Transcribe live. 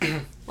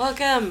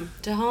Welcome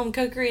to Home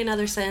Cookery and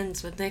Other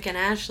Sins with Nick and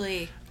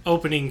Ashley.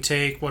 Opening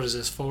take, what is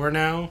this, 4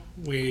 now?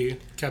 We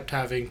kept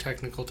having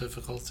technical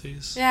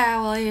difficulties.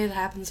 Yeah, well, it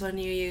happens when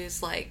you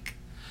use,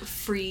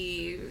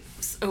 free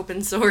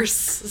open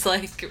source,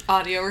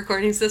 audio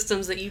recording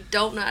systems that you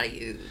don't know how to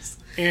use.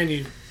 And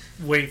you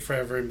wait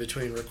forever in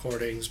between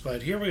recordings,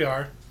 but here we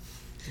are,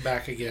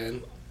 back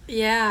again.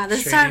 Yeah,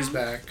 Shady's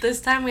back. This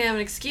time we have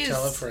an excuse.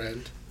 Tell a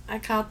friend. I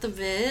caught the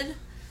vid,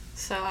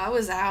 so I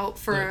was out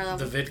for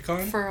the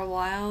VidCon? For a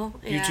while.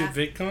 Yeah. YouTube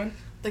VidCon?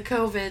 The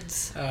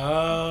COVIDs.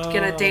 Oh.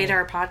 Gonna date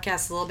our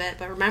podcast a little bit,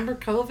 but remember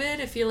COVID?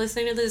 If you're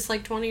listening to this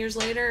 20 years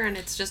later and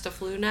it's just a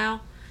flu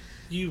now.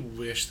 You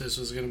wish this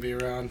was going to be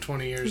around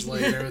 20 years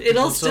later.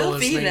 It'll still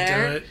be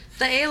there.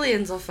 The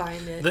aliens will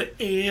find it.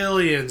 The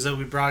aliens that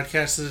we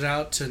broadcasted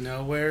out to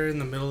nowhere in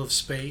the middle of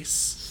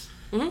space.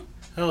 Mm-hmm.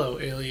 Hello,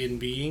 alien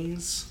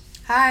beings.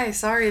 Hi,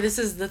 sorry, this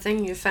is the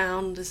thing you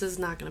found. This is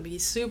not going to be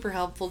super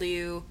helpful to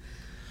you.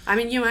 I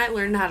mean, you might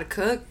learn how to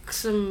cook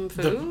some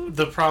food.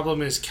 The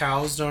problem is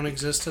cows don't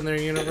exist in their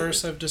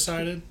universe, I've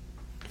decided.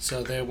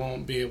 So they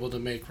won't be able to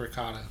make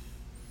ricotta.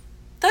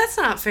 That's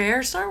not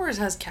fair. Star Wars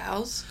has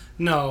cows.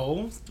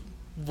 No.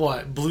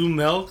 What? Blue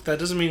milk? That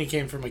doesn't mean it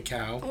came from a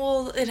cow.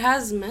 Well, it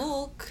has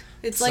milk.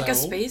 It's like a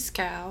space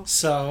cow.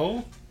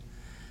 So?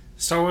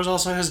 Star Wars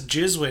also has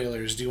jizz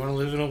whalers. Do you want to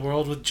live in a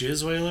world with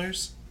jizz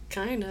whalers?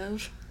 Kind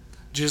of.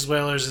 Jizz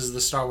whalers is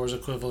the Star Wars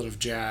equivalent of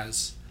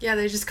jazz. Yeah,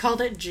 they just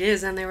called it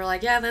jizz, and they were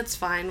like, yeah, that's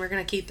fine. We're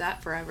going to keep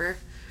that forever.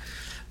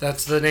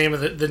 That's the name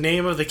of the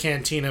name of the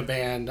Cantina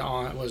band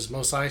was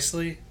Mos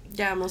Eisley.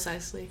 Yeah, Mos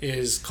Eisley.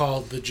 Is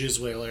called the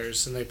Jizz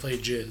Whalers, and they play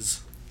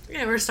jizz.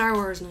 Yeah, we're Star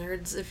Wars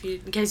nerds,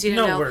 in case you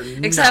didn't know. No,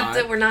 we're Except not.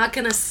 that we're not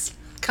going to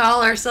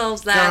call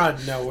ourselves that.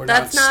 God, no, we're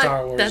not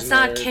Star Wars That's nerds.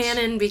 not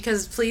canon,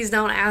 because please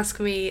don't ask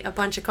me a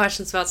bunch of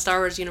questions about Star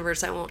Wars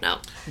universe I won't know.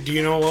 Do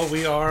you know what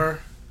we are?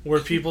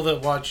 We're people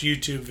that watch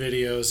YouTube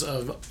videos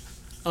of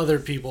other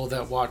people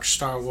that watch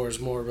Star Wars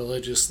more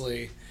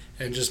religiously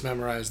and just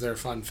memorize their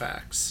fun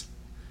facts.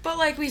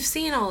 But, we've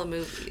seen all the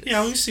movies.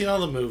 Yeah, we've seen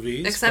all the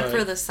movies. Except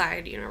for the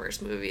side universe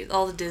movies.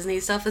 All the Disney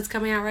stuff that's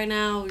coming out right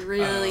now. We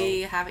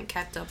really haven't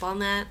kept up on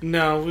that.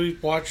 No, we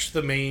watched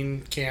the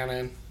main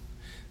canon,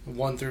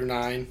 1 through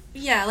 9.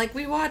 Yeah,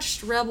 we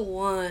watched Rebel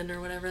 1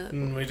 or whatever.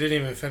 We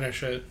didn't even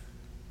finish it.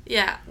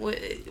 Yeah,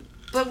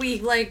 but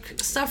we,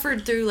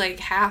 suffered through,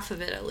 half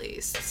of it at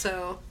least,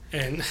 so...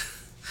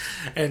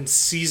 And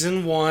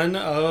season 1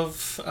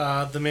 of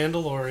The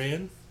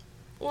Mandalorian.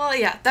 Well,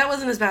 yeah, that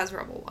wasn't as bad as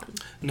Rebel 1.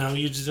 No,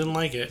 you just didn't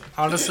like it.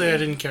 Honestly, I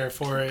didn't care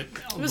for it.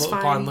 It was fine.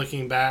 Upon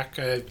looking back,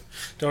 I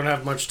don't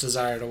have much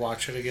desire to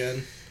watch it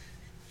again.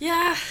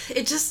 Yeah,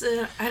 it just,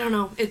 I don't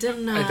know. It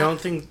didn't... I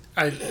don't think...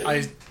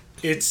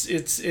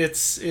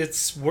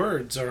 It's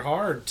words are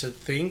hard to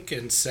think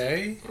and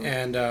say,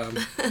 and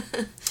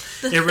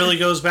it really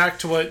goes back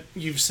to what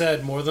you've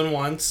said more than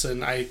once,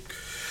 and I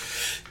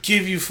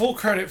give you full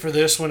credit for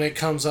this when it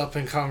comes up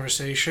in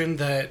conversation,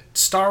 that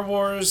Star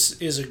Wars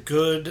is a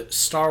good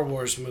Star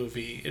Wars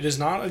movie. It is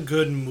not a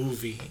good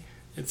movie.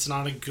 It's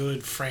not a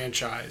good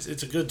franchise.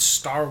 It's a good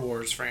Star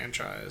Wars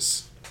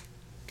franchise.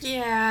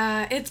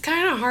 Yeah, it's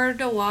kind of hard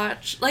to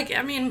watch.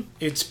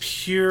 It's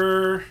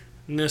pure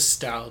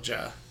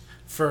nostalgia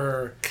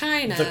for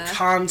the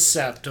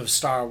concept of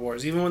Star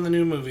Wars, even when the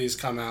new movies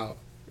come out.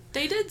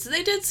 They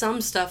did some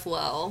stuff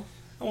well.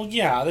 Well,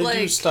 yeah, they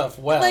do stuff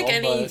well.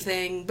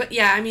 Anything. But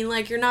yeah,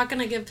 you're not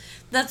going to give...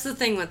 That's the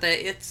thing with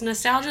it. It's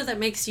nostalgia that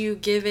makes you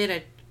give it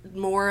a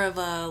more of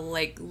a,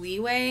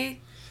 leeway.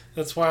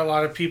 That's why a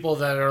lot of people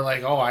that are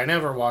like, oh, I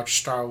never watched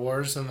Star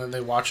Wars, and then they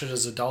watch it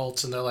as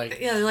adults, and they're like,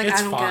 yeah, they're like,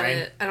 it's I don't fine. get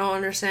it. I don't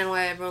understand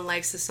why everyone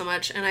likes this so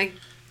much. And I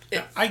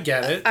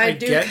get it. I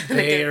get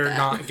they are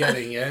not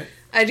getting it.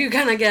 I do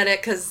kind of get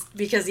it,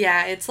 because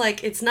yeah, it's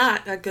it's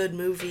not a good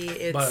movie.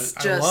 It's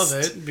but I love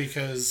it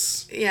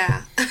because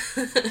yeah,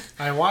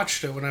 I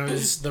watched it when I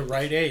was the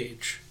right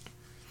age.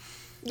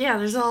 Yeah,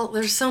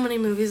 there's so many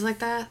movies like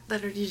that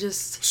are you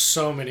just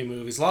so many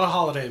movies, a lot of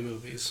holiday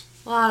movies.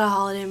 A lot of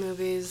holiday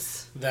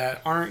movies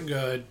that aren't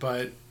good,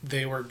 but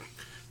they were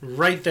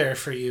right there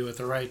for you at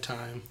the right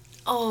time.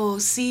 Oh,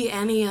 see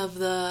any of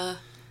the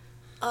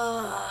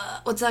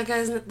what's that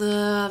guy's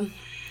the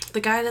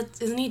guy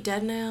that isn't he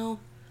dead now?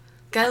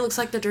 Guy that looks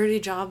like the Dirty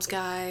Jobs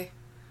guy.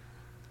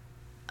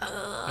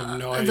 I have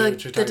no idea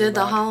what you're talking that did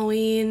about. the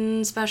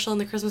Halloween special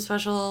and the Christmas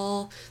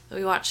special that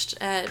we watched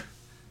at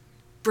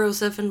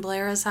Broseph and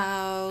Blair's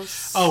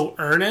house. Oh,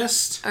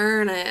 Ernest?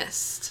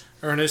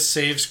 Ernest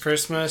Saves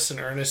Christmas and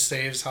Ernest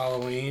Saves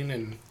Halloween.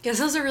 And yes,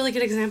 those are really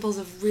good examples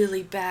of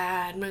really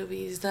bad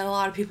movies that a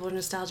lot of people are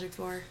nostalgic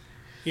for.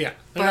 Yeah,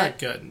 they're not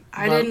good.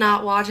 I did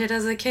not watch it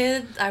as a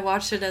kid. I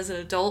watched it as an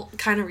adult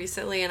kind of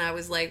recently, and I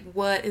was like,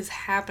 what is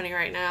happening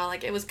right now?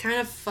 It was kind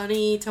of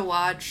funny to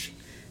watch,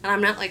 and I'm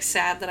not,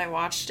 sad that I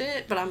watched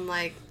it, but I'm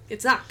like,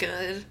 it's not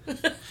good.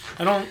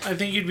 I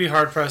think you'd be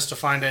hard-pressed to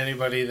find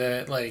anybody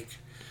that,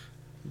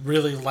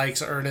 really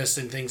likes Ernest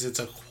and thinks it's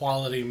a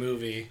quality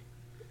movie.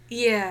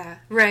 Yeah,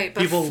 right.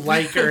 But People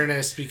like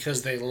Ernest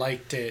because they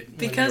liked it.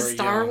 Because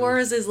Star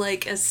Wars is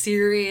like a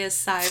serious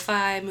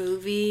sci-fi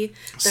movie.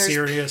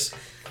 Serious.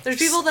 There's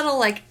people that'll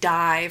like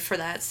die for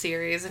that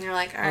series, and you're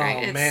like, all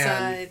right,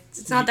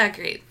 it's not that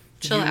great.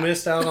 Chill out. You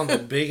missed out on the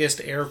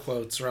biggest air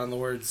quotes around the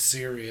word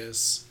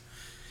serious.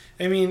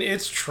 I mean,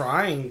 it's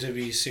trying to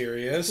be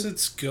serious.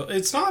 It's good.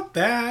 It's not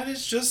bad.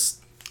 It's just.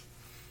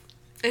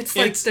 It's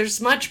like there's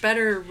much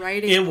better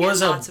writing. It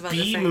was a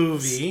B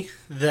movie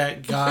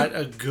that got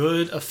a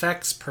good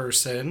effects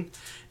person,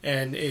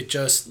 and it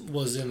just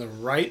was in the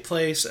right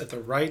place at the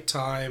right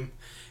time,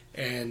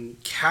 and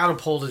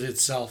catapulted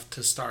itself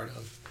to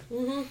stardom.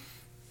 Mm-hmm.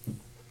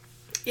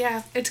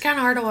 Yeah, it's kind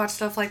of hard to watch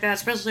stuff like that,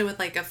 especially with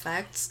like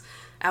effects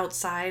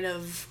outside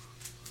of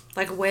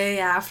like way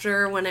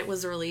after when it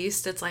was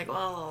released. It's like,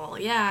 well,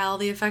 yeah, all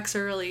the effects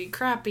are really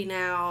crappy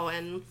now,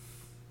 and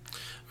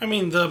I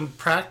mean the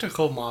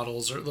practical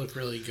models look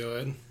really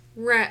good.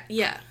 Right?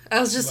 Yeah, I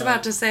was just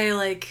about to say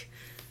like.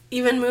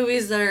 Even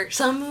movies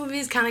some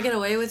movies kind of get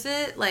away with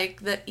it,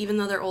 like that. Even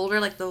though they're older,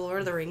 like the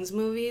Lord of the Rings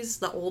movies,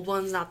 the old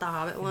ones, not the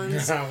Hobbit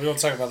ones. No, we don't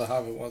talk about the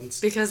Hobbit ones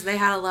because they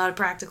had a lot of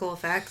practical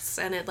effects,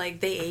 and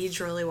they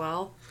aged really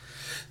well.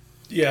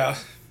 Yeah,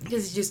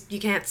 because you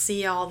can't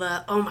see all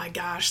the oh my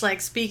gosh.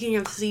 Like speaking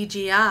of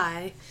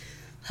CGI,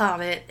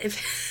 Hobbit.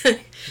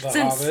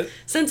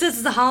 Since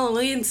it's the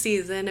Halloween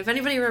season, if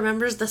anybody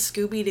remembers the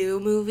Scooby-Doo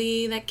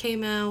movie that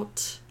came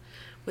out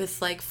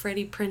with like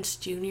Freddie Prinze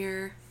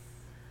Jr.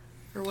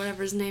 or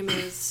whatever his name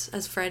is,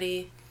 as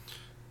Freddy.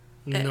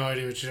 No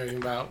idea what you're talking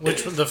about.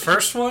 Which one? The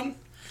first one?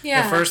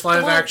 Yeah. The first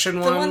live-action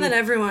one? The one that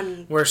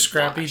everyone where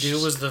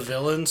Scrappy-Doo was the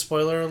villain,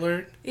 spoiler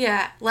alert?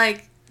 Yeah,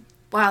 like,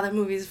 wow, that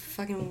movie's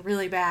fucking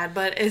really bad,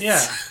 but it's...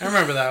 Yeah, I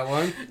remember that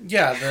one.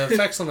 Yeah, the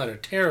effects on that are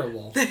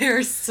terrible. They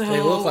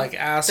look like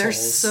assholes. They're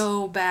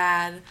so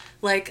bad.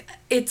 Like,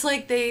 it's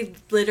like they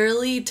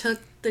literally took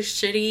the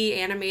shitty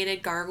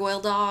animated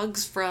gargoyle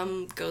dogs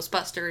from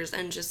Ghostbusters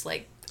and just,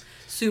 like,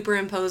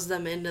 superimpose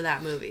them into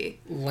that movie.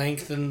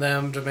 Lengthen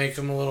them to make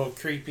them a little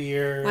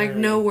creepier. Like,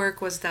 no work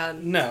was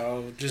done.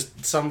 No,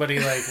 just somebody,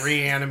 like,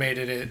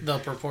 reanimated it, the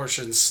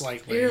proportions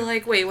slightly. You're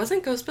like, wait,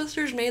 wasn't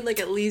Ghostbusters made, like,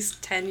 at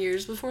least 10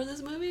 years before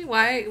this movie?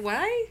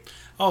 Why?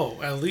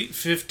 Oh, at least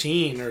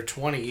 15 or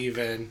 20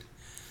 even.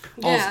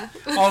 Yeah.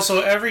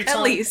 Also, every time,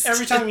 at least.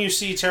 every time you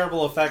see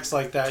terrible effects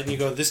like that, and you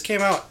go, this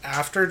came out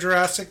after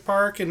Jurassic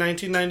Park in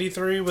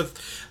 1993 with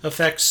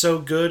effects so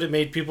good it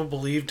made people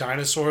believe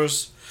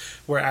dinosaurs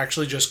were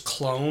actually just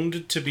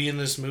cloned to be in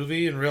this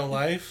movie in real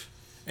life,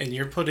 and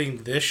you're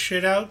putting this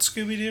shit out,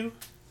 Scooby-Doo?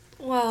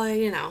 Well,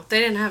 they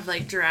didn't have,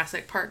 like,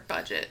 Jurassic Park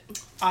budget.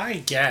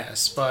 I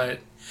guess, but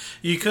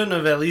you couldn't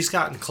have at least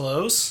gotten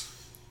close?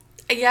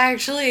 Yeah,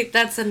 actually,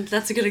 that's a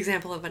good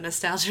example of a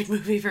nostalgic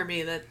movie for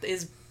me that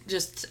is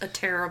just a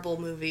terrible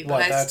movie.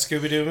 But that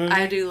Scooby-Doo movie?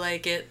 I do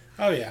like it.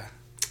 Oh, yeah.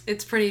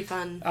 It's pretty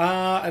fun.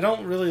 I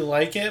don't really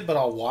like it, but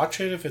I'll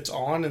watch it if it's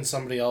on and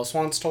somebody else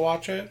wants to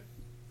watch it.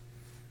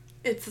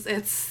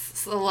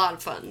 It's a lot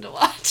of fun to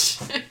watch.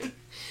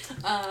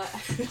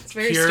 It's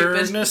very Pure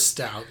stupid.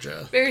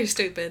 nostalgia. Very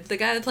stupid. The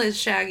guy that plays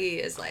Shaggy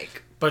is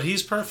like... But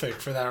he's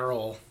perfect for that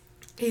role.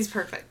 He's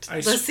perfect.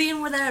 The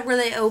scene where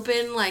they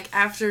open, like,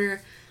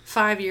 after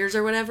 5 years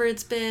or whatever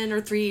it's been,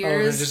 or 3 years.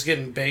 Oh, they're just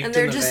getting baked in the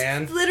van? And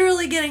they're just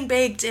literally getting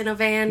baked in a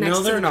van next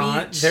to the beach. No, they're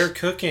not. They're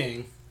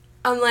cooking.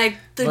 I'm like,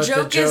 the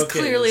joke is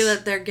clearly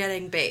that they're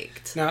getting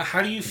baked. Now,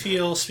 how do you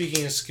feel,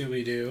 speaking of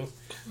Scooby-Doo,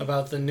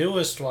 about the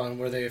newest one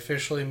where they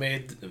officially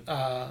made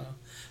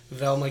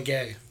Velma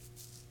gay?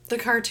 The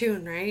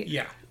cartoon, right?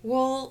 Yeah.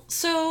 Well,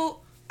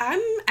 so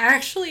I'm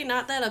actually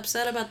not that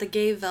upset about the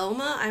gay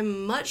Velma.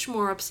 I'm much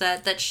more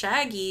upset that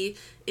Shaggy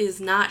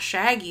is not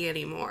Shaggy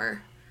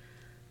anymore.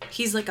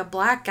 He's like a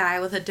black guy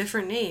with a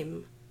different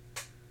name.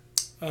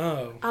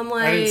 Oh. I'm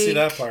like, I didn't see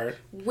that part.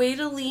 Way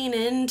to lean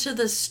into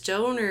the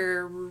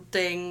stoner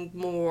thing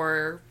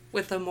more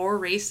with a more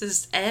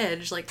racist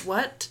edge. Like,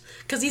 what?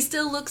 Because he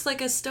still looks like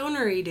a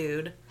stonery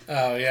dude.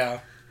 Oh,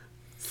 yeah.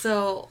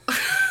 So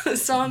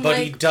I'm But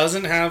he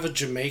doesn't have a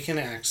Jamaican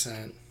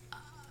accent.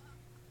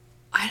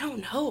 I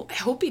don't know. I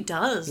hope he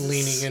does.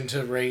 Leaning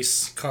into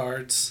race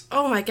cards.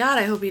 Oh my god,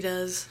 I hope he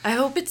does. I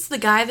hope it's the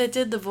guy that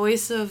did the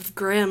voice of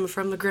Grimm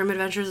from The Grim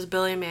Adventures of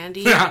Billy and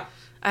Mandy.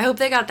 I hope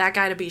they got that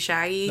guy to be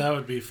Shaggy. That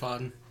would be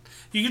fun.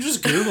 You could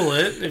just Google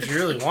it if you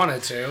really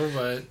wanted to,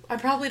 but... I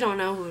probably don't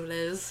know who it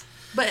is.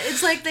 But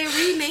it's like they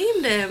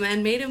renamed him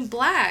and made him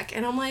black,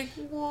 and I'm like,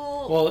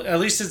 well... Well, at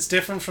least it's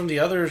different from the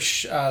other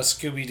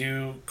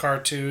Scooby-Doo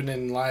cartoon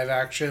and live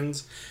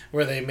actions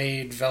where they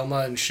made Velma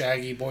and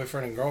Shaggy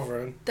boyfriend and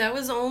girlfriend. That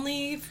was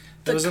only the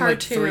cartoon. It was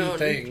cartoon. in like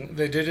 3 things.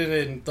 They did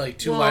it in like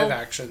 2 live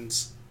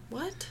actions.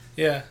 What?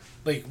 Yeah,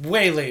 like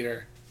way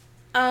later.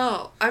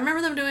 Oh, I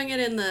remember them doing it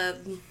in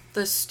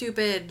the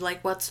stupid,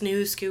 like, What's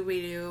New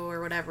Scooby-Doo or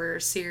whatever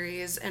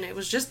series, and it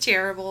was just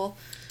terrible.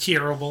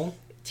 Terrible.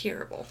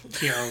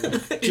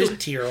 Just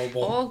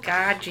terrible. Oh,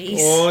 God, jeez.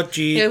 Oh,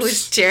 jeez. It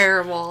was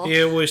terrible.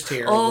 It was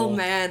terrible. Oh,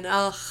 man.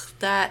 Ugh,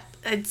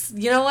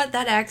 you know what?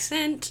 That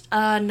accent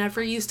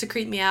never used to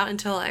creep me out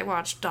until I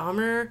watched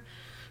Dahmer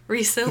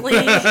recently,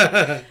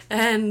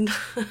 and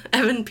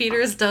Evan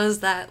Peters does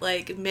that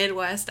like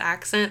Midwest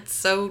accent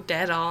so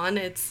dead on.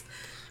 It's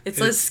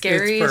the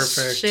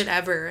scariest shit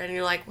ever, and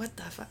you're like, what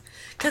the fuck?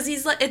 Because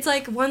he's like, it's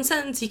like one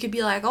sentence he could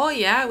be like, oh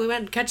yeah, we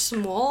went and catch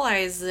some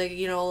walleyes,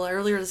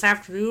 earlier this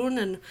afternoon,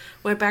 and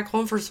went back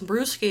home for some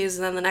brewskis,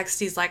 and then the next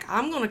he's like,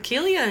 I'm gonna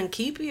kill you and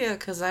keep you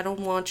because I don't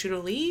want you to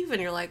leave,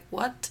 and you're like,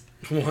 what?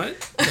 What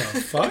the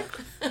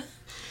fuck?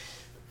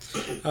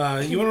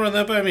 You want to run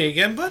that by me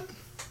again, bud?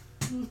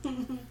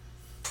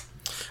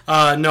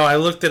 No, I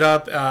looked it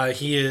up.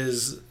 He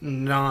is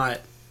not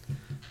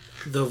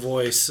the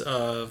voice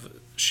of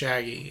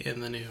Shaggy in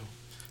the new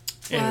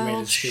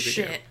animated Scooby-Doo.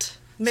 Shit.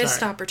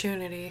 Missed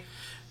opportunity.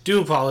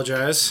 Do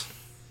apologize.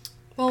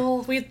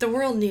 Well, the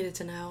world needed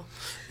to know.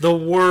 The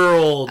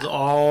world,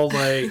 all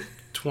like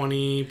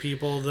 20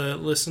 people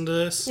that listen to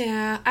this?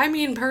 Yeah, I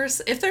mean,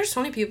 if there's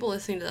 20 people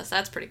listening to this,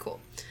 that's pretty cool.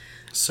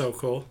 So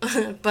cool.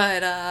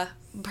 But,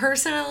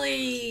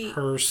 personally,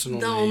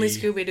 the only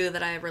Scooby-Doo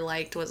that I ever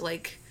liked was,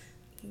 like,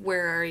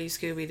 Where Are You,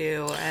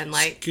 Scooby-Doo? And,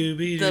 like,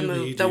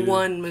 the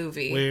one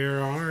movie. Where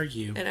are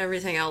you? And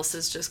everything else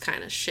is just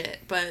kind of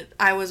shit. But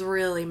I was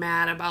really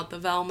mad about the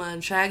Velma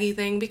and Shaggy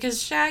thing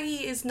because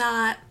Shaggy is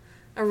not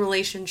a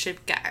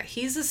relationship guy.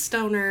 He's a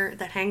stoner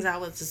that hangs out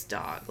with his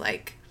dog.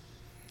 Like,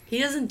 he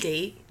doesn't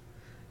date.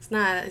 It's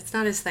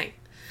not his thing.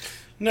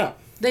 No.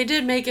 They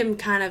did make him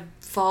kind of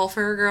fall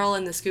for a girl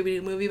in the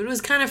Scooby-Doo movie, but it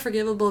was kind of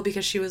forgivable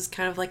because she was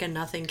kind of like a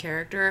nothing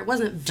character. It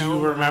wasn't Do you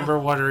remember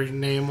what her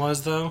name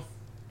was, though?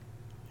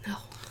 No.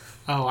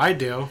 Oh, I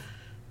do.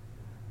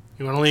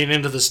 You want to lean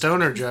into the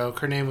stoner joke?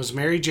 Her name was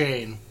Mary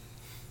Jane.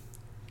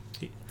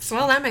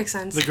 Well, that makes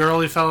sense. The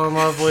girl he fell in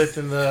love with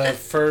in the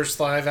first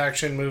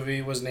live-action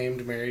movie was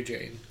named Mary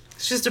Jane.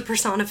 It's just a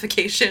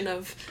personification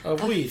of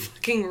weed.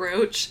 Fucking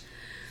roach.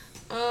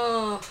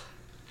 Oh.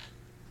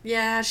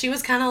 Yeah, she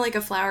was kind of like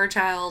a flower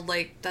child.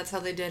 Like, that's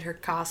how they did her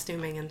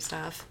costuming and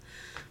stuff.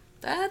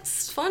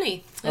 That's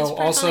funny.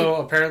 Also,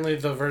 apparently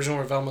the version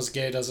where Velma's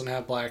gay doesn't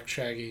have black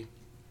Shaggy.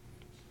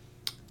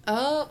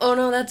 Oh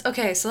no, that's...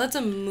 Okay, so that's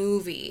a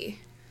movie.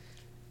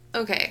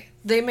 Okay.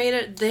 They made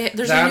it...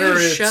 There's a new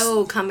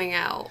show coming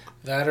out.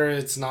 That or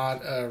it's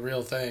not a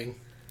real thing.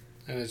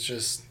 And it's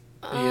just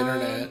the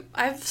internet.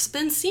 I've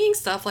been seeing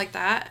stuff like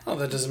that. Oh,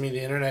 that doesn't mean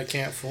the internet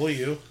can't fool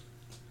you.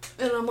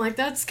 And I'm like,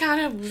 that's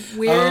kind of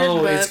weird.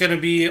 Oh, it's going to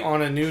be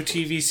on a new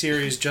TV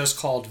series just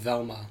called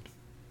Velma.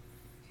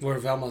 Where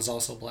Velma's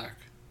also black.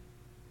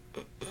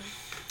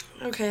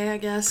 Okay, I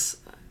guess.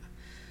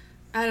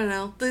 I don't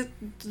know.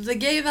 The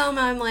gay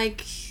Velma, I'm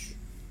like...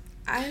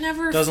 I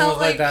never Doesn't felt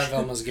look like that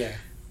Velma's gay.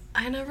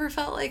 I never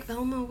felt like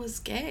Velma was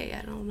gay.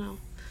 I don't know.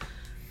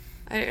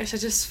 I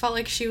just felt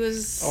like she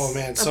was... Oh,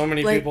 man. So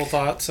many people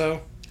thought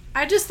so.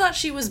 I just thought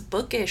she was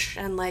bookish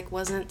and, like,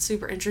 wasn't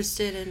super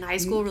interested in high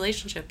school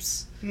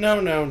relationships. No.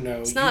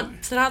 It's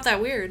not that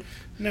weird.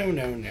 No.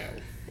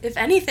 If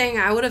anything,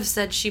 I would have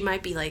said she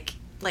might be, like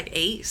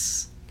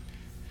Ace.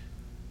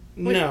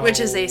 No. Which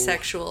is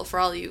asexual for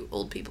all you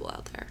old people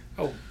out there.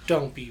 Oh,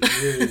 don't be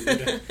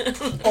rude.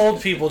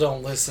 Old people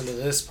don't listen to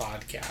this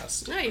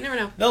podcast. No, you never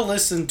know. They'll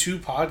listen to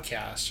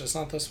podcasts, just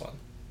not this one.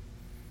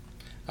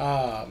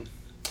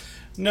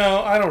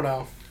 No, I don't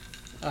know.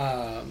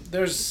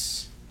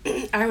 There's...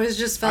 I was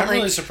just felt I'm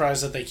really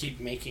surprised that they keep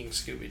making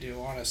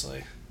Scooby-Doo,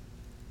 honestly.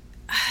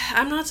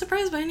 I'm not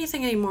surprised by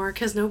anything anymore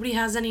because nobody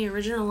has any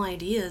original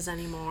ideas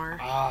anymore.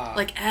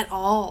 Like, at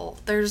all.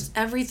 There's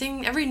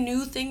everything, every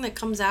new thing that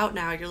comes out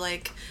now, you're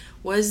like,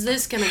 was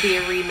this going to be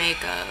a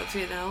remake of,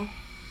 you know?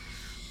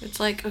 It's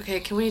like, okay,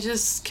 can we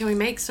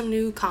make some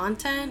new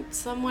content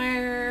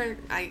somewhere?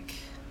 Like...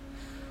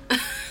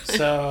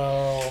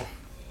 So,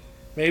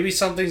 maybe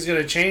something's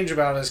going to change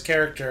about his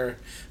character.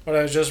 But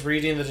I was just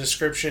reading the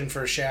description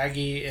for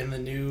Shaggy in the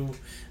new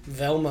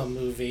Velma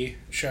movie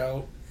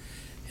show.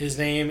 His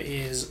name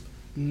is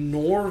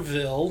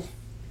Norville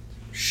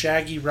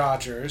Shaggy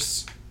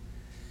Rogers,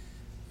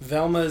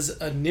 Velma's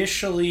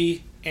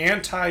initially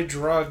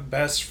anti-drug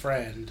best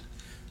friend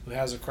who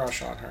has a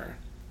crush on her.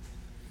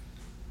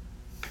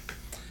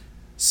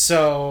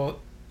 So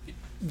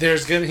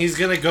he's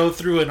gonna go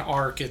through an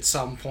arc at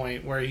some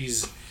point where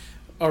he's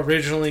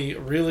originally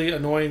really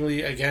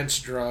annoyingly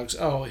against drugs.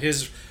 Oh,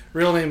 his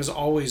real name is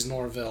always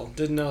Norville.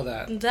 Didn't know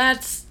that.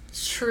 That's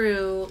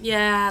true.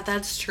 Yeah,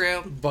 that's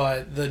true.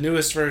 But the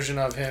newest version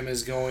of him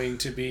is going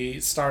to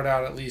start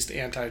out at least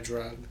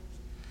anti-drug.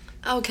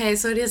 Okay,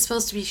 so it is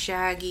supposed to be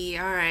Shaggy.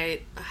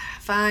 Alright.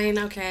 Fine,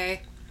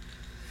 okay.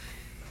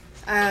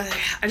 I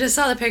just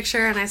saw the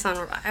picture and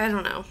I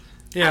don't know.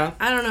 Yeah.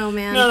 I don't know,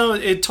 man. No,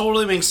 it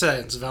totally makes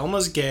sense.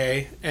 Velma's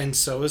gay, and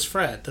so is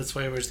Fred. That's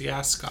why he wears the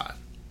ascot.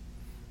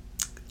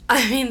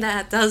 I mean,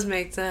 that does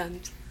make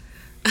sense.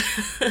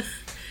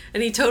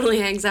 And he totally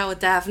hangs out with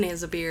Daphne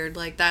as a beard.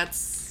 Like,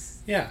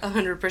 that's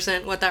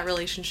 100% what that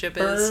relationship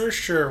is. For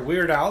sure.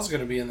 Weird Al's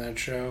going to be in that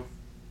show.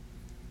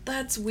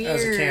 That's weird.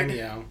 As a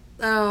cameo.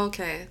 Oh,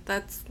 okay.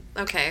 That's...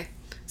 Okay.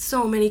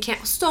 So many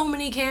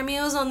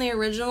cameos on the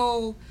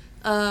original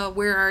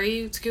Where Are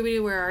You?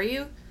 Scooby-Doo, Where Are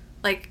You?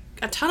 Like,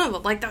 a ton of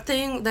them. Like,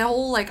 the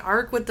whole, like,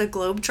 arc with the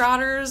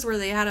Globetrotters where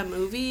they had a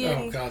movie.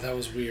 Oh, God, that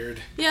was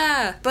weird.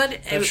 Yeah, but...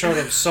 That showed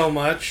up so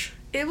much.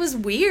 It was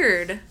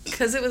weird,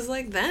 because it was,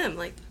 like, them.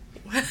 Like,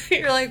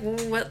 you're like,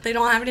 what? They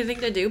don't have anything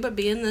to do but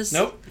be in this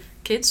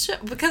kids show?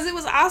 Because it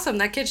was awesome.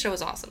 That kids show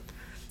was awesome.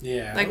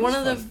 Yeah. Like, one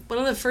of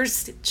the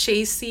first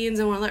chase scenes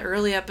in one of the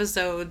early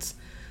episodes,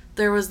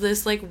 there was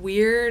this, like,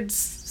 weird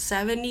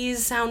 70s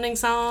sounding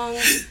song,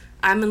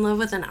 I'm in Love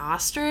with an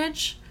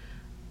Ostrich.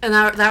 And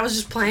that was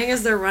just playing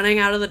as they're running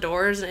out of the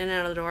doors and in and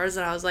out of the doors,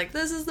 and I was like,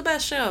 this is the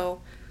best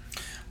show.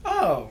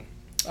 Oh.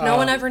 No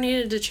one ever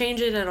needed to change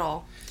it at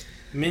all.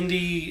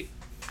 Mindy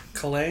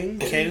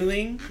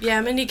Kaling? Yeah,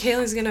 Mindy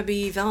Kaling's gonna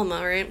be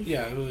Velma, right?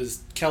 Yeah, who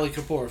is Kelly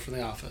Kapoor from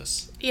The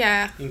Office.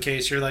 Yeah. In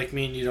case you're like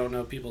me and you don't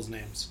know people's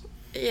names.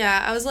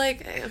 Yeah, I was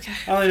like, okay.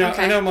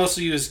 I know most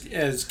of you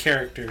as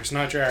characters,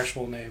 not your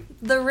actual name.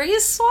 The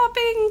race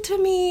swapping,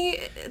 to me,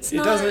 it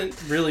doesn't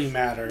really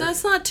matter.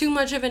 That's not too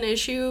much of an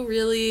issue,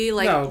 really.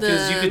 Like, no,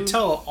 because you could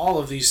tell all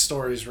of these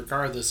stories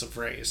regardless of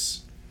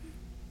race.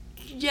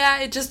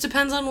 Yeah, it just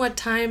depends on what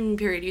time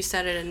period you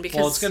set it in. Because,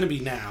 well, it's going to be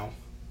now.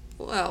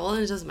 Well,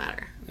 it doesn't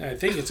matter. I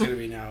think it's going to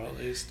be now, at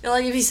least.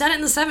 Like, if you set it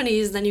in the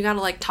 70s, then you got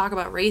to, like, talk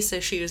about race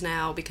issues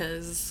now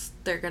because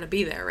they're going to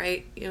be there,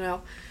 right? You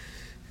know?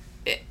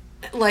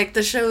 Like,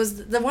 the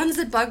shows, the ones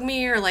that bug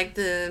me are, like,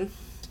 they're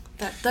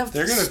going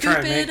to try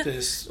and make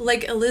this...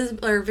 like,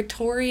 Elizabeth, or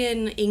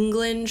Victorian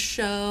England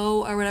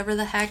show, or whatever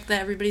the heck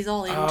that everybody's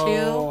all into.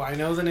 Oh, I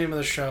know the name of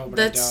the show, but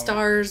that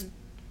stars,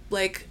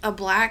 like, a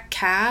black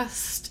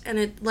cast, and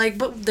it, like,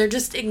 but they're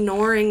just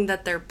ignoring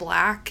that they're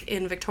black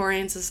in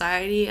Victorian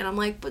society, and I'm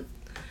like, but...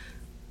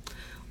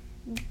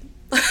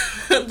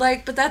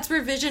 like, but that's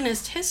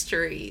revisionist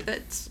history.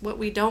 That's what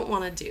we don't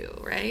want to do,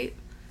 right?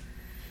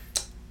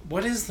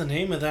 What is the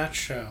name of that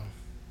show?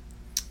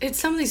 It's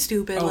something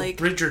stupid, like...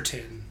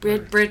 Bridgerton.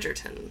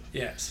 Bridgerton.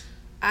 Yes.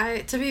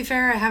 To be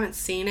fair, I haven't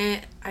seen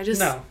it.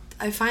 No.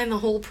 I find the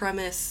whole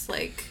premise,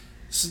 like...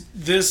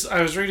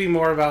 I was reading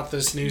more about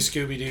this new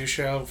Scooby-Doo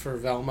show for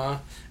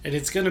Velma, and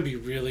it's going to be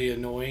really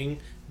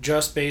annoying,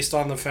 just based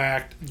on the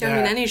fact that... I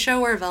mean, any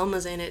show where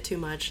Velma's in it too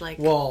much, like...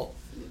 Well,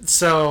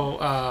 so...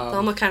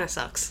 Velma kind of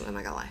sucks, I'm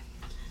not gonna lie.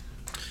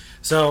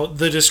 So,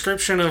 the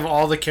description of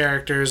all the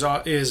characters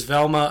is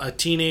Velma, a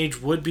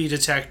teenage would-be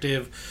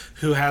detective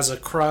who has a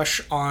crush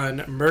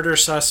on murder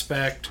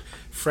suspect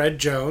Fred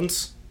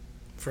Jones.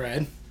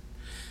 Fred.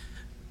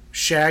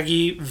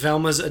 Shaggy,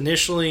 Velma's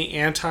initially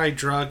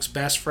anti-drugs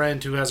best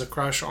friend who has a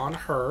crush on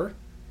her.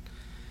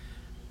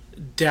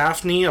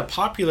 Daphne, a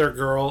popular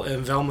girl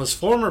and Velma's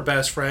former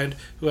best friend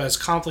who has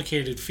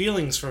complicated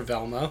feelings for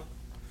Velma.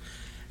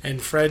 And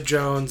Fred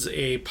Jones,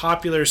 a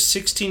popular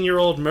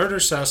 16-year-old murder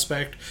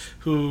suspect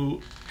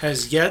who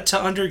has yet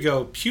to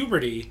undergo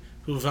puberty,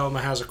 who Velma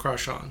has a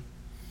crush on.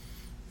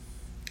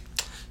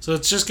 So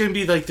it's just going to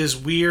be like this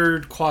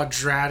weird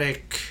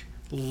quadratic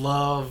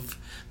love,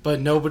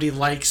 but nobody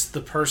likes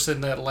the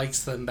person that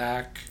likes them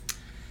back.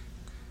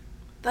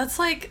 That's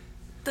like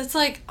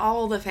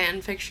all the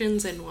fan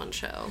fictions in one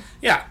show.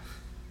 Yeah.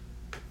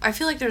 I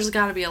feel like there's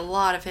got to be a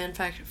lot of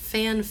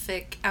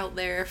fanfic out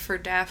there for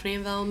Daphne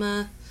and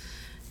Velma.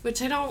 Which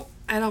I don't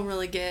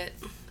really get.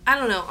 I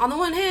don't know. On the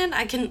one hand,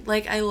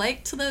 I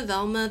liked the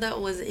Velma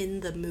that was in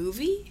the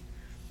movie,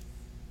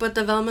 but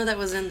the Velma that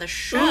was in the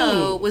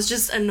show was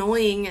just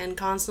annoying and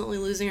constantly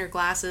losing her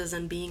glasses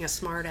and being a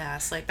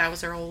smartass. Like, that was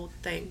her whole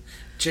thing.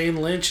 Jane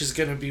Lynch is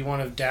going to be one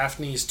of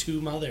Daphne's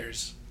two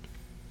mothers.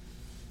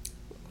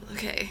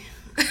 Okay.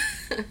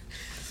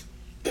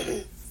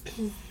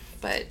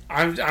 But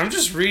I'm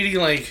just reading,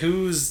 like,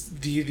 who's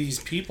these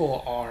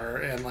people are,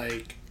 and,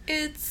 like...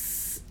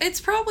 It's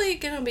probably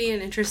going to be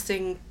an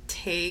interesting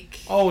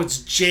take. Oh, it's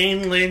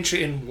Jane Lynch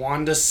and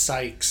Wanda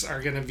Sykes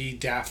are going to be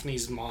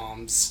Daphne's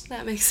moms.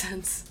 That makes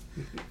sense.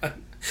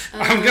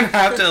 I'm going to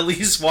have to at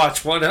least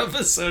watch one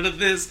episode of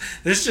this.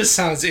 This just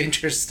sounds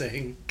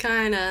interesting.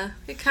 Kinda.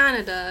 It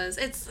kinda does.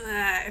 It's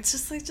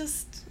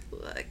just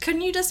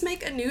couldn't you just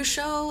make a new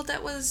show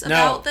that was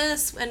about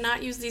this and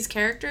not use these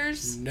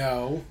characters?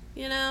 No.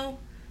 You know?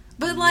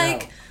 But,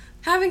 like... No.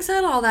 Having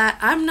said all that,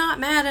 I'm not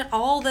mad at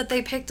all that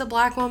they picked a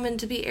black woman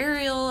to be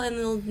Ariel in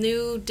the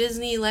new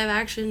Disney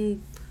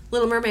live-action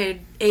Little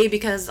Mermaid.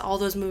 Because all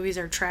those movies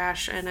are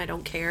trash and I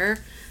don't care.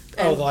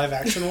 And, the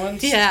live-action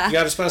ones? Yeah. You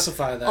gotta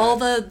specify that. All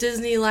the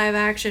Disney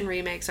live-action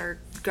remakes are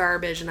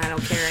garbage and I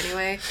don't care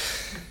anyway.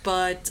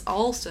 But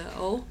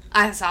also,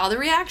 I saw the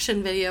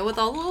reaction video with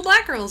all the little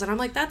black girls and I'm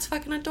like, that's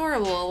fucking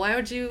adorable. Why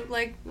would you,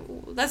 like...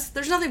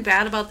 There's nothing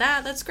bad about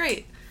that. That's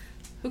great.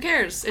 Who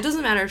cares? It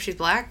doesn't matter if she's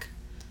black.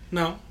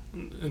 No.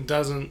 It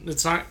doesn't.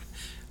 It's not.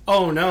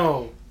 Oh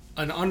no!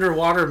 An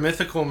underwater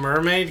mythical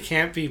mermaid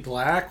can't be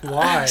black.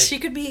 Why? She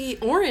could be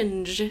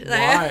orange.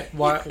 Why?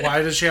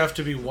 Why does she have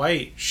to be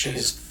white?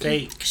 She's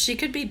fake. She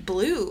could be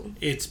blue.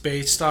 It's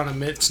based on a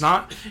myth.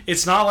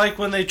 It's not like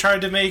when they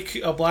tried to make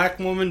a black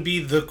woman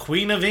be the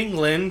Queen of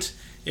England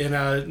in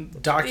a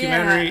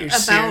documentary about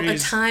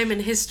series. a time in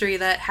history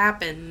that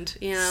happened,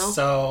 you know?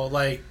 So,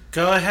 like,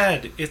 go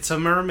ahead. It's a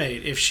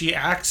mermaid. If she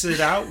acts it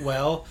out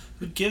well,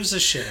 who gives a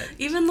shit?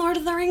 Even Lord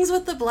of the Rings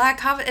with the Black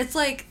Hobbit, it's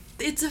like,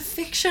 it's a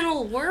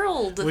fictional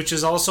world. Which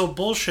is also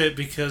bullshit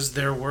because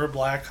there were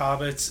black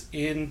hobbits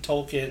in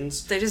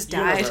Tolkien's They just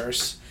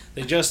universe.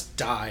 They just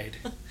died.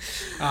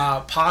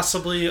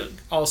 Possibly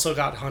also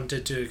got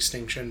hunted to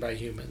extinction by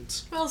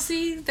humans. Well,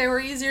 see, they were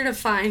easier to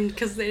find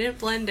because they didn't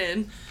blend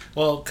in.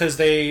 Well, because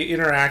they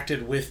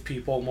interacted with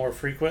people more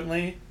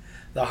frequently.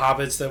 The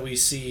hobbits that we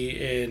see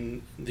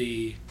in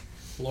the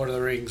Lord of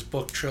the Rings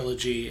book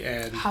trilogy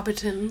and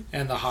Hobbiton.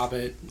 And the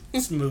Hobbit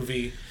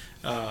movie,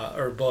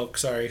 or book,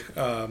 sorry.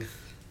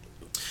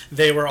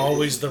 They were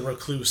always the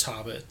recluse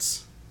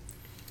hobbits.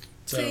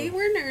 So, see,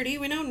 we're nerdy.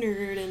 We know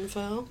nerd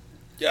info.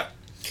 Yeah.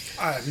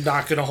 I'm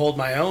not going to hold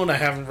my own. I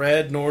haven't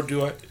read, nor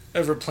do I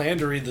ever plan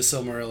to read the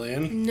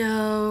Silmarillion.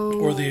 No.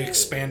 Or the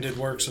expanded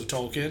works of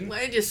Tolkien.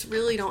 I just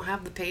really don't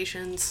have the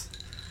patience.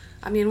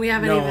 I mean, we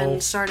haven't even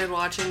started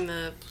watching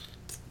the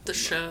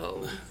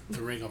show.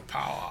 The Ring of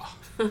Power.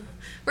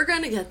 We're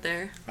going to get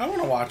there. I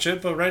want to watch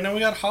it, but right now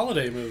we got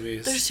holiday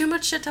movies. There's too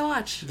much shit to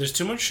watch. There's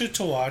too much shit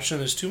to watch, and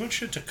there's too much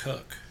shit to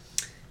cook.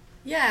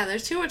 Yeah,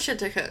 there's too much shit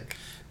to cook.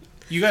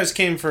 You guys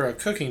came for a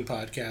cooking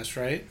podcast,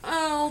 right?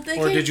 Oh,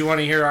 Or did you want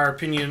to hear our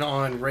opinion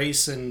on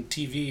race and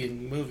TV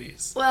and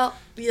movies? Well,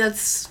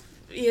 yes.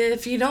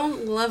 If you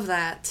don't love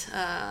that,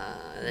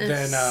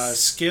 then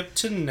skip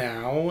to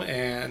now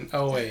and...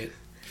 Oh, wait.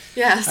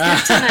 Yeah,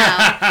 skip to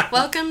now.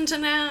 Welcome to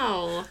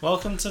now.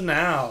 Welcome to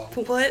now.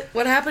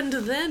 What happened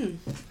to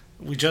then?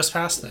 We just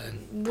passed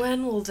then.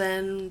 When will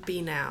then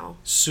be now?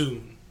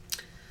 Soon.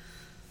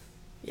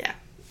 Yeah.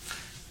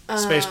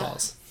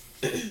 Spaceballs.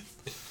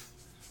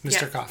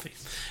 Mr. Coffee.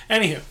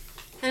 Anywho.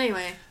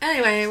 Anyway,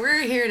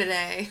 we're here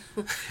today.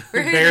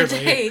 We're here Barely,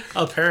 today.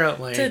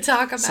 Apparently. To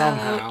talk about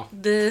somehow.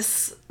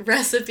 this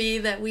recipe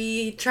that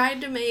we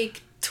tried to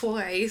make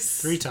twice.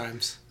 3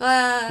 times.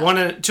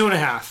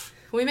 2.5.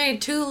 We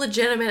made 2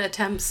 legitimate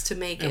attempts to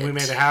make it. And we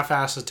made a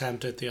half-ass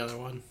attempt at the other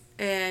one.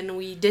 And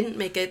we didn't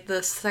make it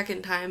the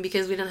second time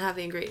because we didn't have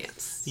the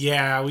ingredients.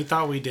 Yeah, we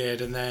thought we did,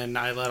 and then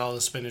I let all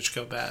the spinach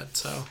go bad,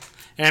 so...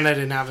 And I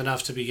didn't have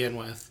enough to begin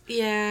with.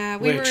 Yeah,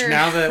 Which,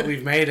 now that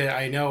we've made it,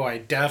 I know I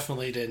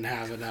definitely didn't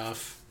have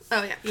enough.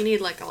 Oh, yeah. You need,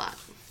 like, a lot.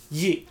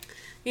 Yeet.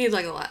 You need,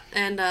 like, a lot.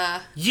 And,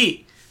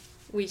 Yeet.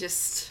 We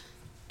just...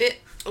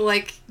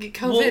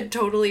 COVID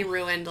totally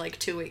ruined,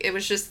 2 weeks. It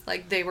was just,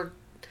 they were...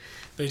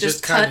 They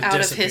just cut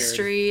out of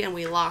history, and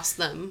we lost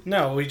them.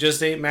 No, we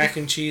just ate mac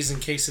and cheese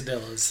and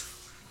quesadillas.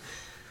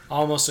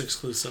 Almost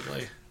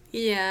exclusively.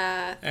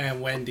 Yeah.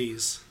 And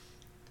Wendy's.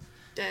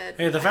 Dead.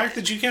 Hey, the fact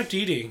that you kept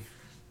eating.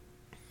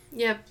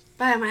 Yeah,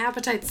 but my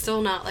appetite's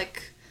still not,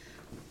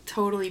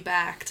 totally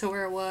back to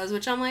where it was,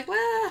 which I'm like,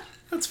 well...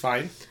 That's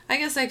fine. I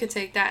guess I could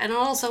take that. And it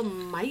also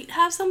might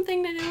have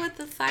something to do with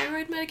the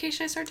thyroid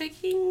medication I start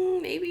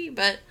taking, maybe,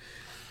 but...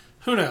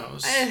 Who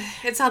knows?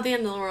 It's not the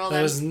end of the world.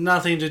 That has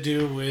nothing to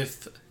do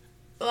with...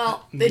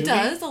 Well, Gnudi? it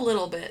does a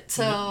little bit.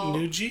 So,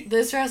 Gnudi?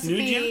 This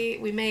recipe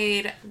we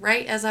made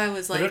right as I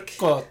was,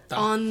 Ricotta.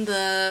 on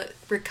the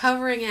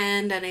recovering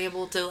end and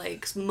able to,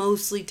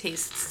 mostly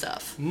taste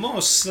stuff.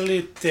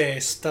 Mostly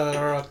taste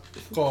the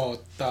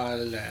ricotta,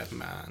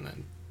 lemon,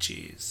 and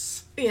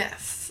cheese.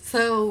 Yes.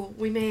 So,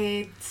 we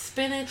made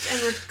spinach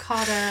and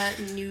ricotta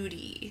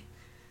gnudi,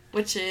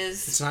 which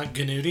is... It's not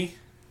Gnudi?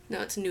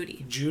 No, it's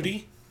gnudi.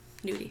 Judy?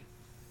 Gnudi.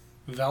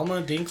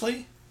 Velma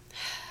Dinkley?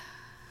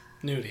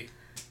 Gnudi.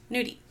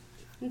 Gnudi.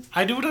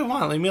 I do what I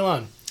want. Leave me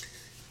alone.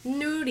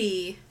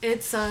 Gnudi.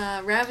 It's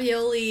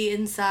ravioli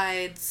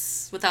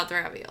insides without the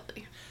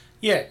ravioli.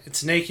 Yeah,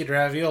 it's naked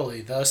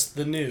ravioli, thus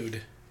the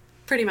nude.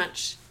 Pretty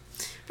much.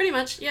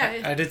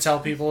 Yeah. I did tell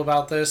people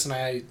about this, and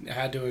I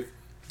had to,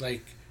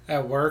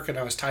 at work, and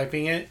I was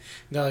typing it,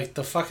 and they're like,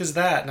 the fuck is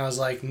that? And I was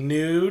like,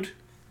 nude-e.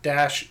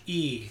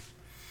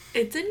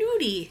 It's a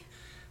gnudi.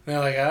 And they're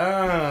like,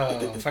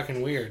 oh,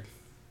 fucking weird.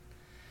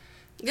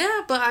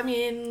 Yeah, but I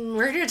mean,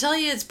 we're here to tell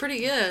you it's pretty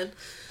good.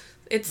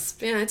 It's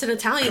it's an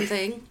Italian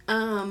thing.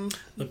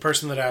 The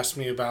person that asked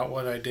me about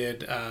what I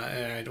did,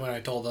 when I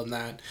told them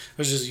that, I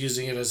was just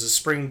using it as a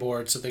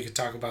springboard so they could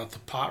talk about the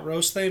pot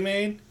roast they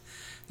made.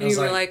 And you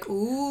were like,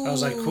 ooh. I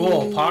was like,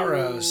 cool, pot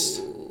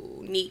roast.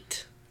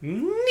 Neat.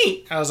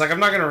 I was like, I'm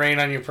not going to rain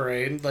on your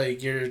parade.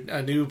 You're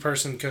a new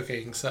person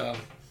cooking, so.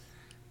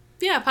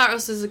 Yeah, pot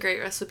roast is a great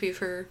recipe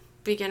for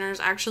beginners.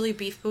 Actually,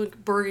 beef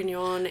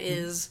bourguignon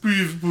is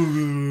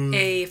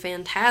a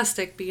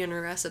fantastic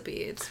beginner recipe.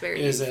 It's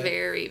very,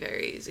 very,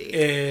 very easy.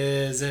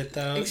 Is it,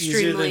 though?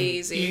 Extremely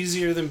easy.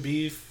 Easier than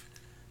beef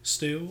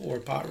stew or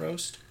pot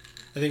roast?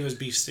 I think it was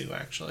beef stew,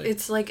 actually.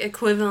 It's,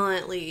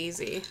 equivalently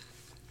easy.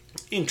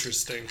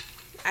 Interesting.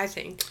 I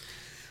think.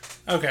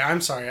 Okay, I'm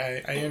sorry.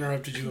 I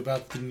interrupted you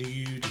about the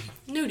gnudi.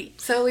 Gnudi.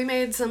 So we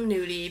made some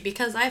gnudi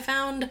because I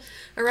found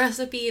a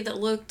recipe that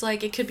looked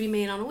like it could be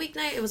made on a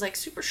weeknight. It was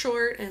super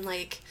short and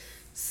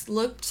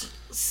looked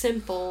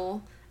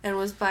simple and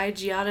was by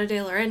Giada De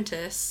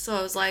Laurentiis. So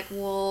I was like,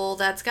 well,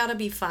 that's got to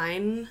be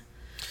fine.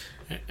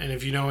 And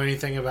if you know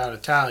anything about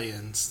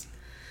Italians,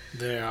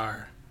 they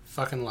are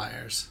fucking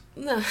liars.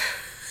 No.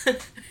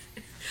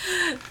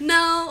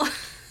 No.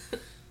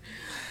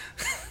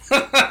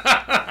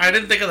 I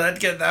didn't think I'd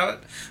get that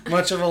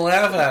much of a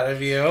laugh out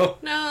of you.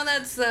 No,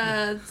 that's,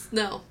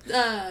 no.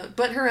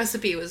 But her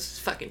recipe was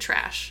fucking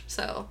trash,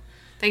 so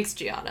thanks,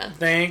 Giada.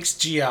 Thanks,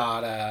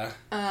 Giada.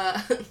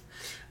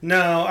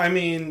 No, I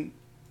mean...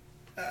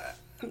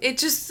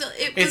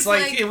 It's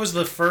like it was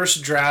the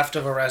first draft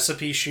of a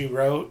recipe she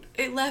wrote.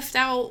 It left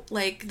out,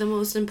 like, the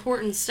most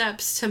important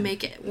steps to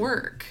make it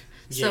work.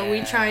 So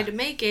we tried to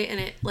make it, and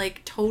it,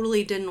 like,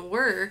 totally didn't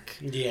work.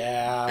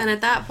 Yeah. And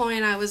at that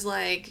point, I was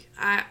like,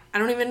 I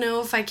don't even know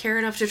if I care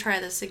enough to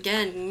try this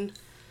again,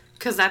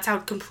 because that's how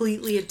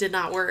completely it did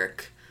not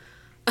work.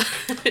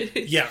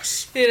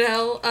 Yes. You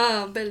know,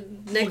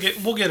 but Nick...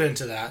 We'll get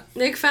into that.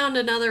 Nick found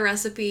another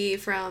recipe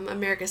from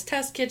America's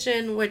Test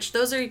Kitchen, which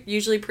those are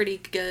usually pretty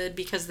good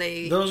because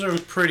they... Those are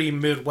pretty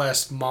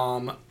Midwest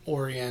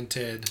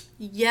mom-oriented.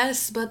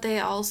 Yes, but they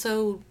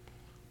also...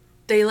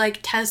 They, like,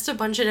 test a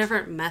bunch of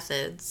different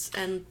methods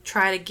and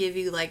try to give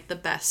you, like, the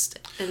best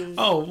and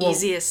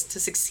easiest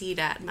to succeed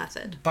at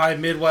method. By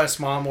Midwest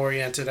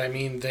mom-oriented, I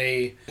mean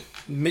they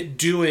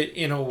do it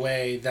in a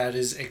way that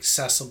is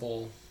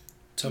accessible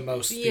to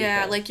most people.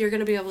 Yeah, like, you're going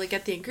to be able to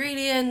get the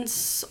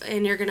ingredients,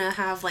 and you're going to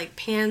have, like,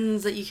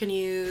 pans that you can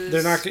use.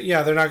 They're not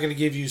going to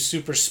give you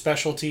super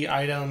specialty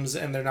items,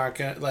 and they're not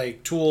going to,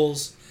 like,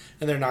 tools...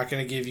 And they're not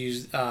going to give you...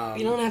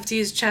 you don't have to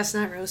use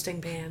chestnut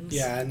roasting pans.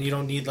 Yeah, and you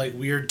don't need, like,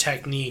 weird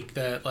technique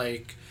that,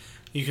 like,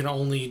 you can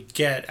only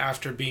get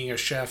after being a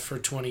chef for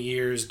 20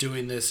 years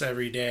doing this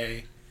every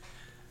day.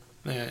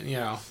 You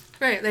know.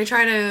 Right, they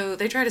try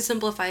to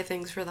simplify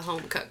things for the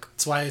home cook.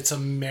 That's why it's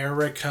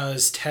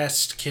America's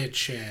Test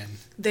Kitchen.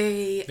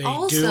 They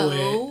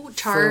also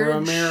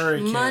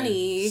charge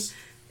money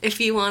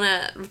if you want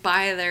to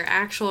buy their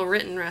actual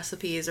written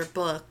recipes or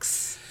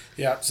books.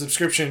 Yeah,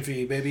 subscription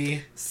fee,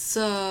 baby.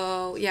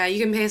 So, yeah,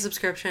 you can pay a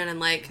subscription and,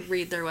 like,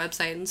 read their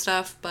website and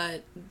stuff,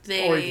 but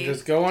they... Or you can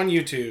just go on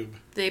YouTube.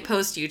 They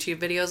post YouTube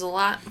videos a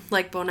lot,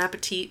 like Bon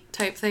Appetit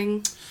type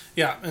thing.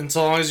 Yeah, and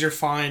so long as you're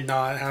fine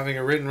not having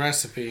a written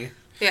recipe.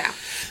 Yeah.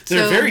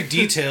 They're very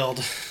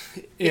detailed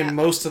in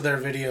most of their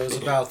videos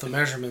about the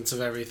measurements of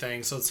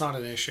everything, so it's not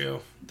an issue.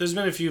 There's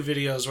been a few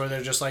videos where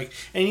they're just like,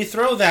 and you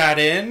throw that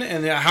in,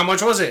 and how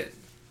much was it?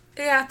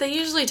 Yeah, they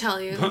usually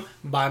tell you.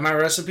 Buy my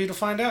recipe to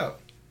find out.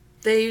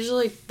 They're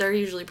usually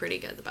pretty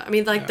good about it. I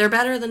mean, like, they're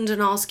better than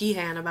Denal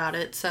Skihan about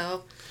it,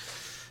 so...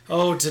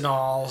 Oh,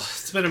 Denal.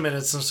 It's been a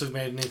minute since we've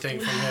made anything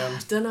from him.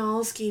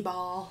 Denal Ski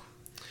Ball.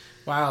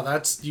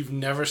 Wow, you've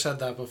never said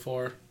that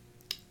before.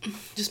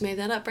 Just made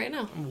that up right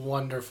now.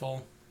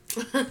 Wonderful.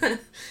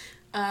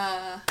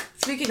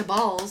 Speaking of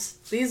balls,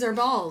 these are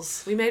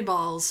balls. We made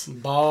balls.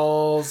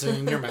 Balls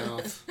in your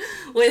mouth.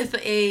 With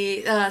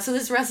so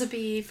this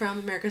recipe from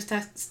America's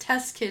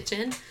Test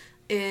Kitchen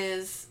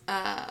is,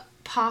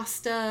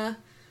 pasta.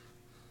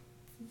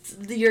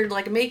 You're,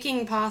 like,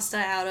 making pasta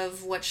out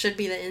of what should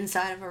be the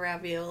inside of a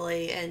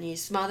ravioli, and you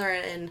smother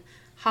it in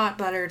hot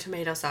butter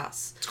tomato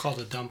sauce. It's called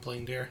a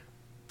dumpling, dear.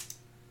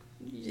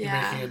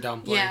 Yeah. You're making a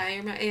dumpling.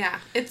 Yeah.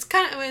 It's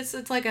kind of,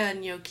 it's like a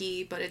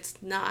gnocchi, but it's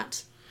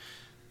not.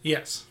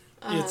 Yes,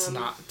 it's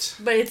not.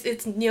 But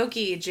it's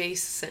gnocchi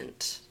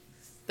adjacent,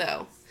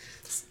 though.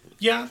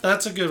 Yeah,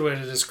 that's a good way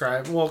to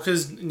describe it. Well,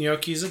 because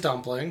gnocchi's a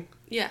dumpling.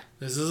 Yeah.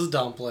 This is a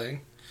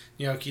dumpling.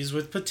 Gnocchi's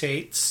with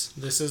potatoes.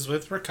 This is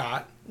with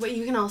ricotta. But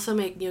you can also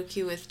make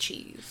gnocchi with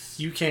cheese.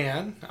 You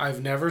can.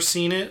 I've never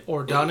seen it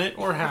or done it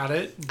or had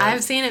it.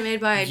 I've seen it made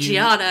by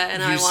Giada,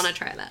 and I want to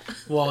try that.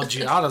 Well,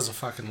 Giada's a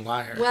fucking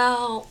liar.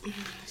 Well,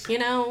 you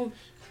know...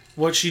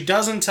 What she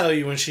doesn't tell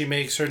you when she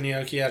makes her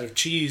gnocchi out of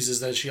cheese is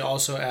that she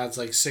also adds,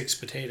 like, 6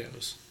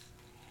 potatoes.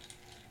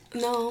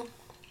 No.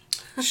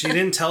 She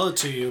didn't tell it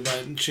to you,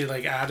 but she,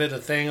 like, added a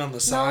thing on the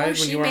side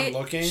when you weren't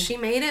looking. She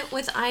made it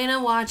with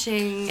Ina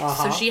watching,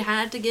 so she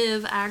had to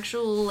give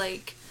actual,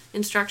 like,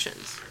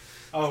 instructions.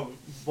 Oh,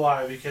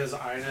 why? Because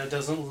Ina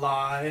doesn't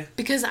lie?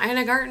 Because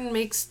Ina Garten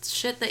makes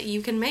shit that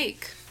you can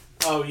make.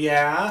 Oh,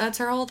 yeah? That's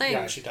her whole thing.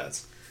 Yeah, she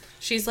does.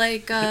 She's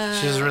like... she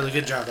does a really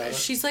good job at it.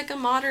 She's like a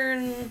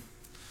modern...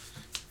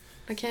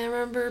 I can't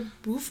remember.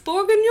 Bouffe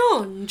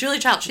Bourguignon. Julia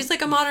Child. She's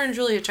like a modern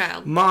Julia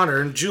Child.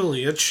 Modern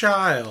Julia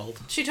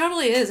Child. She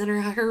totally is. And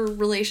her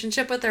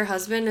relationship with her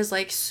husband is,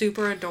 like,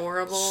 super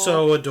adorable.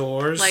 So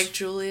adores. Like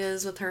Julia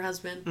is with her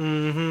husband.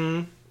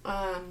 Mm-hmm.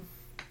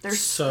 They're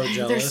so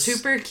jealous. They're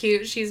super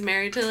cute. She's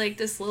married to, like,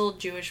 this little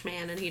Jewish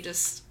man, and he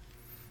just...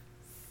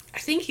 I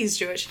think he's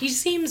Jewish. He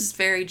seems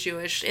very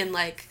Jewish in,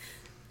 like,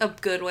 a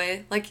good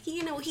way. Like,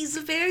 you know, he's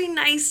a very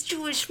nice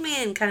Jewish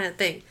man kind of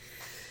thing.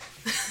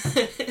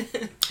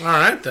 All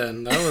right,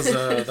 then. That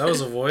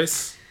was a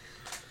voice.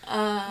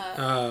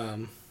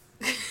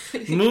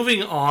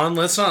 Moving on.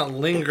 Let's not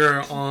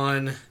linger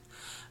on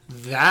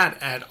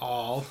that at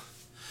all.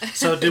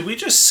 So, did we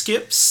just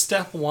skip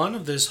step 1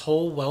 of this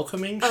whole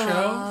welcoming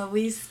show?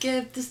 We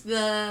skipped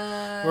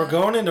the... We're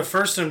going into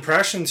first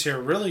impressions here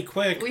really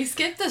quick. We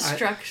skipped the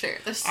structure.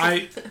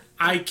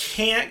 I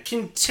can't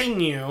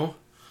continue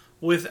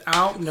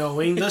without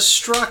knowing the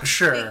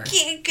structure.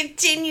 Can't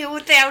continue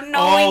without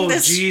knowing the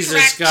structure. Oh,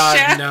 Jesus,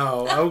 God,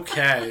 no.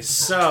 Okay,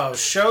 so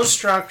show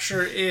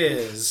structure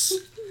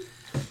is...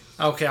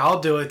 Okay, I'll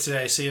do it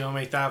today so you don't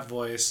make that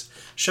voice.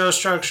 Show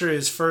structure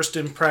is first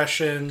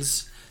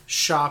impressions,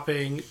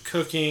 shopping,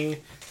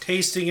 cooking,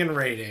 tasting, and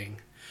rating.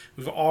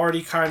 We've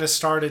already kind of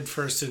started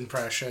first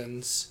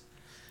impressions.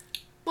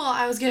 Well,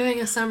 I was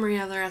giving a summary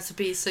of the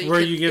recipe, so you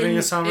you giving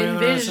a summary of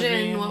the recipe?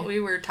 Envision what we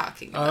were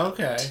talking about.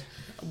 Okay.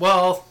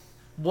 Well,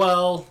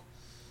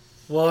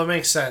 it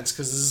makes sense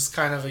because this is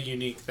kind of a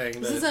unique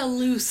thing. This is a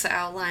loose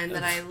outline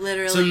that I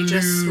literally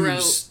just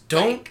wrote.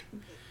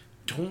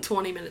 Don't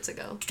 20 minutes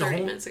ago.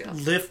 30 minutes ago.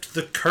 Lift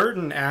the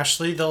curtain,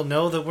 Ashley. They'll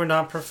know that we're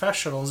not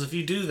professionals if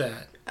you do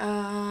that.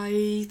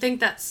 I think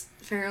that's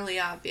fairly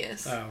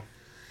obvious. Oh.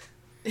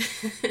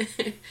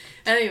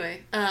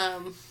 Anyway,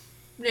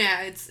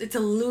 yeah, it's a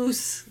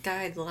loose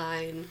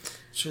guideline.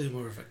 It's really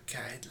more of a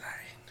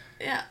guideline.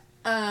 Yeah.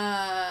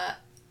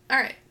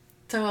 Alright.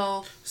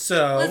 So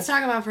let's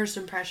talk about first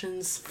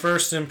impressions.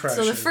 First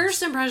impressions. So the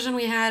first impression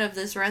we had of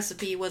this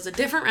recipe was a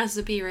different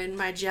recipe written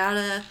by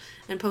Giada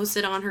and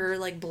posted on her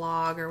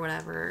blog or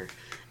whatever.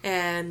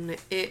 And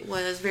it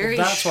was very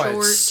short. That's why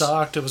it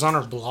sucked. It was on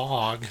her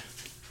blog.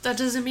 That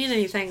doesn't mean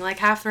anything.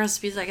 Half the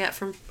recipes I get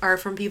are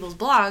from people's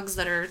blogs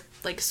that are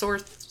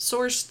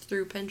sourced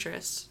through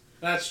Pinterest.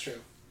 That's true.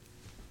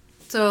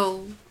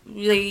 So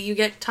you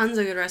get tons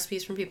of good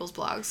recipes from people's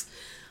blogs.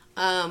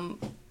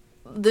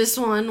 This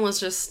one was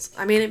just,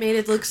 it made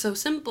it look so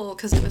simple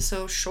because it was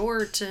so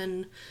short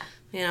and,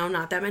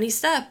 not that many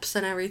steps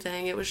and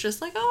everything. It was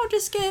just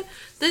just get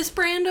this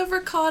brand of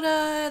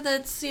ricotta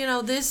that's,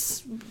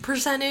 this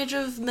percentage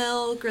of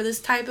milk or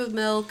this type of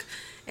milk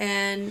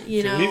and,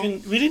 We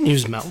didn't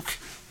use milk.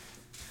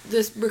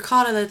 This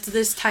ricotta that's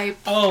this type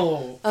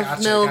of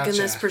milk and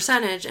this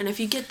percentage. And if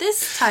you get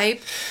this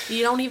type,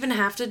 you don't even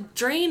have to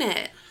drain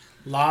it.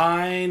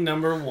 Line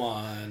number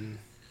 1.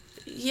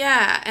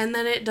 Yeah, and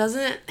then it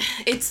doesn't...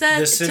 It said,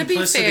 the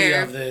simplicity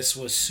of this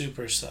was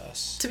super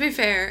sus. To be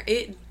fair,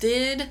 it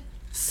did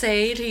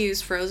say to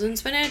use frozen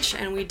spinach,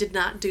 and we did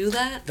not do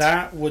that.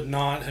 That would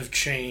not have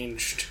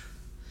changed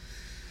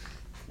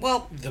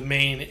the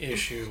main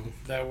issue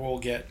that we'll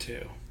get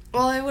to.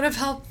 Well, it would have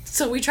helped...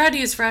 So we tried to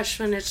use fresh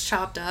spinach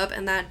chopped up,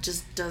 and that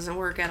just doesn't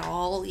work at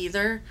all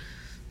either.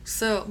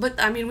 So, but,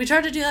 we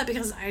tried to do that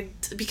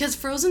because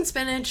frozen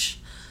spinach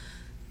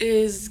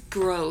is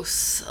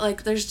gross.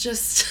 There's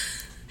just...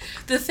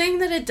 The thing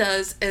that it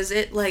does is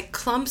it,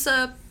 clumps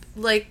up,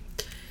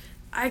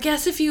 I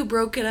guess if you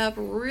broke it up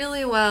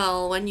really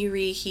well when you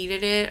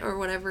reheated it or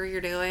whatever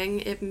you're doing,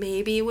 it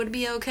maybe would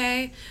be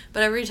okay.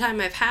 But every time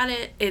I've had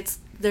it,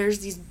 there's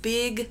these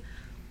big,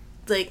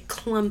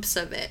 clumps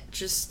of it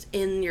just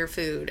in your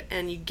food.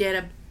 And you get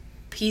a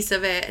piece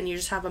of it and you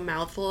just have a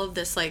mouthful of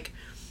this,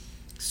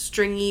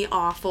 stringy,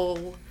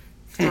 awful,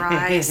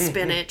 dry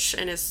spinach.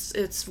 And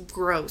it's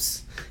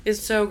gross. It's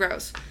so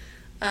gross.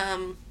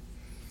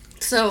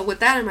 So with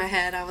that in my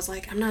head, I was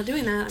like, I'm not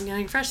doing that. I'm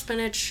getting fresh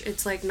spinach.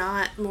 It's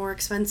not more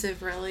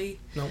expensive really.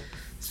 Nope.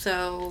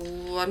 So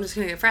I'm just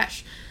gonna get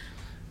fresh.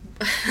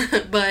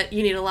 But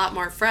you need a lot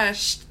more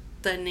fresh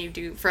than you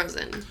do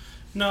frozen.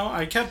 No,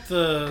 I kept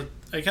the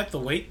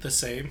weight the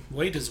same.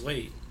 Weight is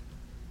weight.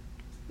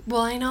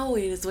 Well, I know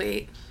weight is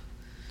weight,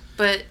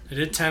 but I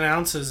did 10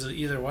 ounces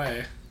either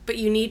way. But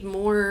you need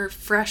more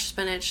fresh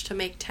spinach to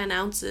make 10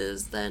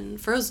 ounces than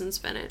frozen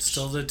spinach.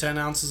 Still did 10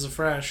 ounces of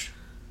fresh.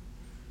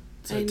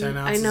 So 10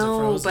 ounces I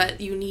know, of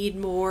but you need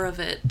more of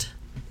it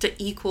to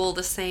equal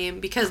the same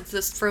because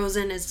this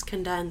frozen is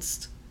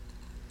condensed.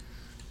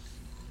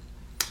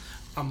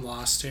 I'm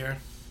lost here.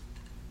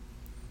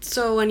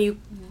 So when you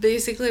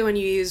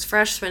use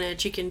fresh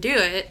spinach, you can do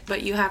it,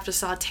 but you have to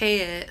saute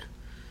it.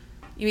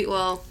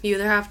 You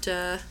either have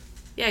to,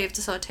 you have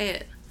to saute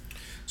it.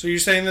 So you're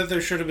saying that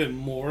there should have been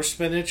more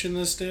spinach in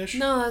this dish?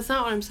 No, that's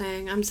not what I'm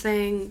saying. I'm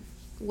saying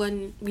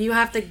when you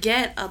have to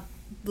get a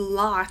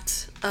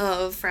lot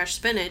of fresh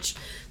spinach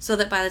so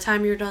that by the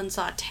time you're done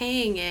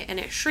sauteing it and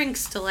it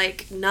shrinks to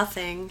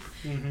nothing,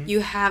 you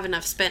have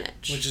enough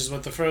spinach. Which is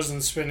what the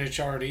frozen spinach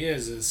already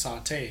is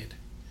sauteed.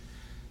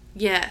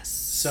 Yes.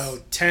 So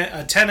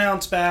a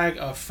 10-ounce bag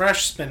of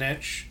fresh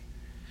spinach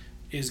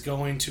is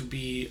going to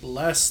be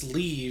less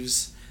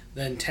leaves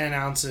than 10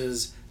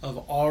 ounces of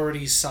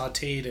already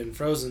sauteed and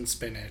frozen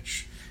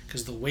spinach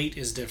because the weight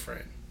is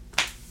different.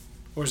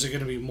 Or is it going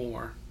to be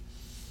more?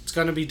 It's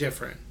going to be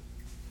different.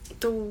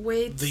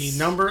 The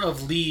number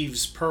of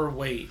leaves per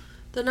weight.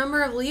 The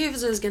number of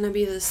leaves is going to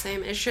be the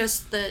same. It's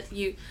just that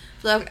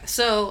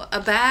so a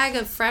bag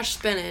of fresh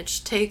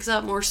spinach takes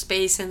up more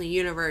space in the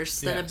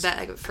universe than a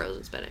bag of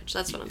frozen spinach.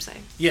 That's what I'm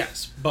saying.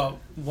 Yes, but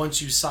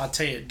once you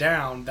saute it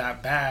down,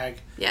 that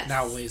bag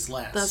now weighs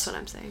less. That's what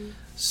I'm saying.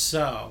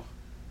 So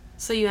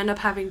you end up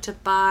having to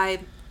buy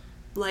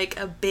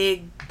a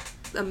big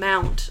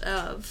amount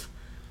of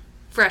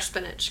fresh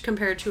spinach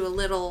compared to a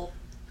little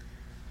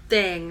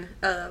thing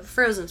of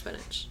frozen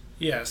spinach.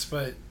 Yes,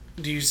 but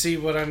do you see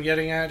what I'm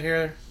getting at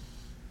here?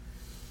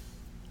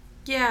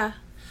 Yeah.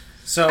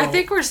 So I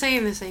think we're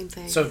saying the same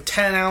thing. So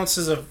 10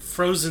 ounces of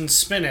frozen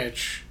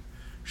spinach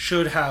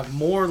should have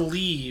more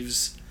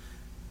leaves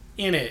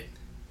in it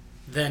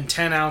than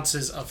 10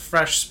 ounces of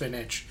fresh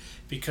spinach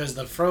because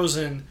the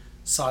frozen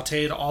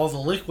sauteed all the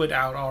liquid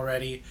out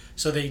already,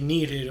 so they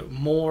needed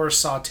more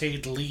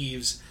sauteed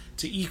leaves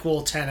to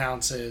equal 10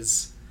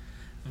 ounces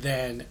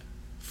than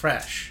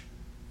fresh.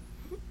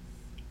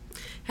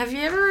 Has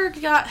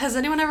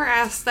anyone ever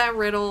asked that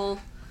riddle,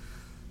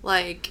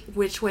 like,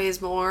 which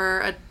weighs more,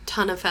 a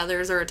ton of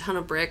feathers or a ton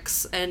of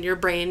bricks, and your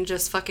brain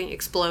just fucking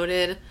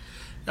exploded?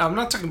 I'm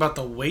not talking about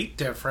the weight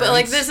difference. But,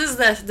 like, this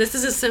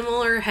is a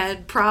similar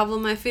head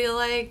problem, I feel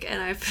like,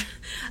 and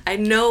I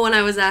know when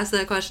I was asked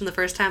that question the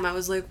first time, I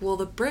was like, well,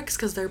 the bricks,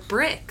 because they're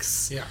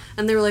bricks. Yeah.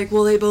 And they were like,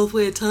 well, they both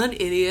weigh a ton,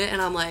 idiot.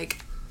 And I'm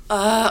like,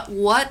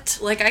 what?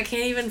 Like, I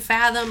can't even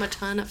fathom a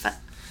ton of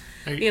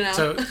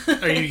So,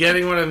 are you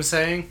getting what I'm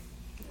saying?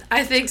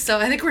 I think so.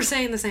 I think we're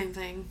saying the same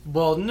thing.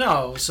 Well,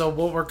 no. So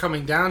what we're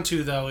coming down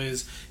to, though,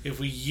 is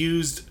if we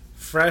used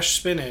fresh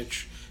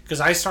spinach,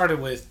 because I started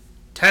with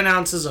 10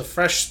 ounces of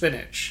fresh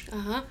spinach.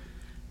 Uh-huh.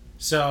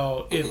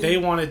 So if they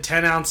wanted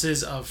 10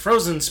 ounces of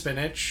frozen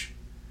spinach,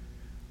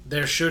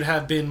 there should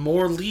have been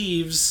more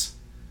leaves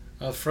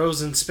of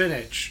frozen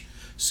spinach.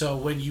 So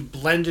when you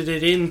blended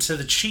it into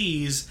the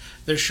cheese,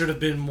 there should have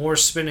been more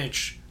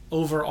spinach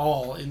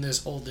overall in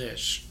this whole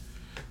dish.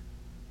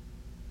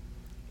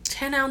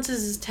 10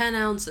 ounces is 10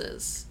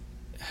 ounces.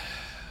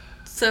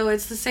 So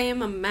it's the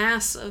same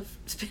mass of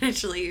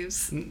spinach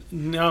leaves.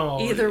 No.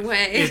 Either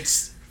way.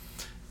 It's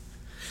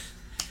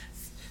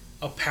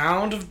a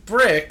pound of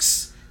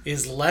bricks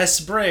is less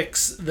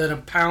bricks than a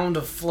pound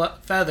of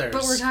feathers.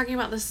 But we're talking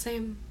about the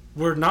same.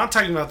 We're not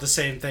talking about the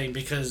same thing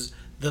because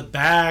the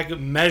bag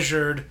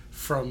measured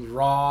from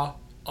raw,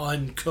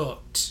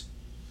 uncooked.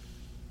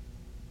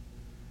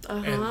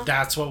 Uh-huh. And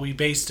that's what we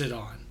based it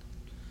on.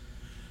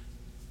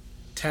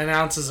 10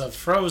 ounces of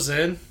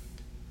frozen.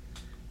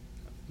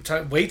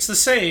 Weight's the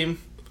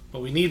same,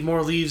 but we need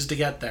more leaves to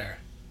get there.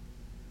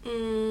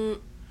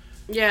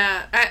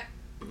 Yeah,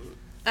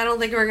 I don't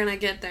think we're going to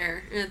get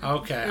there in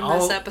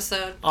this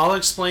episode. I'll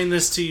explain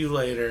this to you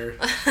later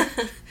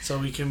so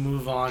we can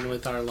move on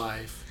with our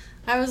life.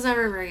 I was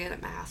never very good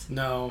at math.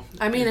 No.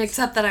 I mean,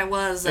 except that I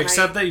was.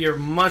 Except that you're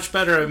much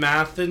better at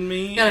math than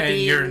me, and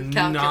you're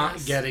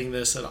not getting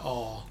this at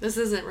all. This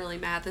isn't really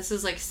math. This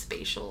is like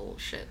spatial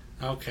shit.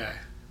 Okay.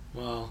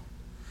 Well,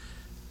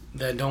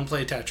 then don't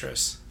play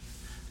Tetris.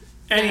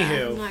 Anywho.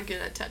 Yeah, I'm not good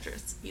at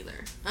Tetris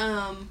either.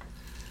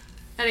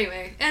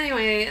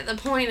 Anyway, the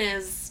point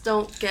is,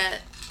 don't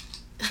get...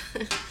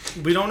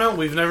 We don't know.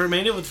 We've never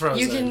made it with frozen.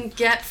 You can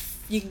get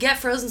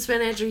frozen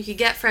spinach, or you can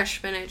get fresh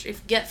spinach. If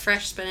you get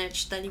fresh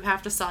spinach, then you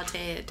have to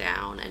saute it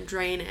down and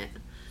drain it.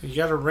 You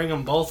got to wring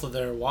them both of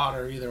their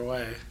water either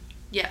way.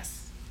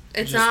 Yes.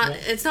 It's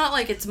not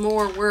like it's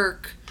more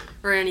work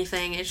or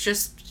anything. It's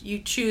just you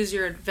choose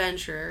your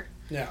adventure.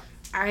 Yeah.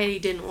 I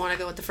didn't want to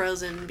go with the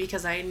frozen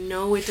because I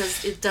know it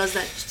does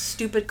that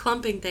stupid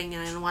clumping thing,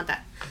 and I don't want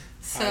that.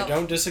 So I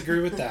don't disagree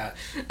with that.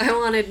 I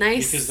wanted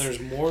nice... Because there's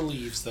more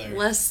leaves there.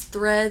 Less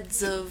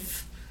threads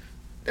of...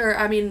 Or,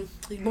 I mean,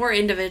 more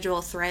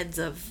individual threads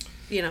of,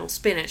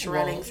 spinach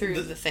running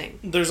through the thing.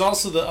 There's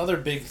also the other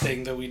big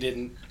thing that we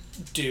didn't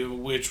do,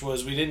 which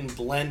was we didn't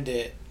blend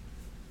it.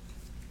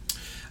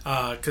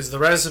 Because the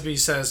recipe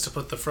says to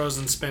put the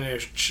frozen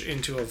spinach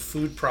into a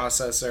food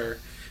processor,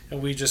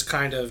 and we just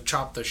kind of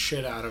chopped the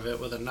shit out of it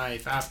with a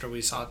knife after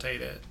we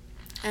sauteed it.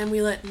 And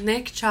we let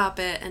Nick chop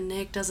it, and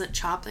Nick doesn't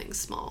chop things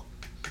small.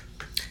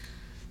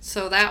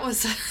 So that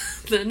was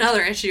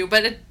another issue,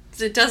 but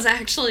it does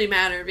actually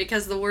matter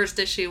because the worst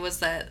issue was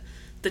that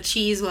the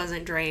cheese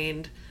wasn't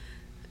drained,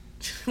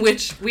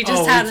 which we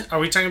just had... Are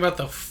we talking about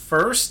the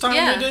first time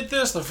we did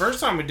this? The first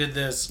time we did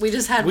this, we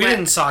just had we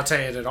didn't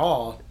saute it at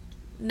all.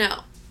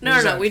 No.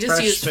 We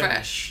just used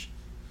fresh.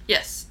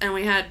 Yes, and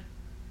we had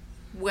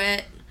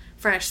wet,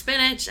 fresh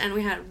spinach, and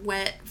we had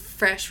wet,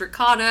 fresh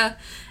ricotta,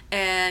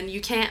 and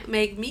you can't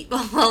make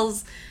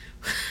meatballs...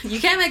 You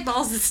can't make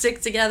balls that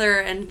stick together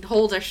and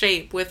hold a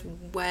shape with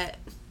wet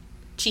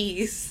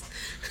cheese.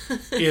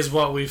 Is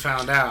what we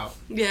found out.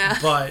 Yeah.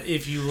 But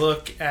if you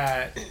look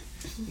at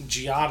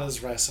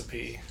Giada's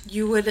recipe...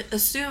 You would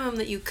assume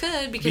that you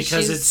could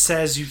because it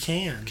says you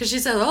can. Because she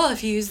said,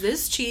 if you use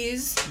this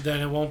cheese...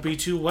 Then it won't be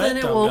too wet, Then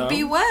it won't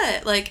be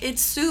wet. Like,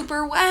 it's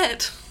super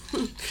wet.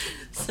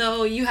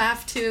 So you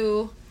have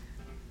to...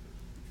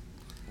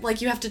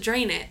 you have to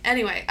drain it.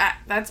 Anyway,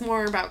 that's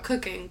more about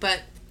cooking,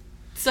 but...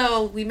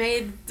 So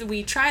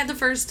we tried the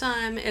first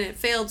time and it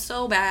failed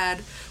so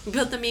bad. We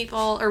put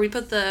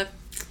the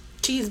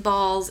cheese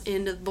balls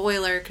into the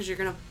boiler because you're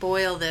going to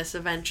boil this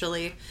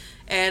eventually.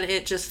 And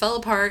it just fell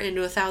apart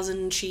into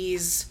 1,000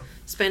 cheese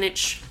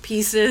spinach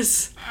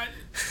pieces.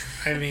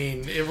 I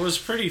mean, it was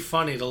pretty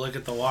funny to look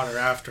at the water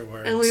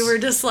afterwards. And we were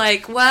just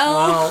like,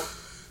 well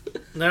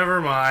never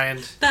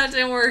mind. That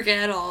didn't work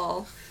at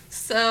all.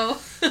 So,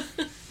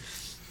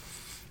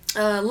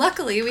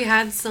 luckily we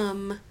had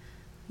some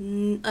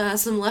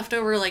some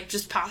leftover, like,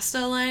 just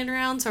pasta lying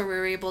around, so we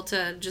were able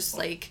to just,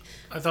 like...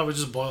 I thought we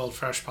just boiled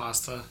fresh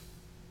pasta.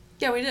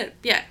 Yeah, we did.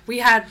 Yeah, we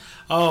had...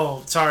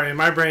 Oh, sorry. In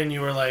my brain,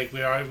 you were like,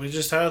 we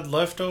just had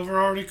leftover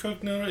already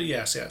cooked noodles?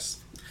 Yes.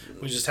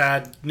 We just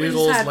had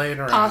noodles laying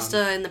around.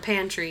 Pasta in the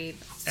pantry.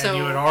 And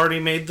you had already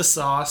made the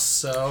sauce,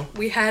 so...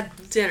 We had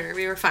dinner.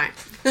 We were fine.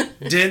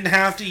 Didn't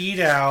have to eat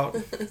out.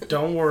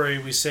 Don't worry,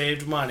 we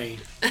saved money.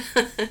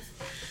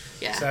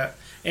 Yeah. So,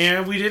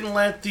 and we didn't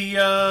let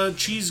the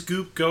cheese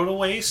goop go to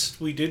waste.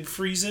 We did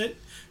freeze it.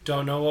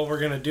 Don't know what we're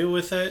going to do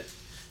with it.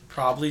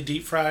 Probably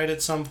deep fry it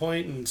at some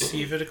point and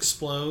see if it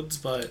explodes,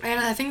 but... And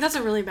I think that's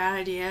a really bad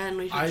idea, and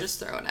we should just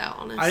throw it out,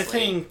 honestly. I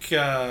think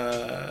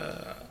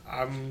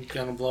I'm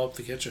going to blow up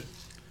the kitchen.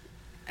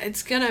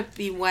 It's going to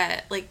be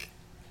wet. Like...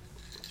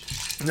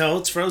 No,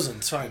 it's frozen.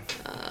 It's fine.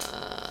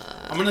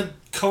 I'm going to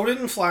coat it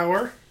in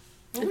flour.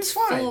 It's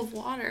fine. Full of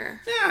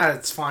water. Yeah,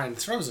 it's fine.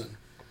 It's frozen.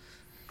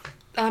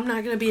 I'm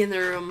not going to be in the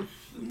room.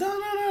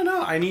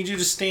 No. I need you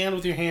to stand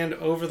with your hand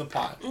over the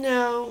pot.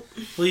 No.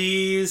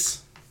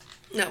 Please.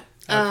 No.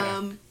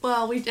 Okay.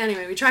 Well, we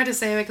tried to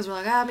save it because we're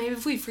like, maybe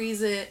if we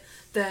freeze it,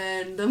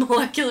 then the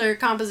molecular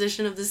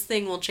composition of this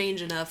thing will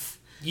change enough.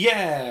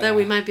 Yeah. That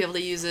we might be able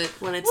to use it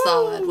when it's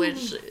thawed,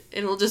 which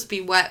it'll just be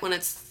wet when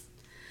it's...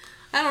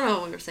 I don't know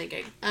what we were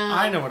thinking.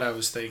 I know what I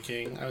was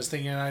thinking. I was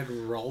thinking I'd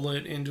roll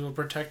it into a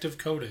protective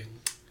coating.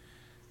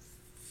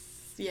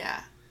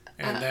 Yeah.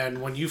 And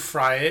then when you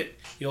fry it,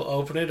 you'll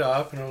open it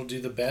up and it'll do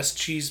the best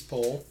cheese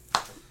pull.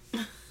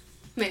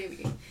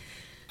 Maybe.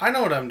 I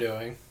know what I'm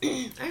doing.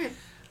 Alright.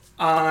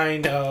 I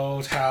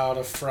know how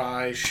to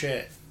fry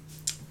shit.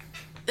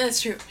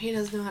 That's true. He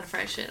does know how to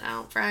fry shit. I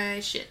don't fry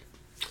shit.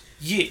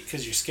 Yeah,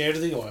 because you're scared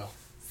of the oil.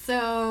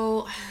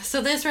 So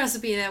this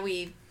recipe that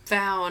we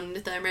found,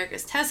 the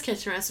America's Test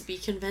Kitchen recipe,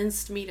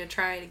 convinced me to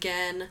try it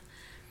again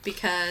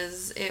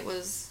because it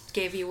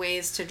gave you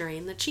ways to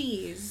drain the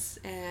cheese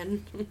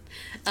and,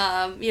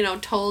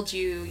 told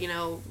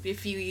you,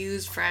 if you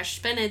use fresh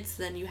spinach,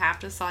 then you have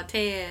to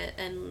saute it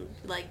and,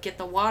 like, get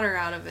the water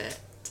out of it.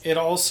 It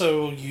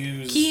also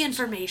used... Key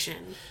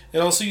information. It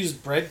also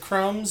used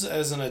breadcrumbs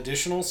as an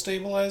additional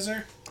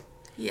stabilizer.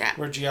 Yeah.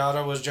 Where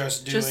Giada was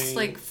just doing... Just,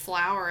 like,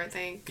 flour, I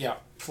think. Yeah.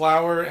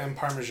 Flour and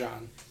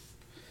Parmesan.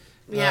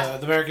 Yeah.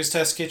 The America's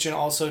Test Kitchen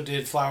also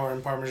did flour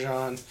and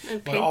Parmesan.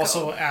 And but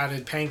also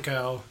added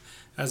panko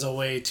as a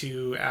way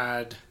to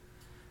add...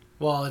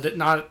 Well,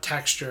 not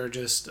texture,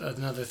 just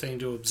another thing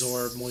to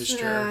absorb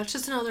moisture. Yeah, it's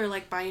just another,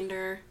 like,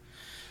 binder.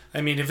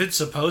 I mean, if it's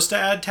supposed to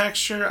add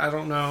texture, I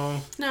don't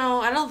know.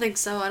 No, I don't think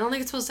so. I don't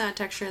think it's supposed to add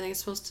texture. I think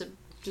it's supposed to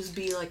just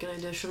be like an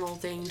additional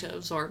thing to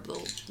absorb the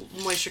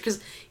moisture.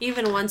 Because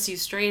even once you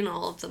strain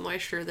all of the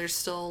moisture, there's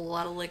still a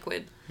lot of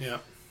liquid. Yeah,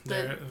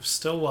 there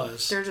still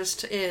was. There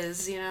just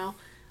is,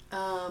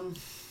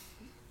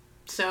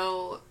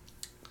 So,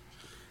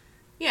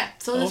 yeah.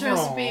 So this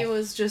recipe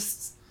was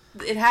just...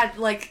 It had,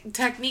 like,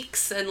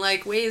 techniques and,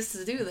 like, ways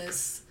to do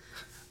this.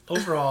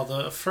 Overall,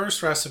 the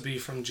first recipe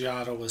from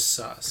Giada was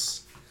sus.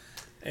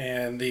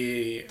 And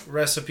the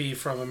recipe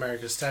from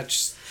America's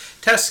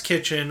Test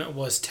Kitchen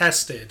was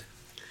tested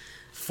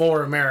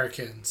for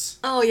Americans.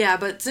 Oh, yeah,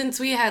 but since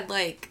we had,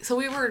 like... So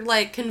we were,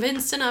 like,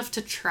 convinced enough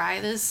to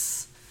try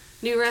this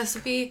new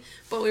recipe,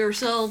 but we were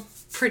still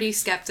pretty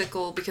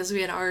skeptical because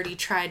we had already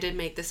tried to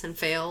make this and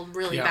failed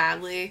really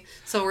badly.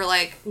 So we're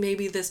like,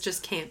 maybe this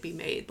just can't be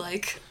made,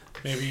 like...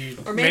 Maybe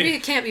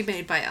it can't be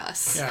made by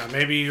us. Yeah,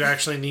 maybe you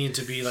actually need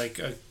to be, like,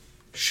 a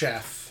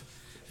chef,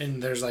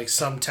 and there's, like,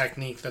 some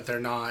technique that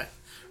they're not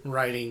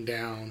writing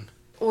down.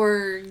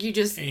 Or you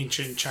just...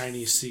 Ancient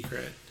Chinese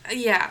secret.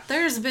 Yeah,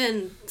 there's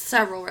been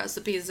several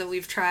recipes that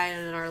we've tried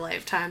in our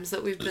lifetimes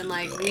that we've been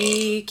like,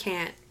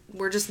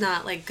 we're just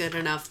not, like, good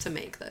enough to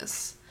make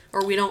this.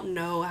 Or we don't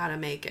know how to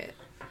make it.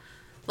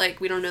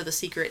 Like, we don't know the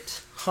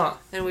secret. Huh.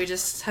 And we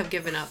just have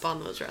given up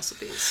on those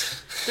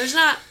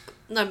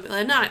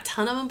not a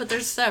ton of them, but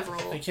there's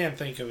several. I can't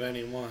think of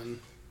any one.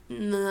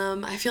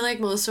 I feel like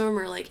most of them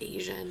are, like,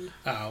 Asian.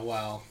 Oh,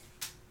 well.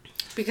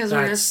 Because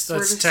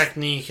that's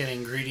technique and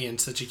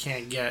ingredients that you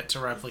can't get to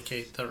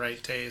replicate the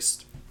right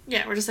taste.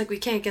 Yeah, we're just like, we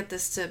can't get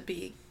this to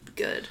be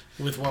good.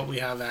 With what we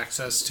have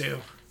access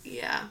to.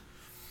 Yeah.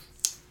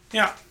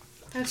 Yeah.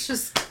 That's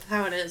just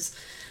how it is.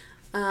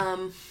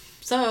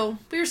 So,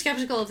 we were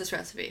skeptical of this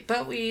recipe,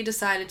 but we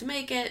decided to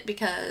make it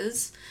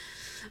because,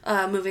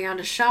 moving on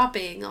to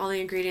shopping, all the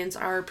ingredients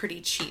are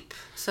pretty cheap.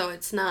 So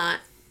it's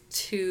not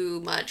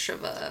too much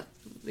of a,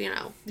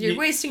 you're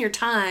wasting your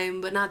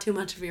time, but not too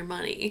much of your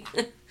money.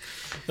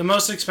 The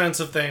most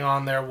expensive thing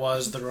on there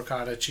was the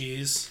ricotta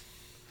cheese.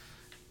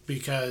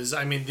 Because,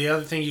 I mean, the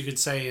other thing you could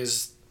say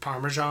is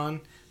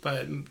Parmesan,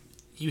 but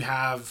you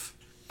have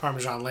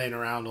Parmesan laying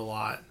around a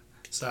lot,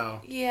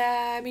 so...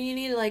 Yeah, I mean, you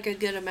need, like, a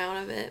good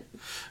amount of it.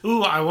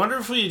 Ooh, I wonder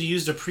if we had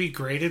used a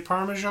pre-grated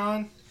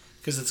Parmesan,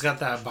 because it's got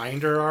that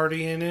binder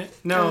already in it.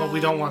 No, we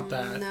don't want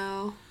that.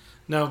 No.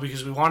 No,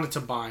 because we want it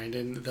to bind,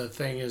 and the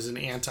thing is an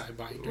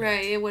anti-binder.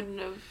 Right, it wouldn't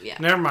have... Yeah.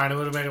 Never mind, it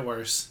would have made it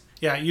worse.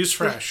 Yeah, use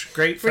fresh.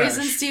 Great fresh.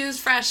 Reasons to use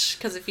fresh,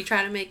 because if you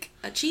try to make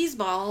a cheese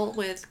ball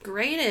with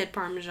grated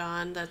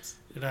Parmesan,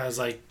 it has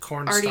like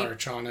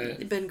cornstarch on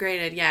it. Been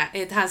grated, yeah.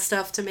 It has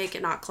stuff to make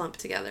it not clump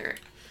together.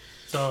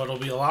 So it'll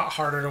be a lot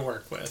harder to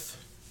work with.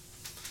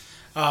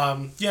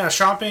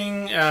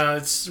 Shopping.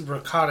 It's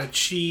ricotta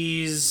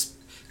cheese,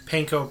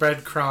 panko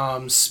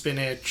breadcrumbs,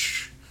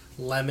 spinach,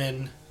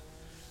 lemon.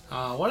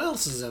 What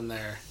else is in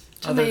there?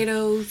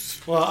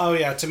 Tomatoes.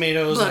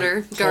 Tomatoes.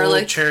 Butter, like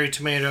garlic. Cherry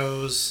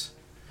tomatoes.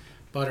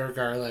 Butter,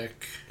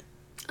 garlic.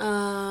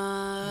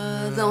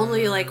 The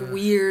only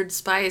weird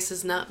spice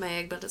is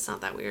nutmeg, but it's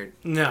not that weird.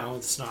 No,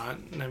 it's not.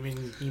 I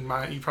mean,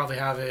 you probably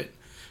have it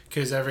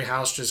because every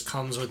house just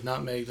comes with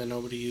nutmeg that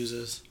nobody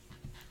uses.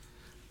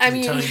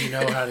 Until you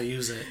know how to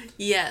use it.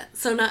 Yeah.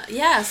 So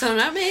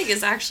nutmeg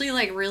is actually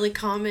really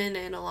common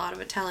in a lot of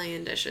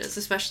Italian dishes,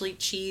 especially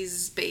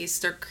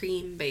cheese-based or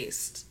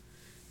cream-based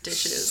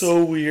dishes.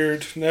 So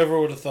weird. Never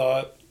would have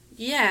thought.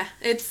 Yeah,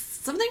 it's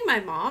something my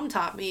mom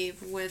taught me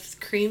with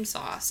cream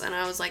sauce, and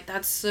I was like,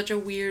 that's such a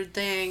weird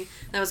thing.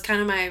 That was kind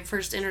of my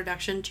first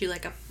introduction to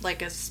a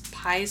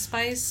pie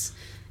spice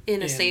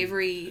in a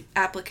savory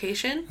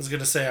application. I was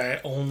gonna say,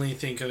 I only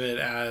think of it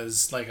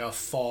as a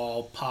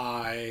fall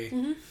pie,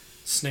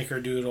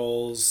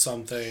 snickerdoodles,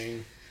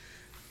 something.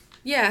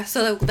 Yeah,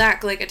 so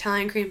that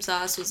Italian cream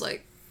sauce was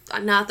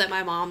not that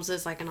my mom's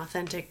is an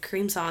authentic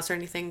cream sauce or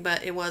anything,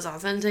 but it was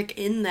authentic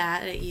in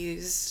that it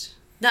used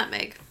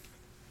nutmeg.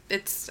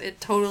 It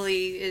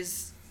totally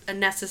is a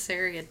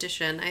necessary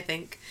addition, I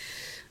think.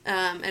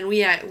 And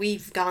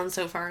we've gone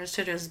so far as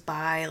to just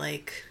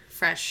buy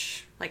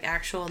fresh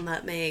actual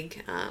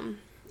nutmeg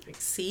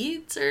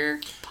seeds or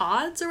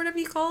pods or whatever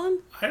you call them.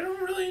 I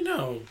don't really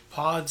know.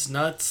 Pods,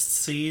 nuts,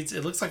 seeds.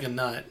 It looks like a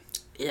nut.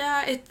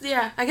 Yeah,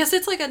 I guess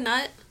it's like a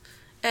nut,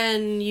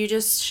 and you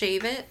just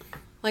shave it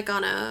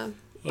on a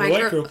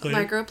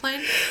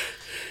microplane.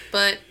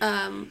 But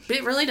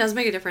it really does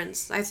make a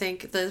difference. I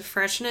think the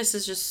freshness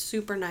is just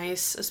super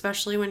nice,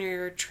 especially when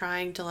you're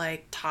trying to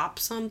top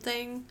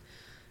something,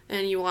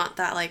 and you want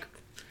that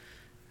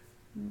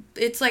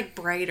it's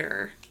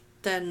brighter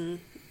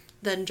than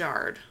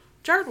jarred.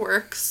 Jarred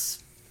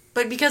works,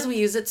 but because we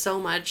use it so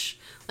much,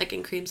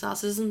 in cream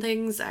sauces and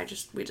things,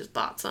 we just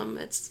bought some.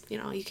 It's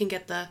you can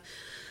get the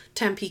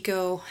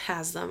Tampico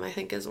has them. I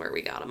think is where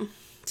we got them,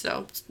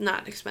 so it's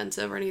not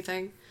expensive or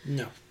anything.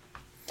 No.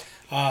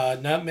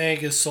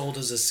 Nutmeg is sold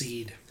as a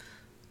seed.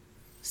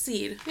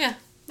 Seed, yeah.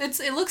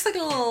 It looks like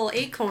a little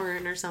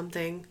acorn or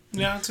something.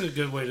 Yeah, that's a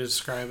good way to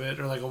describe it.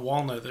 Or a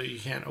walnut that you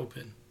can't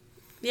open.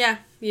 Yeah,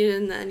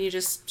 and then you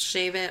just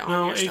shave it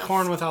on your stuff.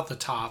 Acorn without the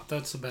top.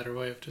 That's a better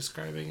way of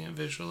describing it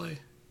visually.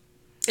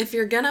 If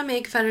you're gonna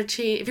make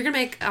fettuccine, if you're gonna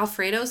make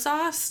Alfredo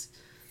sauce,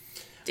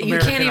 you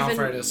can't even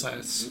Alfredo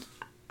sauce.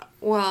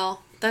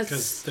 Well, that's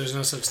because there's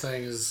no such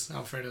thing as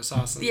Alfredo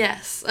sauce.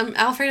 Yes,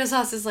 Alfredo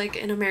sauce is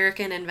an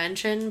American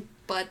invention,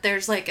 but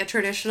there's a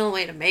traditional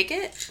way to make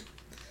it,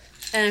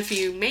 and if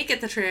you make it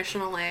the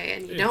traditional way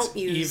and you don't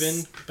use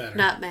even better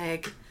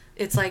nutmeg,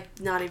 it's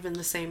not even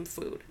the same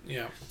food.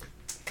 Yeah.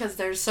 Because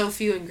there's so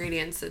few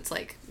ingredients, it's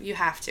you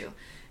have to.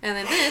 And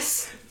then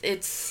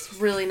it's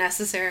really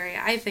necessary,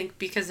 I think,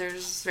 because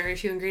there's very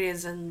few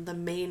ingredients, and the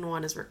main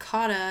one is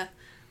ricotta,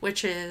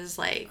 which is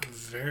a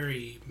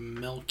very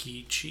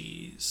milky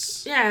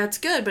cheese. Yeah, it's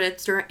good, but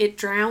it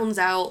drowns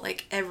out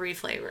every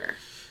flavor,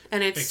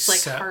 and it's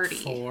except hearty.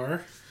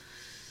 For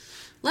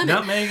lemon.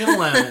 Nutmeg and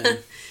lemon.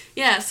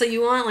 Yeah, so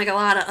you want a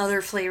lot of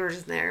other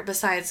flavors in there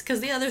besides, because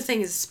the other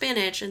thing is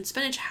spinach, and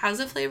spinach has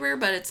a flavor,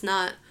 but it's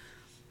not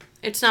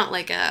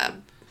a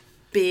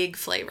big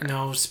flavor.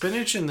 No,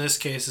 spinach in this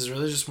case is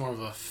really just more of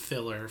a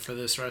filler for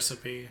this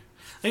recipe.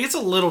 It's a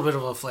little bit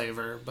of a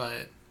flavor,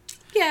 but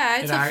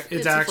yeah, it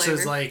acts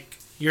as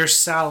your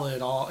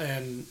salad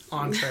and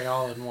entree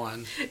all in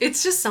one.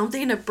 It's just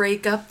something to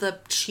break up the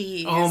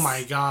cheese. Oh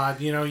my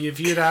god! If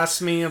you'd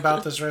asked me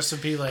about this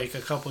recipe a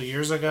couple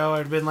years ago,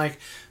 I'd been like,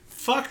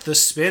 "Fuck the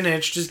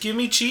spinach! Just give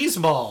me cheese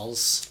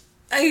balls."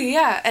 We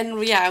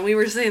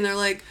were saying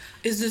they're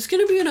is this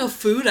gonna be enough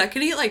food? I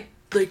could eat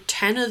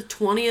 10 or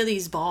 20 of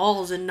these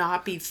balls and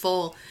not be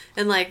full.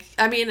 And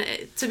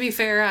to be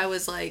fair, I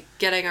was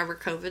getting over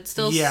COVID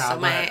still. Yeah, so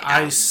my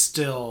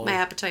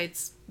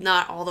appetite's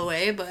not all the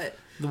way, but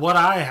what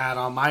I had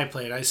on my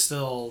plate, I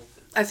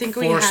think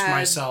we forced had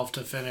myself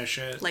to finish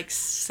it.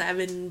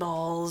 7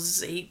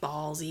 balls, 8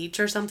 balls each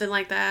or something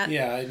like that.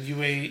 Yeah, and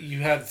you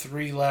had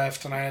 3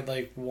 left and I had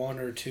 1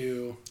 or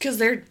 2. Because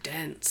they're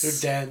dense.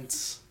 They're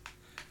dense.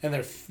 And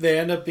they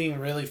end up being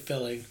really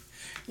filling.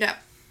 Yeah.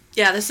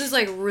 Yeah, this is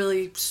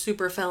really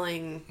super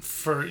filling.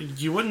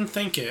 You wouldn't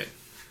think it.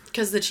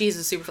 Because the cheese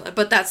is super filling.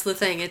 But that's the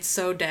thing. It's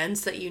so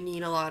dense that you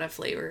need a lot of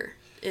flavor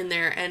in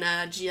there. And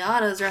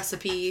Giada's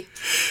recipe,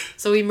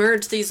 so we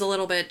merged these a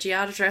little bit.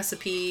 Giada's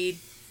recipe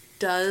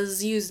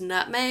does use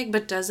nutmeg,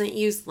 but doesn't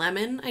use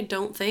lemon, I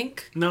don't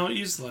think. No, it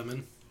used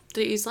lemon.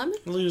 Did it use lemon?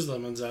 It'll use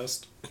lemon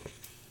zest.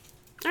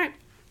 Alright.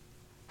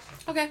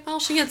 Okay, well,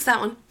 she gets that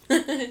one.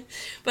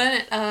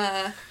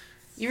 But,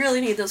 you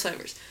really need those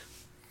flavors.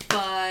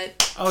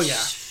 But... Oh,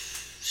 yeah.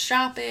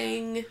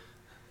 shopping.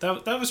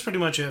 That was pretty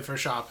much it for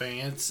shopping.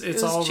 It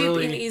was all cheap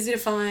really and easy to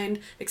find,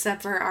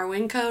 except for our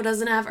Winco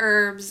doesn't have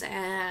herbs,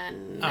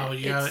 and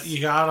you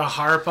gotta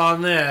harp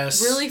on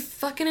this. Really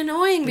fucking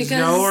annoying because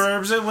no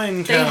herbs at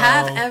Winco. They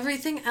have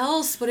everything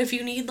else, but if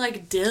you need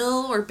like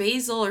dill or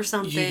basil or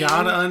something, you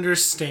gotta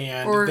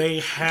understand they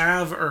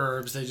have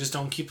herbs. They just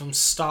don't keep them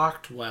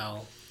stocked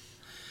well.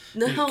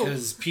 No,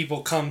 because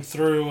people come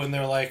through and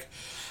they're like,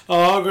 "Oh,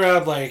 I'll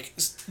grab like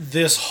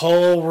this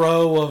whole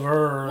row of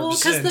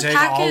herbs and take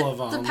all of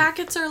them." The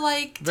packets are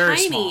like very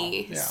tiny.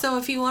 Small. Yeah. So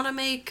if you want to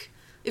make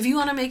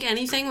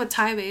anything with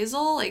Thai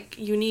basil, like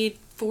you need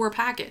 4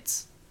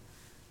 packets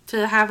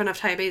to have enough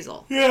Thai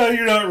basil. Yeah,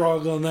 you're not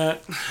wrong on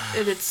that.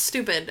 And it's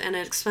stupid and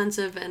it's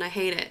expensive and I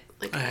hate it.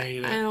 Like I hate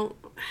it. I don't.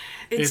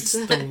 It's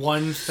the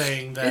one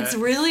thing that it's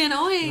really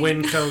annoying.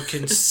 Winco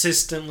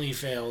consistently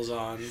fails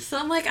on. So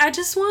I'm like, I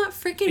just want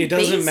freaking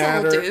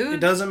basil, dude.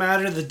 It doesn't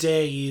matter the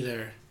day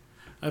either.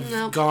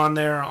 I've gone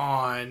there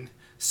on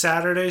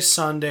Saturday,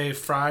 Sunday,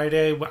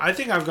 Friday. I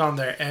think I've gone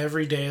there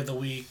every day of the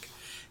week,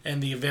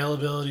 and the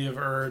availability of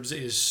herbs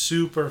is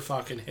super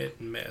fucking hit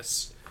and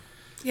miss.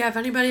 Yeah, if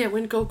anybody at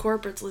Winco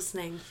Corporate's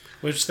listening.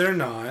 Which they're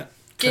not.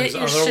 Get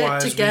your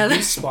shit together. We'd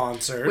be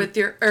sponsored. With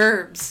your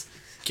herbs.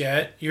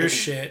 Get your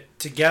shit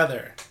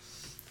together.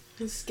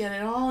 Just get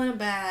it all in a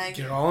bag.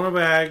 Get it all in a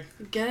bag.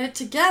 Get it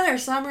together,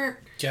 Summer.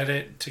 Get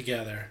it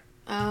together.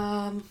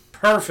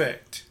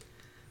 Perfect.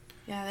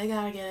 Yeah, they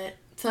gotta get it.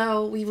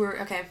 So we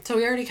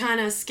already kind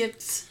of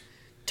skipped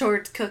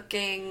towards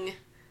cooking.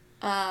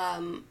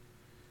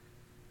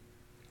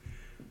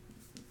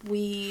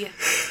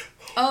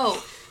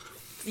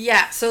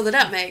 Yeah, so the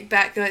nutmeg,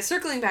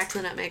 circling back to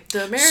the nutmeg.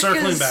 The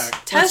America's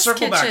Test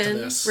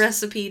Kitchen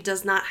recipe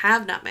does not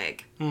have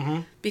nutmeg.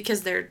 Mm-hmm.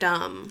 Because they're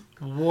dumb.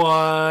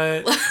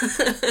 What?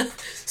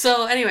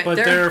 So anyway. But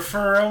they're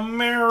for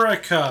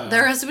America.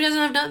 Their recipe doesn't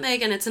have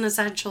nutmeg and it's an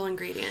essential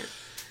ingredient.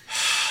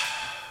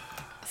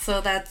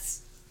 So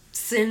that's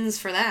sins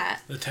for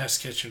that. The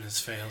Test Kitchen has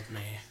failed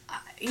me.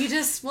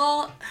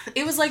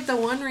 It was like the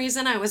one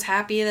reason I was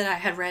happy that I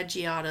had read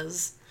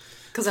Giada's.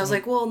 Because I was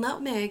like, well,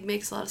 nutmeg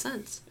makes a lot of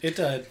sense. It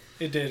did.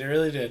 It did. It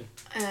really did.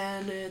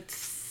 And it's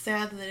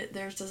sad that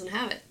theirs doesn't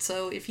have it.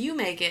 So if you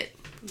make it,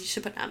 you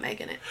should put nutmeg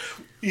in it.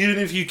 Even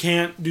if you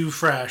can't do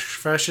fresh.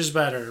 Fresh is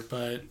better,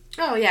 but...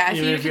 Oh, yeah.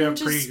 Even if you have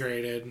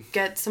pre-grated.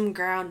 Get some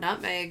ground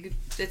nutmeg,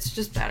 it's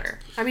just better.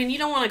 I mean, you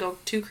don't want to go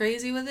too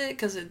crazy with it,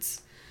 because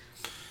it's...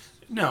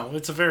 No,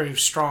 it's a very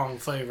strong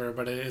flavor,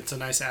 but it's a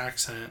nice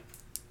accent.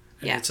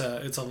 And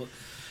yeah.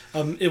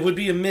 It would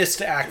be a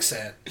missed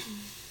accent.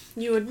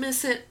 You would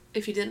miss it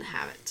if you didn't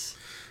have it.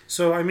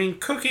 So, I mean,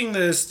 cooking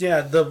this,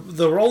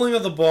 the rolling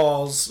of the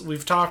balls,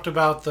 we've talked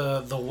about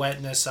the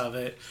wetness of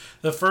it.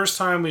 The first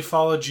time we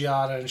followed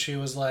Giada and she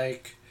was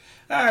like,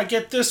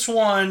 get this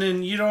one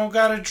and you don't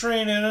gotta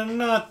drain it or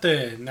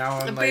nothing. Now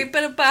I'm like...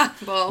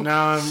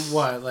 Now I'm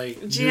what,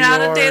 like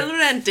Giada De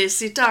Laurentiis,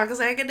 he talks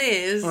like it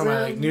is. Or am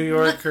I like New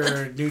York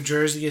or New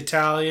Jersey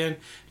Italian?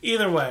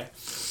 Either way.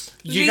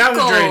 You gotta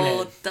drain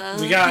it.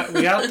 We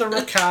got the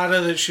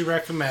ricotta that she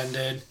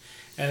recommended.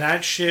 And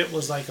that shit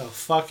was like a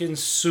fucking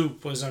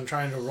soup as I'm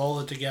trying to roll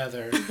it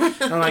together.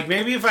 And I'm like,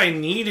 maybe if I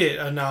knead it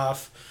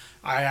enough,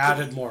 I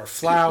added more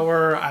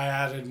flour, I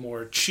added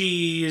more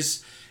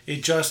cheese.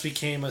 It just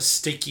became a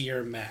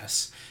stickier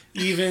mess.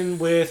 Even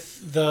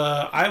with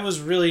I was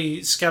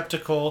really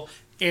skeptical,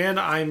 and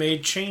I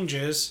made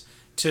changes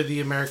to the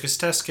America's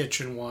Test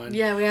Kitchen one.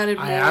 Yeah,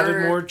 I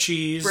added more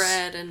cheese,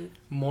 bread, and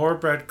more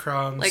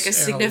breadcrumbs, like a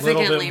significantly and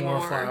a little bit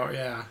more flour.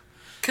 Yeah.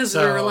 Because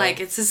we were like,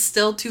 it's just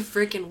still too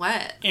freaking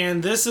wet.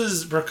 And this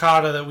is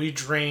ricotta that we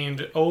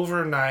drained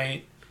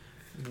overnight,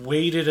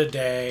 waited a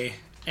day,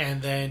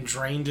 and then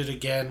drained it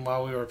again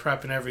while we were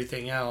prepping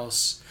everything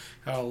else.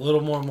 Got a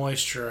little more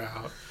moisture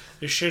out.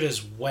 This shit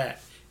is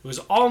wet. It was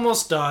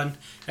almost done,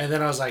 and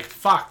then I was like,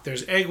 fuck,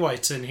 there's egg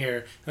whites in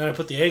here. And then I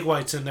put the egg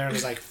whites in there, and I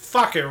was like,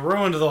 fuck, it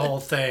ruined the whole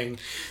thing.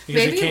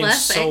 Maybe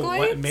less egg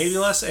whites? Maybe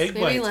less egg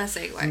whites. Maybe less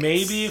egg whites.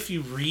 Maybe if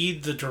you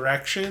read the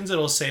directions,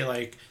 it'll say,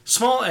 like,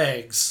 small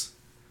eggs.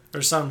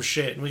 Or some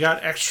shit. And we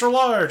got extra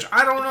large.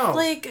 I don't know.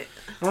 Like...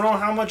 I don't know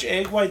how much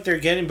egg white they're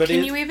getting, but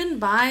Can you even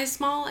buy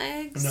small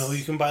eggs? No,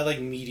 you can buy, like,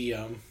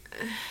 medium.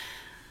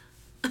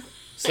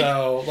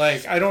 So,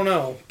 like, I don't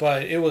know.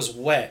 But it was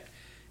wet.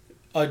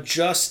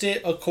 Adjust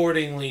it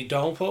accordingly.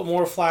 Don't put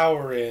more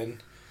flour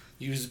in.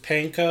 Use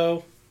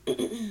panko.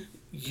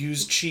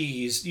 Use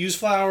cheese. Use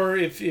flour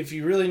if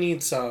you really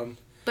need some.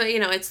 But,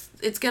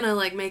 it's gonna,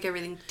 like, make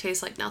everything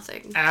taste like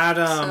nothing. Add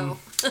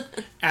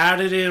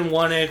it in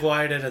one egg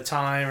white at a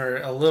time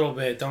or a little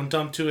bit. Don't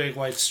dump 2 egg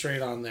whites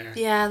straight on there.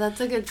 Yeah, that's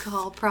a good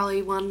call.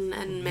 Probably one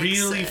and mix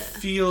really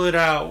feel it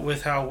out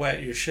with how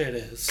wet your shit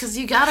is. Because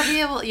you have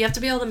to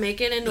be able to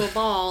make it into a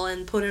ball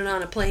and put it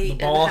on a plate.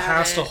 The ball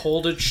has to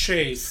hold its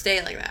shape.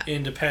 Stay like that.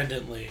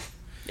 Independently.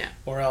 Yeah.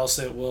 Or else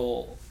it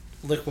will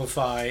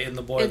liquefy in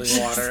the boiling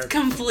water. It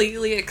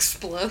completely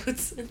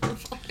explodes in the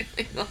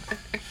boiling water.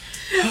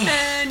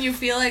 And you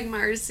feel like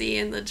Marcy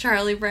in the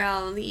Charlie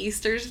Brown, the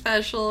Easter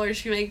special, where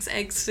she makes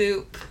egg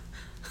soup.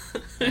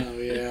 Oh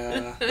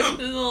yeah.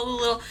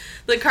 little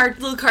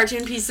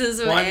cartoon pieces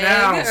of What egg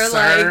now, are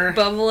sir? like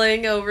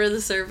bubbling over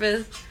the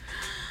surface.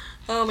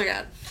 Oh my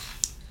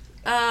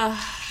god.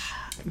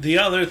 The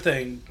other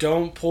thing,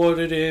 don't put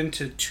it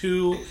into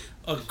too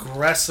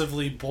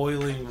aggressively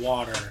boiling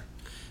water.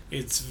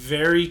 It's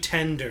very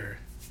tender.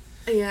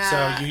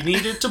 Yeah. So you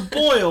need it to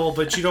boil,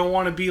 but you don't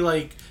want to be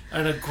like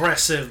an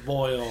aggressive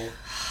boil.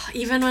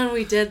 Even when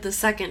we did the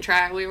second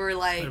try, we were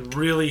like... I'm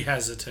really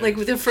hesitant. Like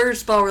with the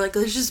first ball, we're like,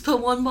 let's just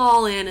put one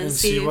ball in and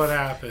see what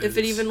happens. If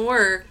it even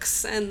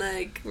works. And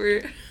like,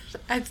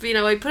 I put it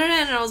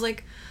in and I was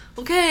like,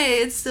 okay,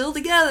 it's still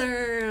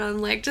together. And I'm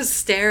like just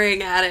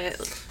staring at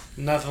it.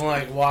 Nothing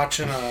like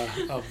watching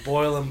a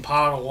boiling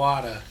pot of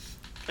water.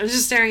 I was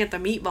just staring at the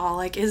meatball,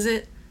 like, is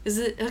it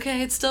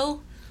okay? It's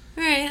still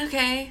alright.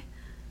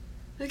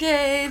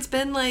 Okay, it's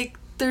been like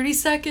 30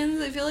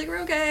 seconds. I feel like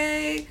we're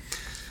okay.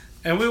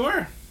 And we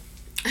were.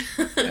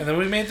 And then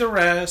we made the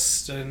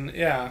rest, and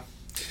yeah.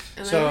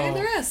 And then we made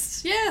the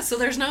rest. Yeah. So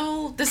there's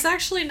no. This is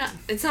actually not.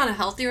 It's not a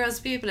healthy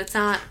recipe, but it's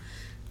not.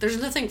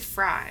 There's nothing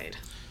fried.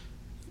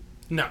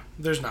 No,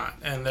 there's not.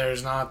 And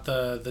there's not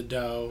the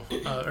dough,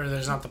 or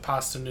there's not the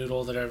pasta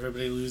noodle that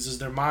everybody loses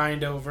their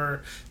mind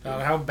over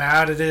about how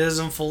bad it is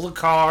and full of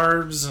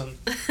carbs. And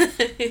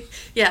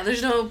yeah,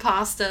 there's no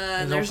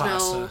pasta. There's no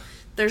pasta.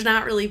 There's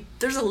not really.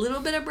 There's a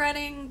little bit of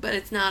breading, but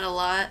it's not a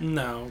lot.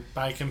 No,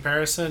 by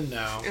comparison,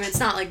 no. And it's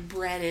not like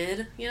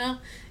breaded, you know?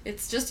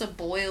 It's just a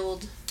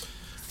boiled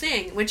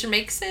thing, which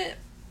makes it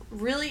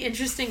really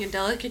interesting and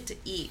delicate to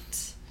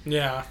eat.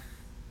 Yeah.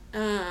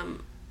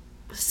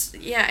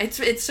 Yeah,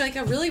 it's like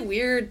a really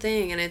weird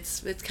thing, and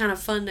it's kind of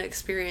fun to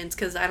experience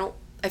because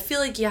I feel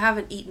like you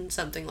haven't eaten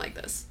something like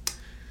this.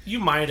 You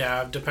might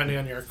have, depending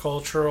on your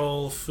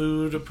cultural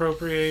food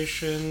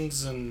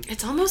appropriations, and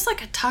it's almost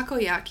like a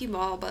takoyaki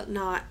ball, but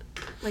not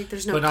like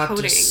there's no but not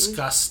coating.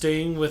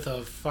 disgusting with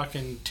a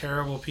fucking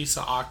terrible piece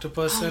of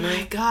octopus in it. Oh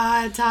my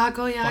god,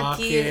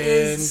 takoyaki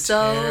is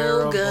so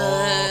terrible.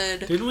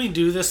 Good. Didn't we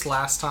do this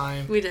last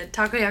time? We did.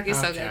 Takoyaki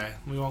is so good. Okay,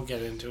 we won't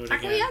get into it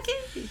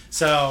takoyaki. Again.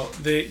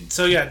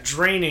 So yeah,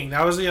 draining.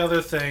 That was the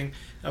other thing.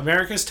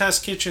 America's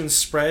Test Kitchen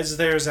spreads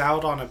theirs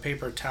out on a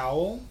paper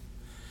towel.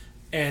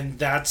 And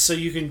that's so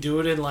you can do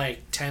it in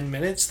like 10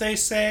 minutes, they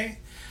say.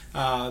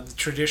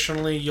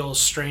 Traditionally, you'll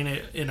strain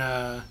it in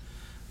a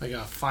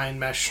fine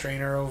mesh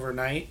strainer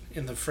overnight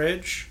in the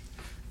fridge.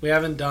 We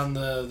haven't done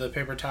the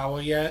paper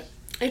towel yet.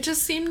 It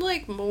just seemed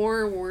like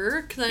more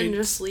work than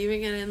just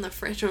leaving it in the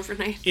fridge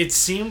overnight. It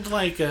seemed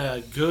like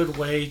a good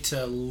way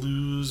to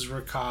lose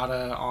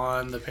ricotta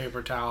on the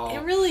paper towel.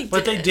 It really did.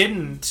 But they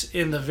didn't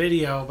in the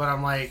video, but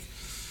I'm like,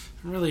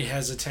 I'm really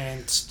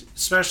hesitant,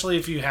 especially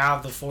if you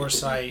have the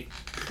foresight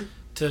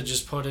to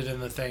just put it in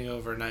the thing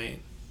overnight.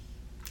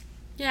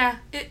 Yeah,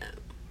 it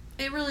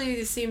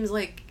really seems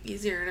like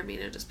easier to me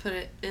to just put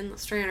it in the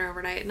strainer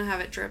overnight and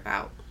have it drip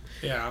out.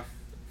 Yeah.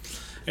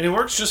 And it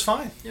works just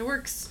fine. It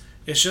works.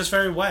 It's just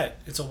very wet.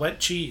 It's a wet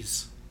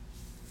cheese.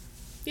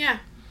 Yeah.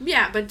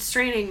 Yeah, but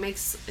straining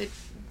makes it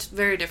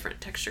very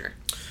different texture.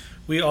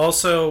 We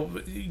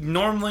also,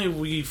 normally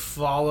we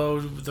follow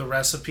the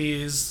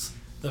recipes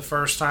the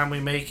first time we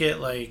make it,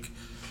 like,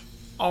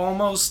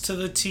 almost to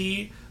the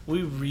T.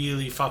 We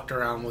really fucked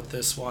around with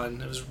this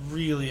one. It was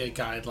really a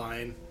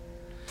guideline.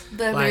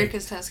 The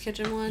America's Test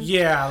Kitchen one?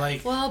 Yeah,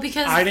 like... Well,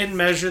 because... I didn't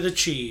measure the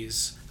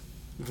cheese.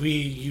 We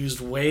used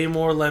way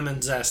more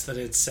lemon zest than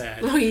it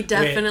said. We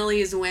definitely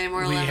used way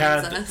more lemon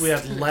zest. We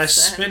had less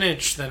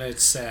spinach than it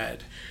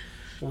said.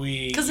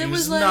 Because it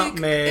was like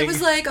nutmeg. It was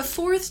like a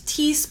 4th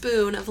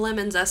teaspoon of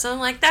lemon zest. So I'm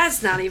like,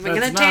 that's not even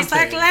gonna taste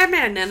like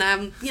lemon. And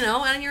and you're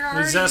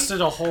already. We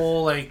zested a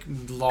whole like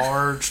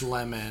large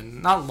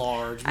lemon, not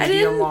large,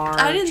 medium large.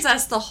 I didn't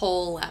zest the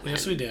whole lemon.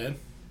 Yes, we did.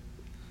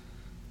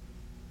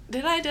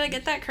 Did I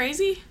get that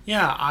crazy?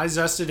 Yeah, I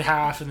zested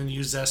half and then you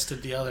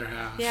zested the other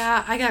half.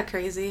 Yeah, I got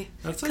crazy.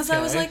 That's okay. Because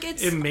I was like,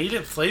 it made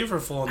it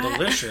flavorful and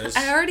delicious.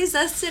 I already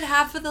zested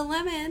half of the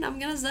lemon. I'm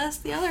gonna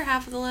zest the other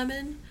half of the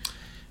lemon.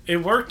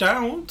 It worked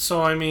out,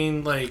 so I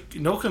mean, like,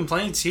 no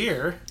complaints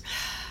here.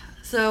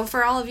 So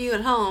for all of you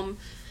at home,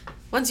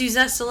 once you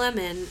zest a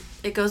lemon,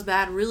 it goes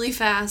bad really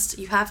fast.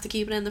 You have to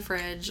keep it in the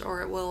fridge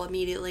or it will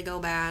immediately go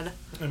bad.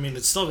 I mean,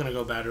 it's still going to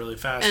go bad really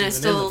fast, and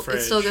even in the fridge.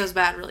 It still goes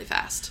bad really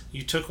fast.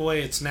 You took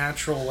away its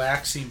natural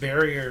waxy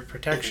barrier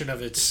protection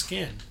of its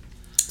skin.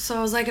 So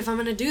I was like, if I'm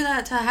going to do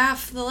that to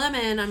half the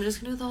lemon, I'm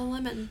just going to do the whole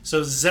lemon.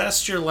 So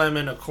zest your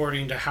lemon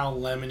according to how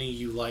lemony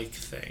you like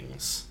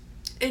things.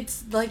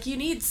 It's like you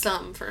need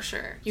some for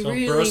sure. You so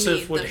really Broseph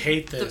need would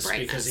hate this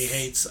because he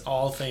brightness. hates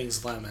all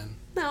things lemon.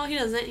 No, he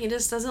doesn't. He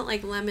just doesn't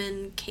like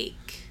lemon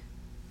cake.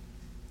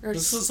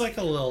 This is like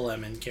a little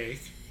lemon cake.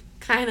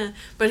 Kind of.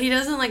 But he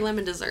doesn't like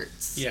lemon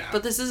desserts. Yeah.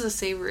 But this is a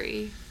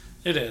savory.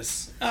 It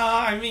is.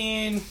 I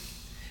mean,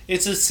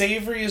 it's as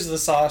savory as the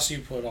sauce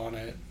you put on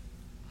it.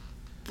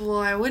 Well,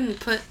 I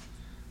wouldn't put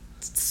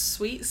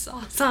sweet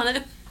sauce on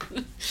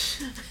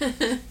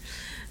it.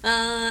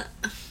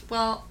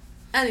 Well,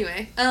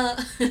 anyway.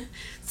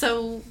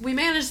 So we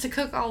managed to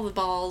cook all the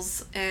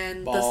balls,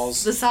 and the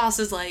sauce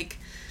is like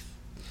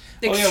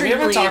Oh yeah, we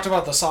haven't talked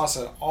about the sauce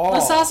at all.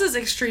 The sauce is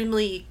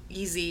extremely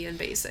easy and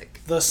basic.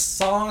 The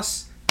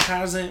sauce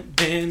hasn't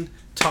been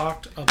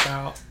talked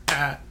about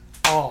at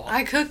all.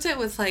 I cooked it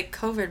with like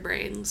COVID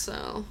brain,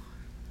 so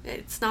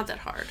it's not that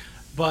hard.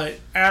 But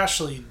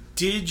Ashley,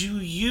 did you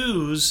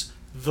use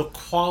the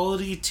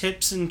quality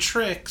tips and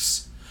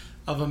tricks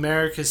of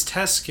America's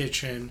Test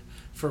Kitchen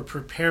for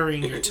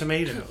preparing your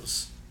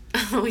tomatoes?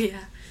 Oh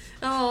yeah.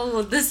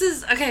 Oh, this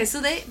is okay.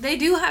 So they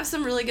do have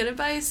some really good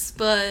advice,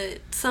 but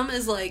some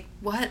is like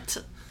what?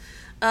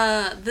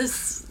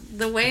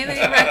 The way they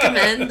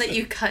recommend that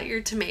you cut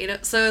your tomato.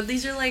 So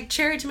these are like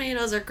cherry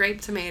tomatoes or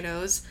grape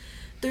tomatoes.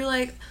 They're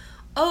like,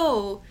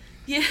 oh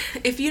yeah,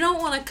 if you don't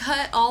want to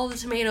cut all the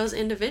tomatoes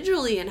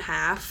individually in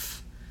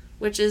half,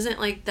 which isn't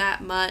like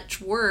that much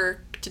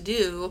work to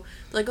do.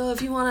 Like, oh,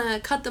 if you want to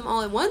cut them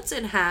all at once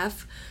in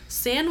half,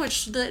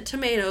 sandwich the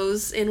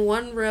tomatoes in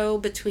one row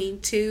between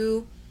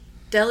two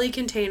deli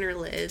container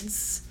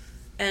lids,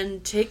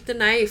 and take the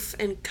knife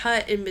and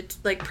cut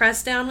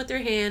press down with your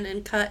hand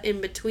and cut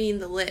in between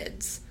the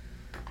lids.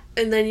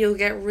 And then you'll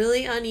get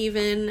really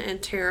uneven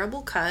and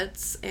terrible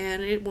cuts,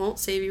 and it won't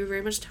save you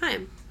very much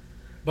time.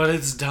 But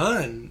it's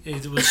done.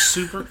 It was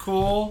super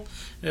cool.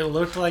 It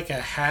looked like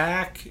a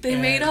hack. They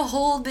made a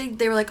whole big...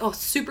 They were like, oh,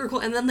 super cool.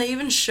 And then they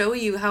even show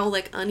you how,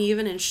 like,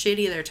 uneven and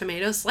shitty their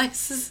tomato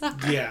slices are.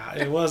 Yeah,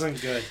 it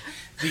wasn't good.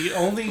 The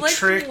only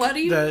trick... what are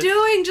you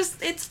doing?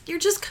 You're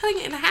just cutting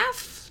it in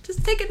half.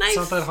 Just take a knife. It's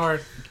not that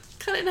hard.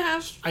 Cut it in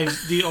half.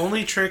 The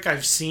only trick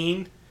I've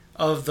seen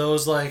of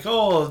those, like,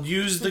 oh,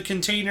 use the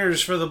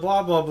containers for the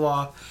blah, blah,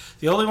 blah.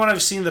 The only one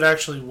I've seen that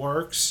actually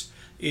works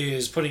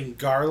is putting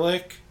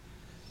garlic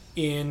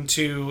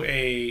into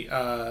a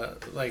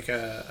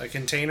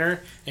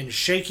container and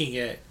shaking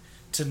it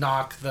to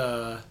knock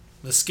the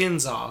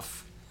skins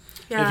off.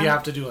 Yeah. If you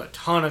have to do a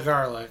ton of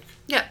garlic.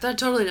 Yeah, that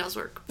totally does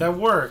work. That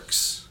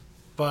works,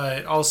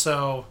 but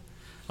also,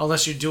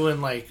 unless you're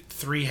doing like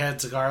 3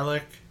 heads of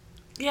garlic.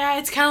 Yeah,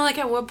 it's kind of like,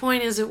 at what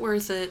point is it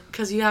worth it?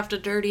 Because you have to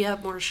dirty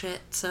up more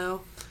shit,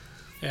 so.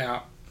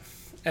 Yeah.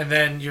 And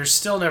then you're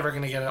still never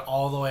going to get it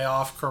all the way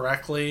off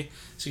correctly,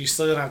 so you're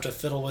still going to have to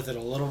fiddle with it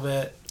a little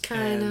bit.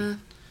 Kind of.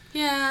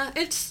 Yeah,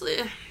 it's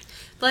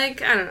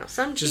like, I don't know,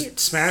 some cheats... Just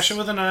smash it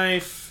with a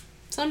knife.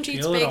 Some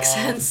cheats make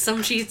sense.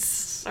 Some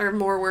cheats are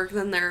more work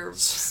than they're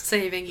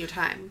saving you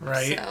time.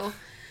 Right. So,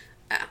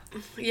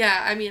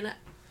 yeah, I mean,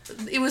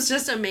 it was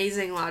just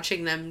amazing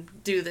watching them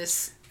do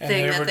this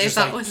thing that they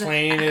thought was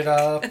playing it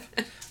up.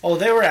 Oh,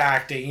 they were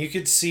acting. You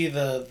could see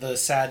the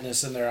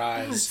sadness in their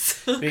eyes.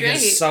 So because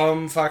great.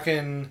 Some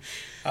fucking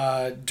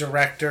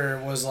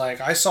director was like,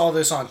 I saw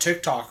this on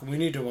TikTok. We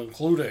need to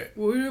include it.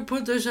 We're going to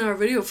put this in our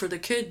video for the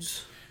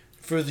kids.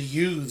 For the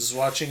youths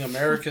watching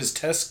America's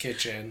Test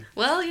Kitchen.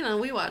 Well, you know,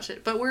 we watch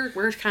it, but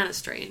we're kind of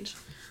strange.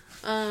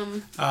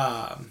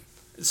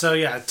 So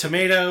yeah,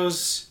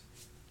 tomatoes,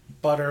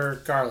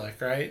 butter, garlic,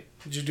 right?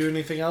 Did you do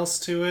anything else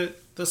to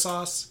it, the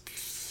sauce?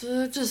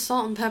 Just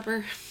salt and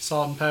pepper.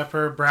 Salt and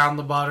pepper, brown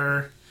the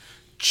butter,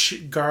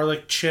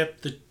 garlic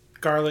chip, the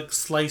garlic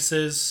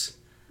slices.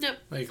 Yep.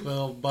 Like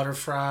little butter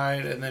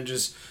fried, and then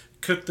just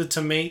cook the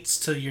tomatoes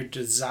to your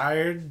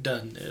desired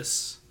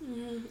doneness.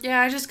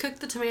 Yeah, I just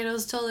cooked the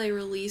tomatoes till they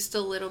released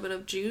a little bit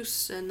of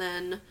juice, and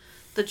then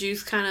the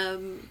juice kind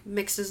of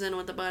mixes in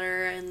with the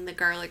butter and the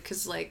garlic,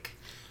 because, like,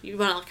 you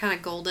want it kind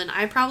of golden.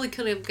 I probably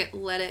could have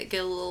let it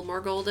get a little more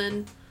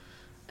golden,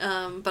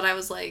 but I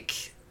was,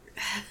 like,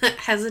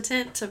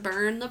 hesitant to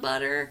burn the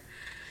butter.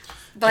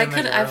 But I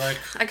could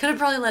have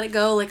probably let it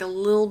go, like, a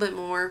little bit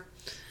more.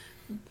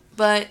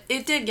 But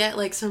it did get,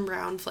 like, some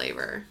brown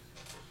flavor.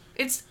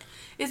 It's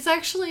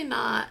actually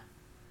not...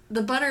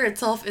 The butter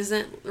itself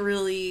isn't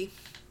really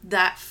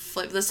that...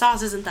 The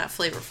sauce isn't that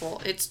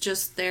flavorful. It's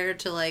just there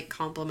to, like,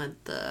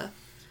 complement the...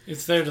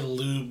 It's there to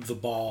lube the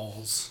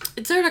balls.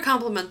 It's there to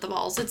complement the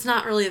balls. It's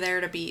not really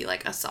there to be,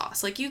 like, a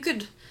sauce. Like, you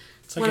could...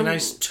 It's like a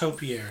nice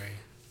topiary.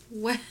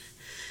 When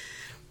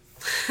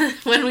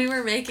we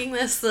were making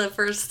this the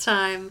first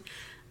time...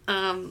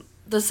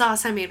 the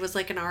sauce I made was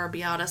like an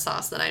arrabbiata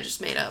sauce that I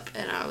just made up,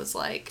 and I was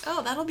like,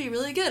 oh, that'll be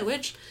really good,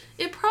 which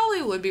it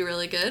probably would be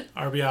really good.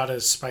 Arrabbiata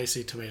is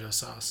spicy tomato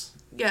sauce.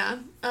 Yeah,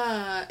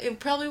 it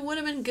probably would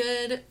have been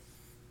good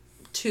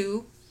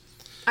too.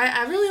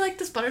 I really like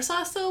this butter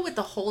sauce though with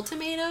the whole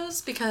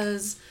tomatoes,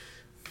 because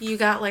you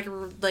got like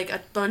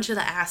a bunch of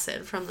the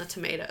acid from the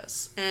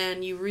tomatoes,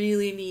 and you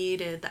really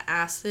needed the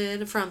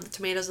acid from the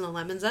tomatoes and the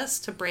lemon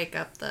zest to break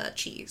up the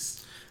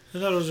cheese. I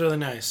thought it was really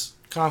nice.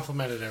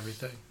 Complemented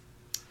everything.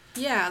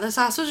 Yeah, the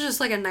sauce was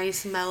just like a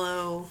nice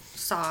mellow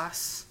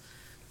sauce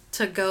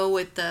to go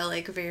with the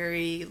like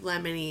very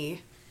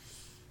lemony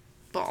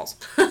balls.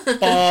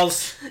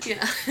 Balls.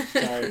 Yeah.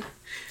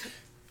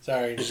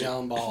 Sorry, just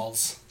yelling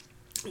balls.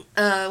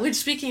 Which,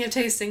 speaking of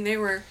tasting, they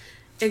were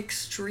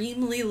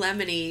extremely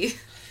lemony.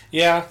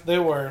 Yeah, they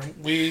were.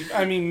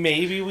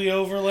 Maybe we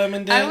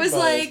over-lemoned it. I was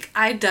like,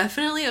 I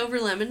definitely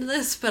over-lemoned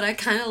this, but I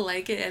kind of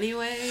like it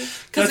anyway.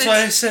 That's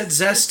why I said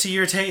zest to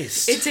your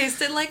taste. It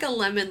tasted like a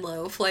lemon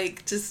loaf,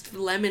 like just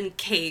lemon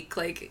cake,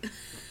 like...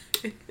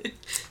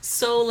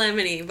 So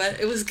lemony, but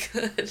it was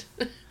good.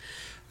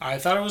 I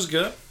thought it was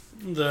good.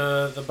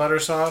 The butter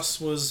sauce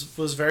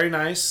was very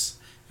nice.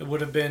 It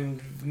would have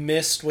been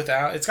missed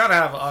without. It's got to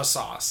have a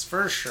sauce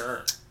for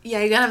sure.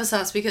 Yeah, you gotta have a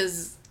sauce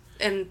because,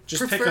 and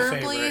just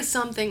preferably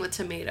something with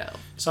tomato.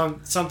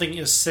 Something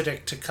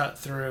acidic to cut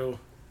through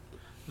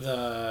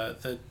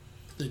the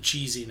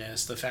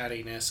cheesiness, the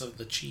fattiness of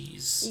the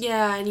cheese.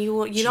 Yeah, and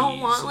you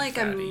don't want like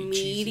a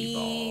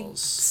meaty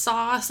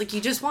sauce. Like you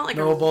just want like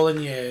a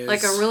bolognese,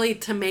 like a really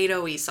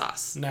tomatoey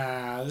sauce.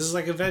 Nah, this is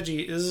like this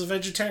is a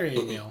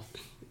vegetarian meal.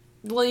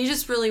 Well, you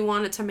just really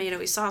want a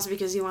tomatoey sauce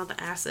because you want the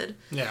acid.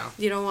 Yeah.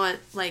 You don't want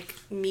like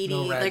meaty,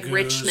 like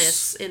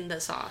richness in the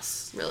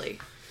sauce. Really,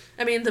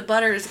 I mean the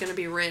butter is gonna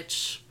be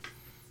rich.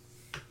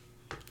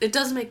 It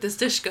does make this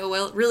dish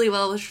go really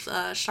well with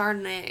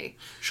Chardonnay.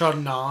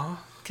 Chardonnay.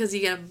 Because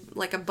you get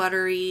like a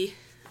buttery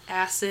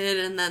acid,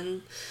 and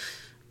then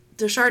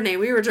the Chardonnay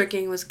we were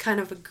drinking was kind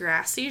of a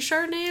grassy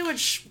Chardonnay,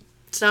 which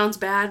sounds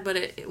bad, but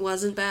it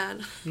wasn't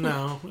bad.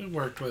 No, it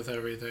worked with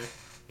everything.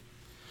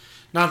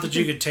 Not that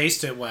you could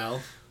taste it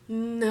well.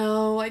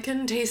 No, I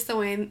couldn't taste the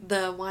wine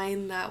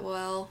that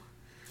well.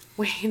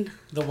 Wayne.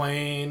 The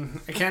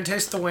Wayne. I can't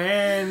taste the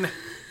Wayne.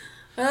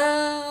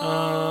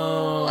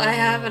 Oh. I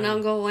have an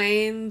Uncle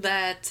Wayne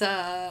that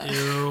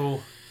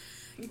Ew.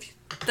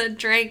 that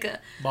drank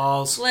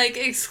balls like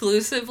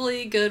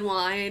exclusively good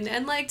wine,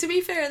 and like to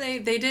be fair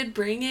they did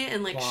bring it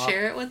and like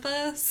share it with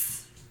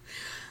us.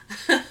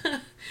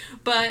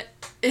 But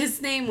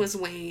his name was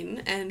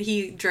Wayne and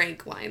he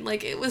drank wine.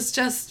 Like it was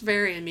just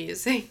very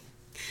amusing.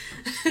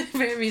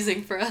 Very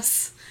amusing for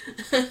us.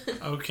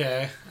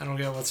 Okay, I don't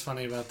get what's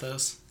funny about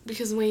this.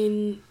 Because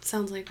Wayne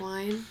sounds like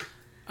wine.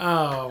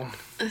 Oh,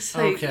 so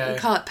okay. We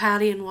call it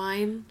Patty and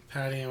Wine.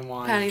 Patty and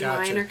Wine. Patty gotcha.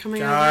 and Wine are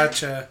coming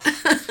Gotcha.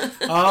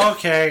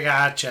 Okay,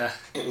 gotcha.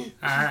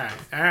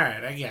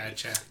 Alright, I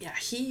gotcha. Yeah,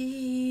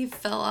 he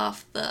fell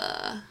off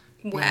the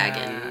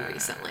wagon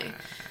recently.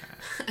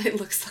 It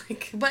looks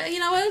like. But you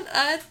know what?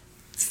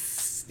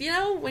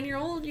 When you're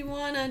old, you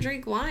want to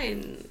drink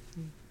wine.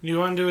 You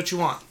want to do what you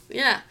want.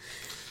 Yeah.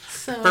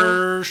 So.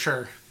 For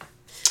sure.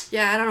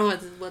 Yeah, I don't know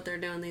what they're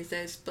doing these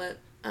days, but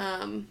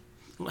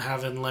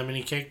having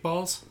lemony cake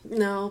balls?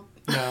 No.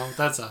 No,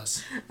 that's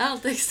us. I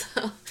don't think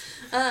so.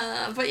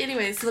 But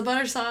anyway, so the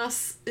butter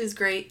sauce is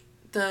great.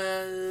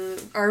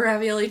 Our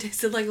ravioli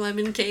tasted like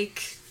lemon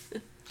cake.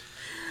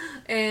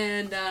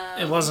 And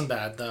it wasn't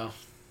bad though.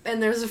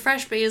 And there's a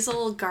fresh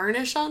basil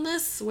garnish on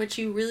this, which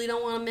you really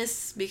don't want to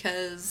miss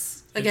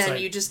because again,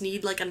 you just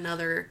need like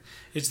another.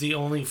 It's the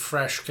only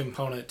fresh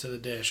component to the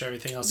dish.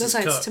 Everything else is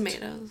cooked. Besides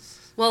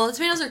tomatoes. Well, the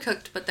tomatoes are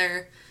cooked, but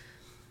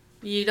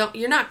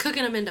you're not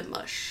cooking them into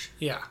mush.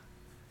 Yeah.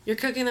 You're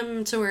cooking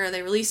them to where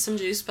they release some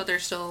juice, but they're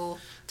still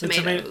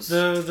tomatoes.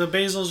 The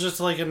basil's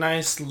just like a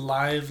nice,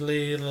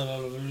 lively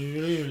little.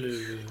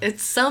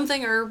 It's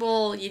something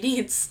herbal. You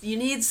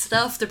need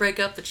stuff to break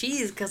up the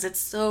cheese because it's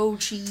so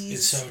cheesy.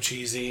 It's so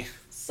cheesy.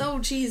 So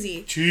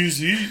cheesy.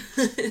 Cheesy.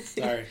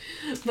 Sorry.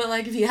 But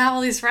like if you have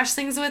all these fresh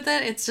things with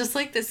it, it's just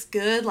like this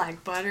good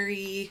like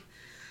buttery,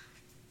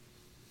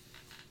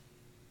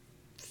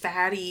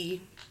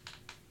 fatty,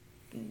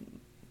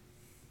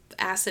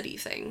 acidy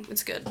thing.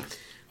 It's good.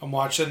 I'm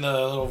watching the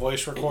little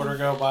voice recorder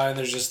go by, and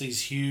there's just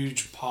these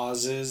huge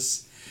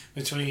pauses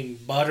between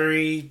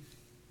buttery,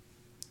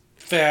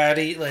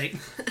 fatty, like...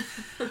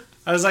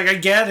 I was like, I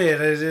get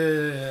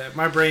it.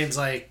 My brain's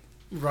like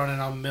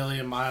running on a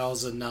million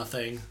miles of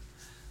nothing.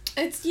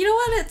 It's, you know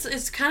what?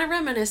 It's kind of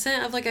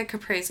reminiscent of like a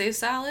caprese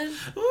salad.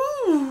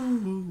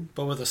 Ooh,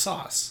 but with a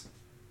sauce.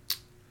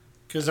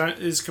 Because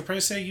is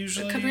caprese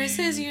usually...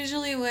 Caprese is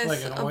usually with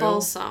like a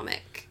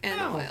balsamic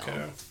and oil.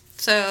 Okay.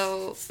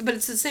 So, but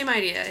it's the same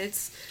idea.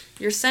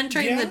 You're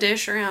centering the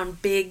dish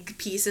around big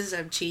pieces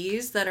of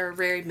cheese that are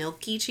very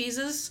milky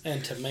cheeses.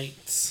 And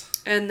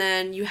tomatoes. And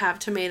then you have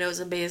tomatoes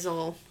and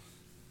basil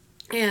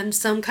and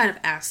some kind of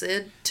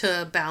acid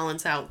to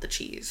balance out the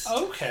cheese.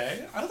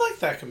 Okay. I like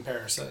that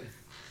comparison.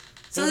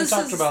 So we haven't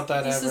talked about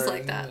that ever. This is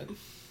like that.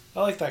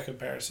 I like that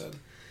comparison.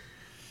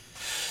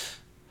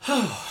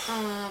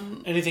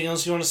 Anything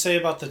else you want to say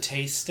about the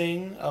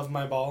tasting of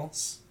my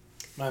balls?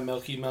 My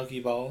milky, milky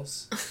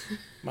balls?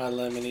 My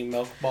lemony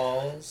milk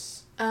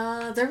balls?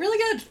 They're really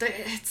good.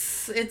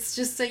 It's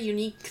just a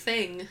unique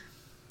thing.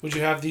 Would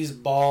you have these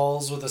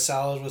balls with a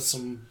salad with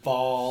some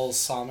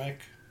balsamic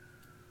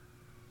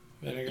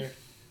vinegar?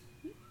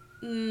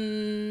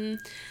 No,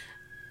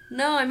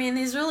 I mean,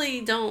 these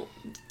really don't...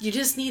 You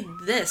just need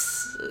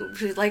this.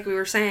 Like we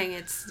were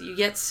saying, you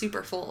get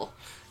super full.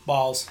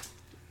 Balls.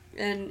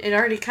 And it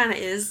already kind of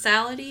is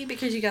salady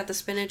because you got the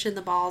spinach and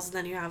the balls, and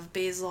then you have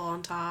basil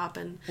on top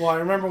and well, I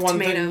remember one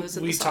thing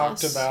we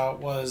talked about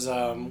was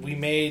we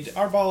made...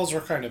 Our balls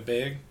were kind of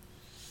big.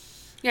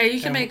 Yeah,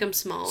 you can make them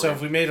smaller. So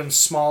if we made them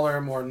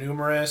smaller, more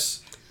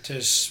numerous,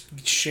 to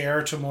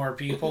share to more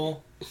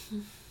people,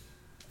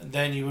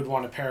 then you would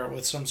want to pair it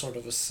with some sort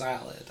of a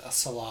salad.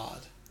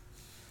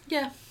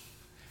 Yeah.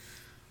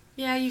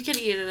 Yeah, you could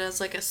eat it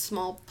as like a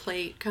small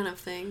plate kind of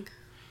thing.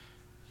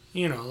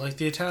 You know, like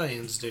the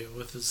Italians do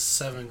with the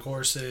 7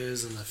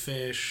 courses and the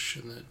fish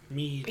and the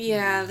meat.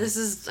 Yeah, this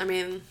is, I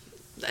mean,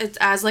 it's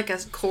as like a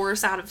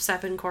course out of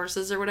 7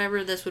 courses or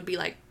whatever, this would be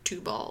like 2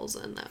 balls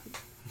and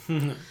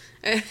then.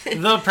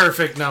 The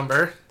perfect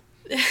number.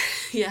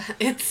 Yeah,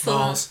 it's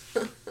balls.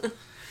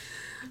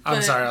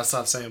 I'm sorry, I'll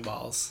stop saying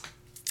balls.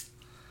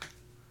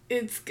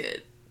 It's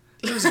good.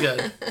 It was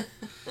good.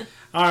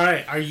 All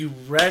right, are you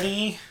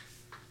ready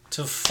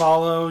to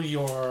follow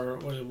your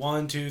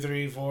 1, 2,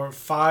 3, 4,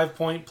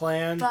 5-point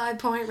plan?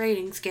 5-point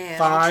rating scale.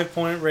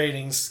 5-point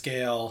rating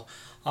scale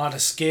on a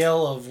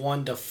scale of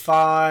 1 to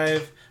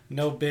 5.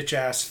 No bitch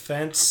ass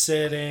fence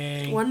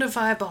sitting. 1 to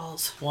 5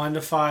 balls. 1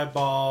 to 5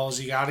 balls.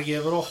 You got to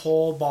give it a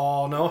whole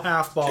ball. No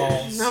half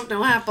balls. Nope,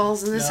 no half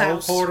balls in this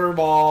house. No quarter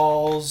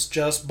balls.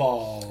 Just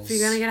balls. If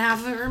you're gonna get half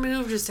of it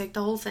removed, just take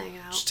the whole thing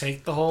out. Just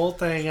take the whole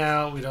thing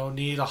out. We don't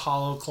need a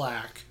hollow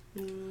clack.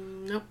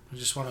 Nope. We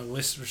just want to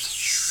whisper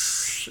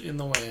in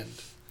the wind.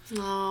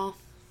 Oh,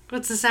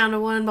 what's the sound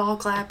of one ball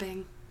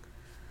clapping?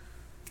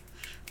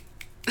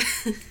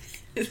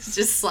 It's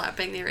just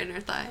slapping your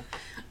inner thigh.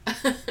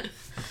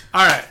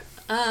 All right.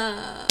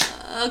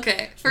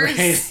 Okay.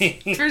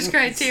 First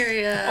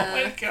criteria.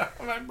 Oh my god,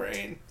 my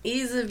brain.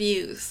 Ease of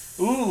use.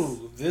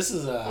 Ooh, this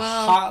is a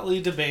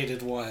hotly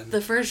debated one.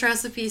 The first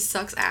recipe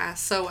sucks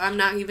ass, so we're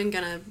not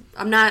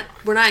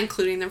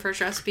including the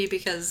first recipe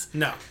because...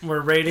 No,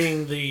 we're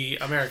rating the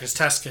America's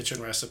Test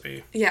Kitchen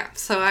recipe. Yeah,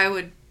 so I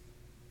would...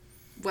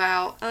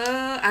 Wow.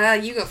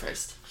 You go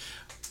first.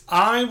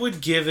 I would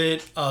give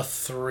it a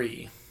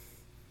 3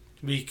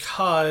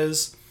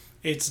 because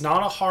it's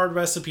not a hard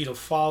recipe to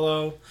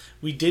follow.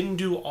 We didn't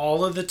do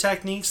all of the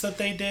techniques that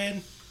they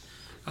did.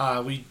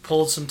 We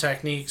pulled some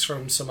techniques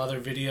from some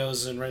other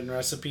videos and written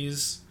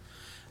recipes.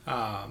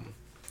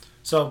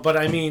 But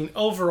I mean,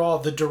 overall,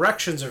 the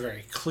directions are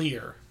very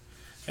clear.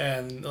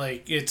 And,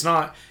 like, it's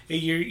not...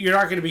 You're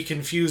not going to be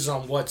confused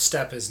on what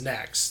step is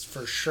next,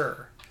 for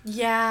sure.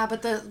 Yeah,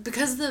 but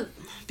because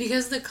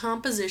the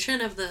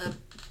composition of the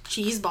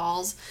cheese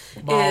balls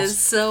is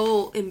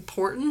so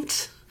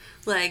important,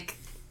 like...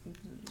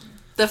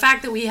 The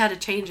fact that we had to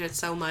change it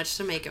so much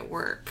to make it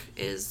work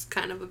is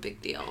kind of a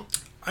big deal.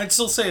 I'd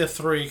still say a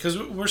 3 because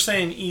we're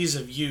saying ease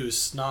of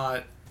use,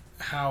 not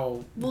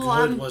how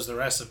good was the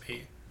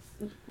recipe.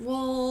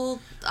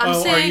 Well,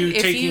 I'm saying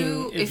if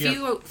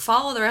you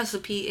follow the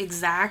recipe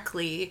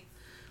exactly,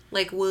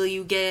 like, will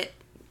you get...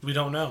 We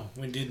don't know.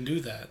 We didn't do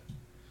that.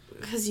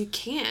 Because you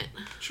can't.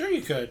 Sure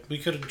you could. We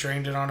could have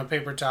drained it on a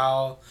paper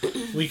towel.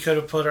 We could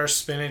have put our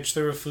spinach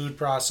through a food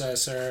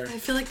processor. I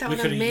feel like that would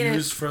have made it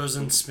used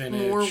frozen spinach.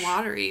 more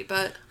watery,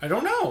 but... I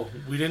don't know.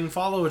 We didn't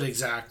follow it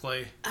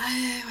exactly.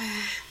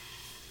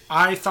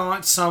 I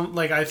thought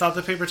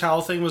the paper towel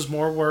thing was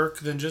more work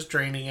than just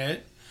draining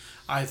it.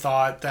 I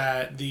thought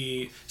that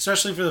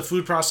especially for the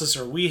food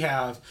processor we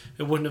have,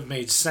 it wouldn't have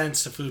made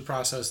sense to food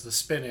process the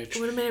spinach.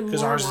 It would have made it more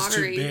because ours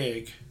watery. is too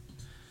big.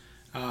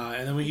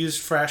 And then we used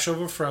fresh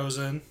over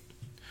frozen.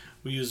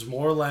 We used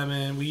more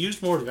lemon. We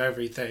used more of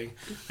everything.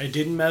 I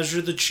didn't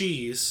measure the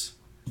cheese.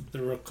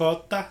 The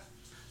ricotta.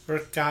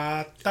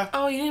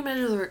 Oh, you didn't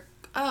measure the...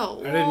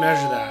 Oh. I didn't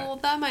measure that. Well,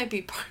 that might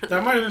be part of it.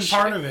 That might have been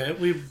part of it.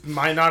 We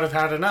might not have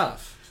had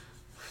enough.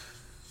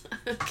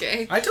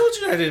 Okay. I told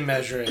you I didn't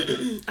measure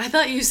it. I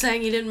thought you were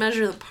saying you didn't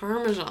measure the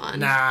Parmesan.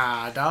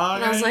 Nah, dog.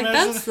 And I was like,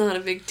 that's not a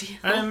big deal.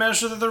 I didn't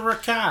measure the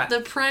ricotta.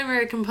 The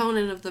primary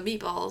component of the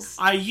meatballs.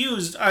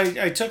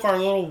 I took our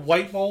little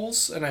white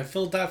bowls and I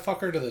filled that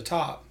fucker to the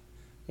top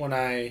when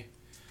I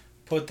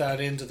put that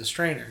into the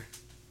strainer.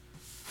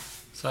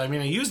 So, I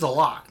mean, I used a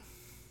lot.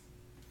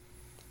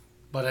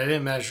 But I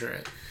didn't measure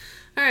it.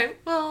 Alright,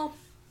 well,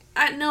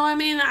 I'm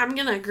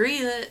going to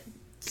agree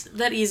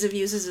that ease of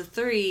use is a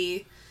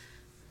 3.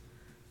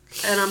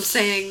 And I'm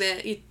saying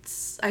that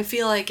I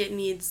feel like it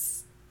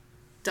needs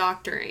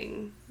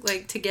doctoring,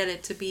 like, to get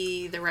it to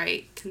be the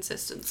right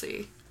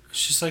consistency.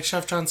 It's just like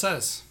Chef John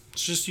says.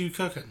 It's just you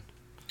cooking.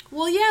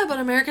 Well, yeah, but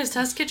America's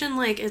Test Kitchen,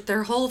 like,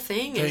 their whole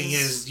thing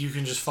is you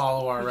can just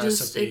follow our recipe.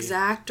 Just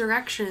exact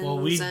directions. Well,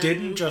 we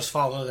didn't just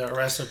follow their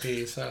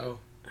recipe, so...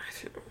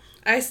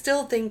 I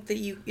still think that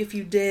if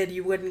you did,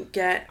 you wouldn't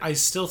get... I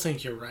still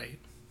think you're right.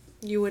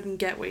 You wouldn't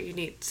get what you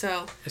need,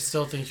 so... I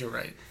still think you're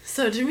right.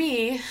 So, to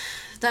me...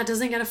 That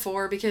doesn't get a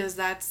 4 because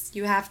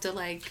you have to,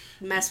 like,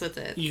 mess with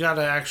it. You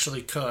gotta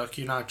actually cook.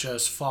 You're not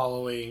just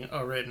following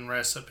a written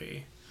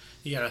recipe.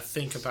 You gotta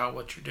think about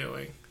what you're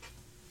doing.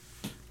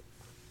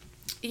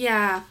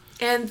 Yeah.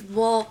 And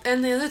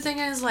the other thing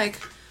is, like,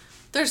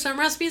 there's some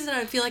recipes that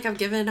I feel like I've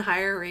given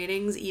higher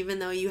ratings even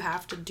though you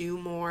have to do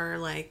more,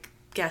 like,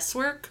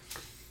 guesswork.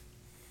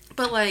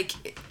 But,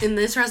 like, in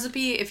this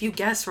recipe, if you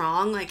guess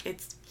wrong, like,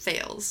 it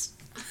fails.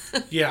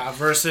 Yeah,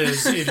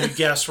 versus if you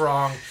guess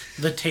wrong,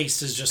 the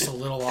taste is just a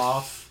little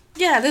off.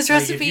 Yeah, this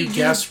recipe, if you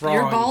guess wrong,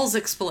 your balls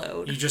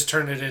explode. You just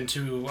turn it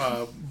into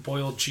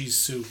boiled cheese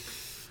soup.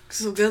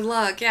 So good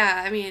luck.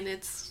 Yeah, I mean,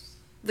 it's...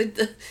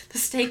 The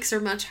stakes are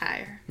much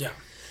higher. Yeah.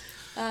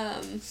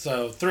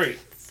 So, 3.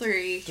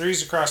 3.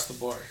 3's across the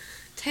board.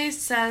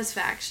 Taste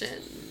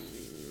satisfaction.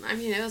 I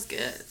mean, it was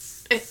good.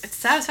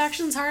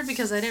 Satisfaction's hard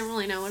because I didn't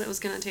really know what it was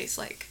gonna taste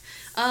like.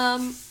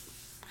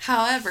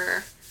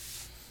 However,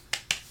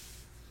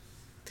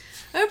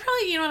 I'd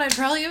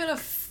probably give it a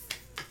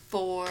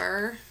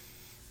 4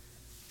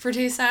 for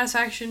taste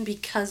satisfaction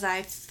because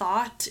I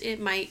thought it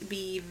might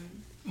be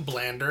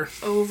blander,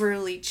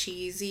 overly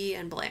cheesy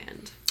and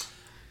bland.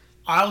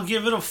 I'll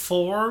give it a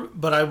 4,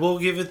 but I will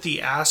give it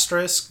the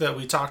asterisk that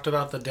we talked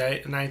about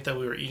the night that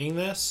we were eating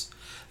this,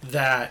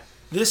 that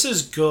this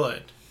is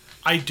good.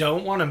 I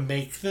don't want to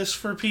make this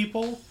for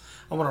people.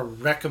 I want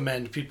to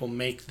recommend people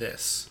make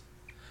this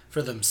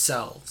for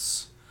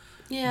themselves.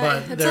 Yeah,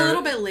 but it's a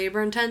little bit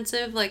labor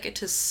intensive.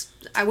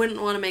 I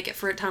wouldn't want to make it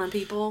for a ton of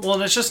people. Well,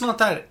 and it's just not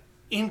that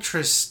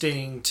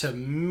interesting to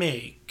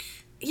make.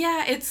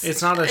 Yeah,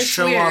 it's not a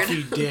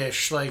show-offy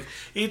dish. Like,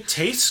 it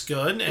tastes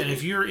good, and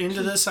if you're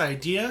into this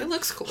idea, it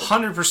looks cool.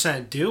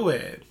 100% do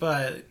it.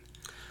 But,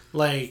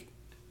 like,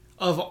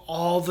 of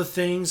all the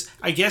things,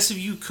 I guess if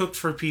you cooked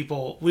for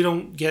people, we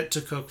don't get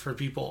to cook for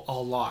people a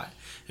lot.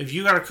 If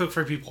you got to cook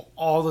for people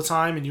all the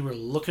time and you were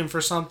looking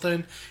for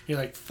something, you're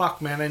like,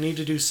 fuck, man, I need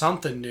to do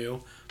something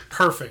new.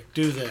 Perfect,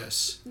 do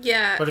this.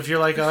 Yeah. But if you're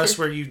like us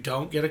where you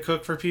don't get to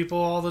cook for people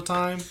all the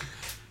time...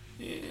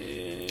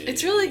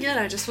 It's really good.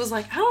 I just was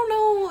like, I don't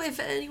know if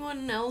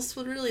anyone else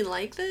would really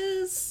like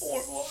this.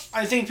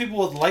 I think people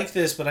would like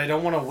this, but I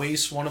don't want to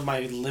waste one of my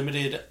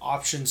limited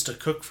options to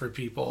cook for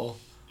people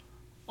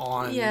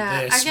on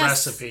this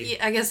recipe.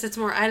 I guess it's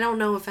more, I don't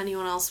know if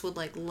anyone else would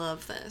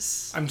love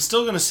this. I'm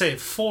still going to say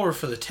 4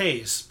 for the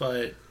taste,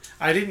 but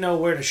I didn't know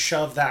where to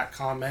shove that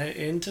comment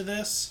into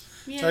this.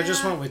 Yeah. So I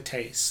just went with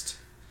taste.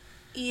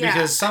 Yeah.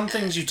 Because some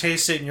things you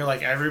taste it and you're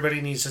like,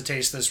 everybody needs to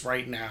taste this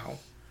right now.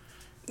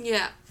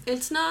 Yeah.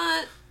 It's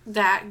not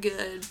that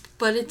good,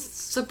 but it's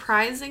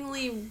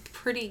surprisingly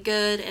pretty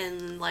good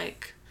and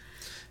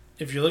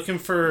if you're looking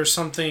for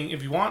something,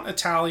 if you want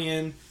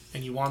Italian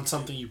and you want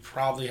something you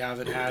probably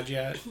haven't had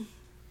yet.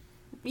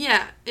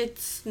 Yeah,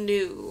 it's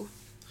new.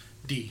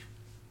 D.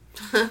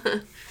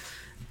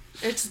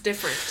 It's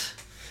different.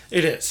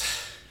 It is.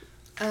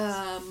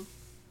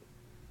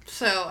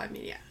 So, I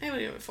mean, yeah, I would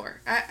give it 4.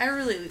 I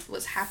really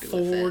was happy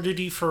with it. 4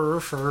 diddy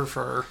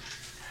fur.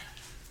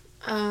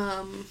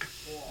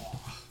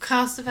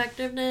 Cost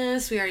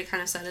effectiveness, we already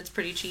kind of said it's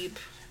pretty cheap.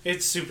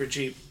 It's super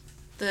cheap.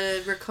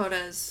 The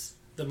ricotta's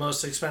the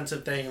most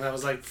expensive thing, and that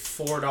was like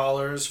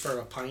 $4 for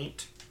a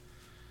pint.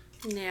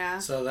 Yeah.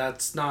 So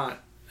it's not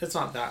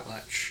that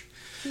much.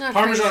 Not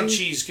Parmesan crazy.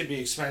 cheese could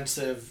be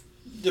expensive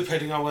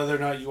depending on whether or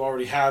not you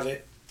already have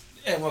it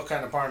and what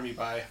kind of parm you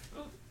buy.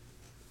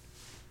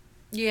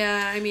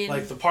 Yeah, I mean,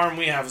 like the parm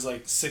we have is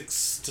like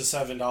 $6 to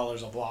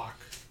 $7 a block.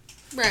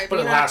 Right, but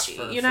it lasts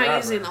for you're forever. not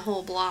using the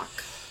whole block.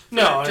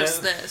 No,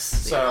 just this.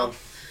 So,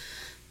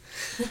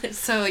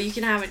 so you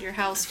can have it in your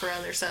house for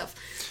other stuff.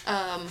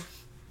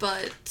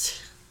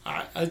 But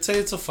I'd say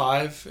it's a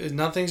 5.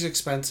 Nothing's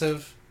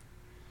expensive.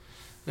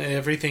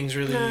 Everything's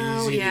really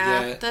easy to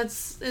get.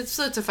 It's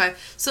a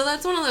 5. So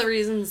that's one of the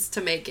reasons to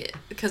make it,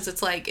 because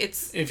it's like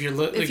if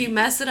you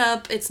mess it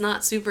up, it's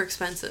not super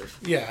expensive.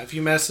 Yeah, if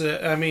you mess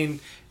it,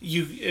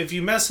 if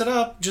you mess it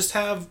up, just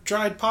have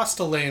dried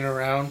pasta laying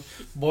around,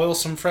 boil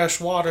some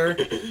fresh water,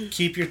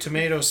 keep your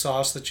tomato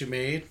sauce that you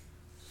made.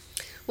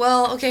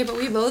 Well, okay, but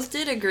we both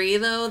did agree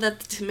though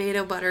that the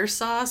tomato butter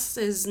sauce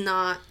is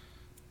not.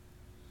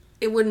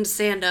 It wouldn't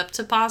stand up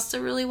to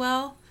pasta really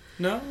well.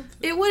 No?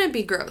 It wouldn't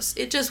be gross.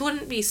 It just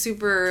wouldn't be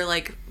super,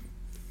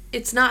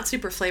 it's not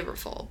super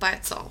flavorful by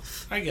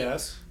itself. I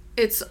guess.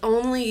 It's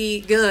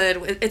only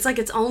good. It's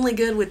only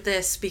good with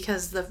this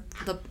because the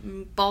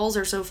balls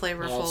are so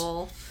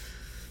flavorful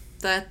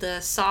that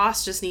the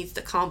sauce just needs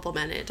to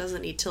complement it. It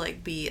doesn't need to,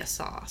 be a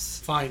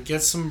sauce. Fine.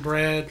 Get some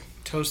bread,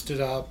 toast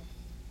it up,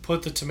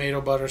 put the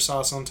tomato butter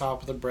sauce on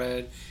top of the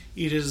bread,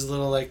 eat it as a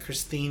little,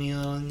 crostini,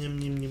 yum,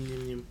 yum, yum,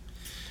 yum, yum.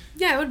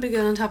 Yeah, it would be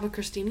good on top of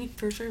crostini,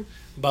 for sure.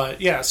 But,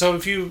 yeah, so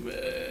if you...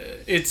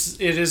 it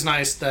is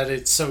nice that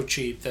it's so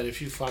cheap that if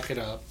you fuck it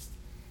up,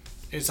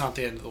 it's not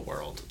the end of the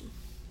world.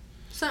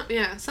 Something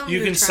you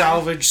can to try.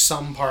 salvage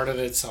some part of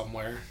it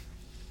somewhere.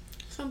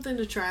 Something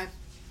to try.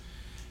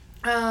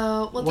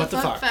 What the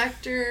fuck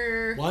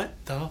factor? What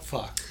the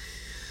fuck?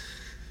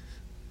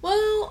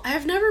 Well,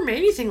 I've never made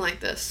anything like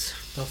this.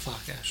 The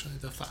fuck, Ashley,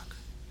 the fuck.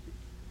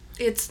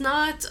 It's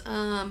not,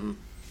 in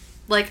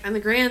the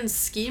grand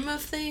scheme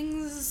of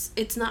things,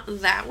 it's not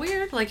that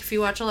weird. If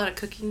you watch a lot of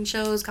cooking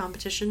shows,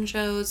 competition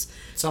shows...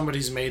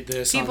 Somebody's made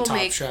this on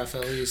Top Chef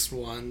at least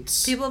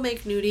once. People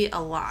make gnudi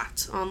a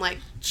lot on,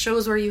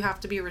 shows where you have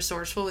to be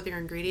resourceful with your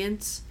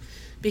ingredients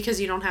because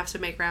you don't have to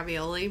make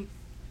ravioli.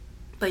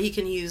 But you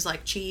can use,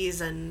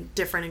 cheese and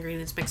different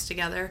ingredients mixed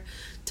together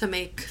to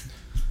make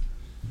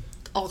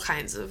all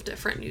kinds of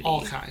different gnudi.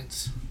 All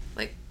kinds.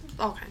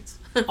 All kinds.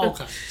 All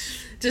kinds.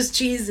 Just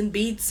cheese and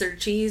beets or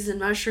cheese and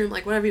mushroom,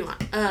 whatever you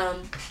want.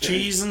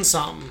 Cheese and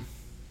something.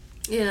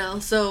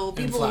 So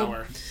and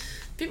flour.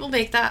 People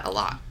make that a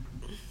lot.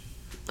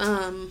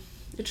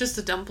 It's just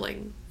a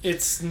dumpling.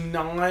 It's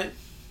not,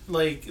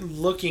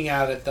 looking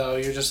at it, though,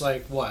 you're just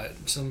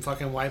what? Some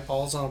fucking white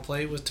balls on a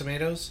plate with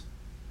tomatoes?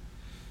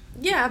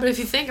 Yeah, but if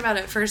you think about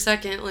it for a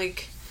second,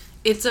 like,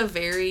 it's a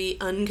very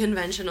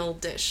unconventional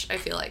dish, I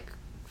feel like.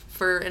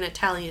 For an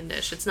Italian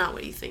dish, it's not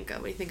what you think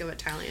of when you think of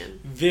Italian.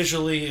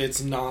 Visually,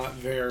 it's not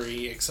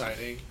very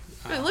exciting.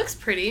 It looks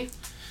pretty.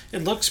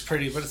 It looks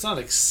pretty, but it's not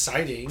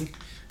exciting.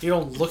 You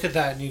don't look at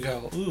that and you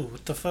go, ooh,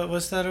 what the fuck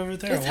was that over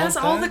there? It has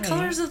all the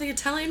colors of the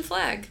Italian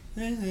flag.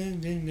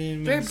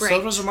 Very bright.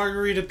 So does a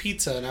margarita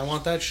pizza, and I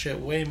want that shit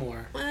way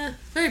more.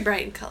 Very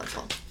bright and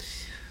colorful.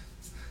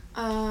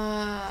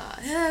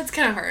 Yeah, it's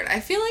kind of hard. I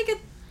feel like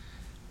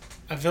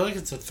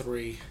it's a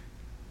 3.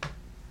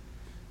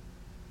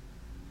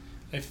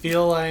 I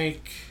feel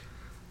like,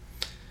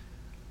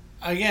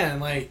 again,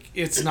 like,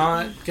 it's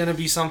not going to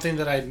be something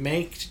that I'd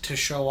make to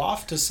show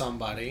off to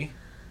somebody.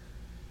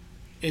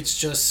 It's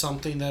just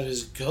something that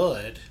is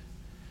good.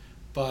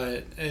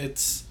 But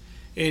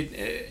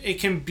it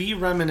can be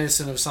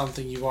reminiscent of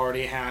something you've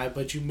already had,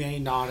 but you may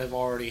not have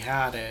already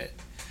had it.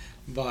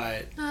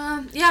 But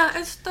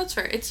yeah, that's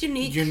fair. It's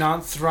unique. You're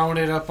not throwing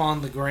it up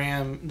on the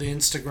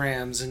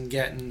Instagrams and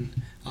getting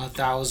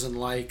 1,000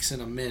 likes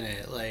in a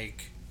minute.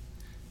 Like,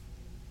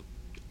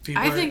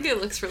 I think it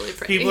looks really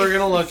pretty. People are going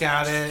to look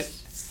at it.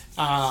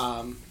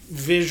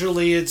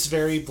 Visually, it's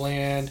very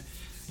bland.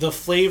 The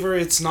flavor,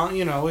 it's not,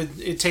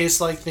 it tastes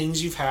like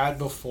things you've had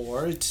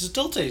before. It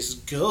still tastes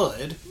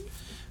good,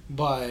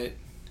 but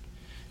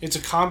it's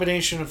a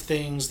combination of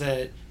things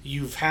that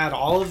you've had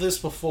all of this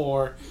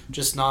before,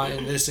 just not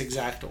in this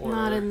exact order.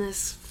 Not in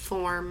this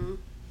form.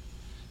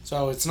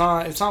 So it's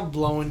not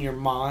blowing your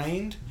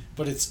mind,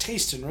 but it's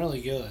tasting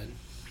really good.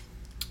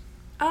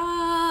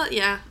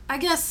 Yeah, I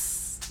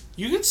guess.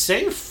 You could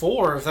say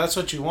 4 if that's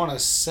what you want to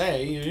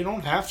say. You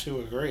don't have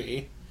to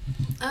agree.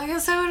 I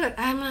guess I'm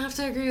gonna have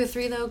to agree with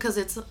 3 though, because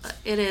it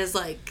is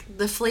like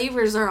the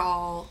flavors are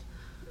all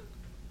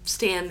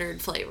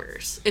standard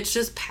flavors. It's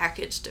just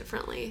packaged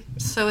differently,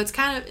 so it's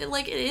kind of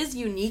like it is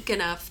unique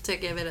enough to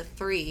give it a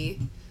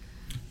 3,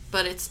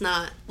 but it's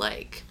not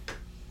like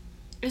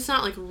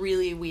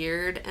really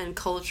weird, and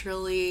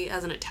culturally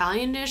as an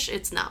Italian dish,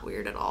 it's not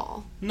weird at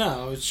all.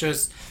 No, it's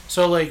just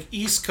so like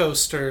East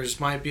Coasters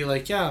might be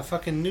like, yeah,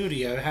 fucking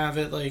Gnudi, I have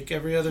it like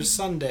every other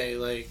Sunday,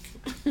 like.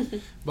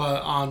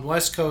 But on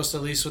West Coast,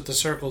 at least with the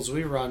circles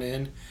we run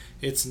in,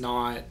 it's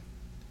not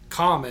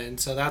common.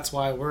 So that's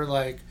why we're a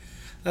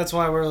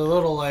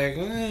little like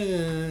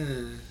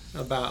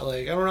about,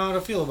 like, I don't know how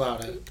to feel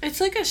about it. It's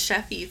like a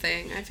chefy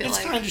thing, I feel like.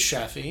 It's kind of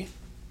chefy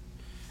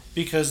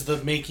because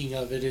the making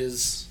of it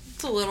is.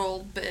 It's a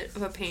little bit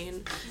of a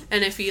pain.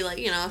 And if you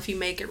if you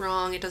make it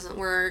wrong, it doesn't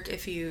work.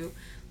 If you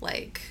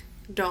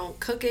don't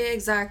cook it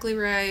exactly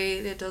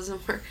right, it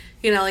doesn't work.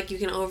 You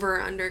can over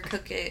or under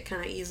cook it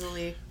kind of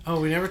easily. Oh,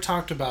 we never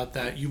talked about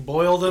that. You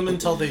boil them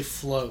until they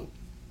float.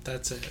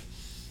 That's it.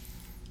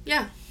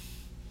 Yeah.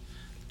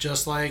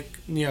 Just like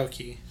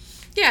gnocchi.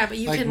 Yeah, but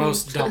you like can... Like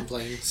most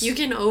dumplings. You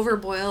can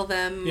overboil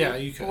them. Yeah,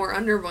 you can. Or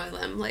underboil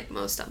them like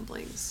most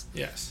dumplings.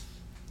 Yes.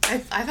 I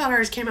thought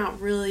ours came out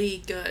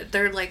really good.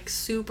 They're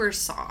super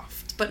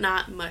soft, but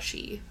not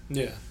mushy.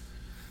 Yeah.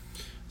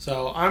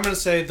 So I'm going to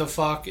say the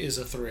fuck is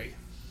a 3.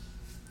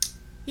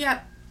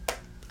 Yep.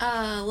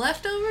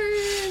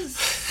 Leftovers.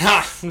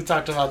 Ha! We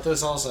talked about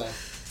this also.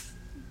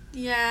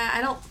 Yeah,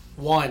 I don't.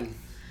 1.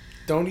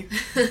 Don't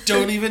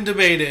even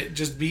debate it.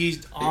 Just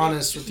be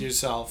honest with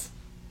yourself.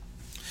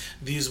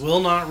 These will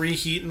not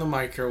reheat in the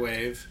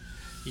microwave.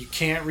 You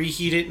can't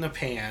reheat it in a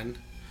pan.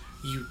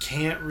 You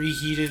can't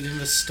reheat it in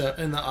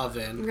the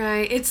oven.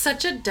 Right. It's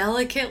such a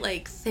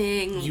delicate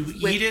thing. You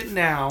eat it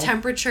now.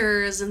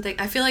 Temperatures and things.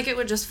 I feel like it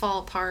would just fall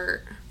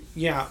apart.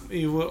 Yeah,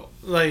 you will,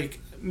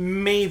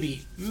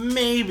 maybe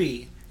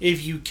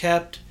if you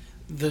kept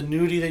the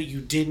gnudi that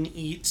you didn't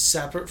eat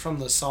separate from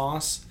the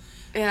sauce,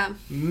 yeah,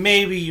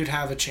 maybe you'd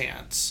have a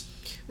chance.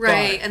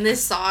 Right, and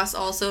this sauce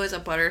also is a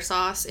butter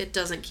sauce. It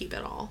doesn't keep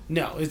it all.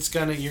 No,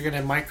 you're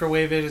gonna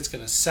microwave it. It's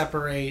gonna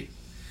separate.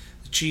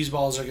 The cheese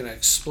balls are gonna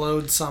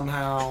explode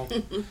somehow.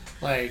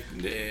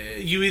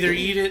 You either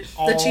eat it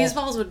all. The cheese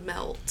balls would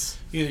melt.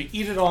 You either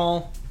eat it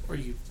all or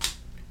you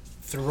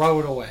throw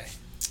it away.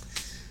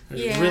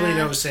 There's really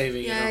no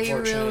saving it,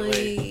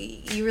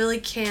 unfortunately. You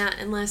really can't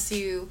unless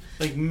you...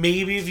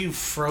 maybe if you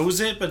froze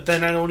it, but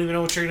then I don't even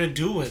know what you're going to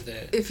do with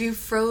it. If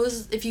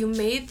you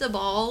made the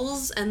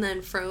balls and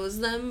then froze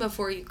them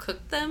before you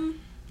cooked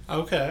them...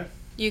 Okay.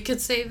 You could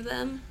save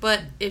them,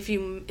 but if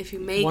you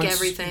make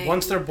everything...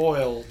 Once they're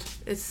boiled...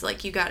 It's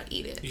you gotta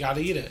eat it. You gotta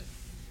eat it.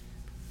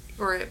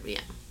 Yeah.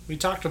 We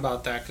talked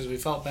about that because we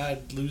felt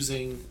bad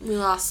losing... We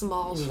lost some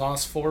balls. We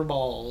lost 4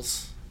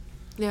 balls.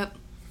 Yep.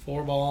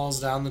 4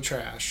 balls down the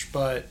trash,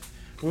 but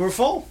we were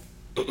full.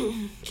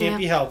 Can't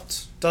be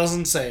helped.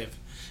 Doesn't save.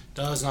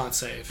 Does not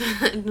save.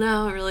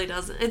 No, it really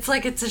doesn't. It's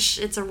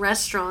it's a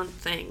restaurant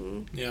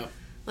thing. Yeah.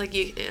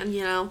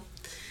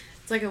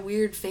 It's like a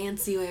weird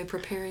fancy way of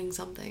preparing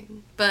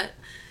something. But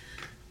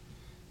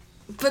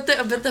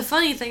the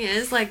funny thing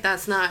is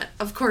that's not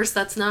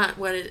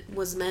what it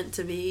was meant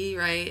to be,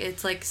 right?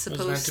 It's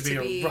supposed to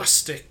be a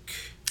rustic.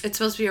 It's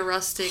supposed to be a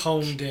rustic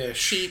home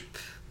dish. cheap.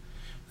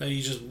 that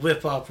you just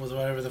whip up with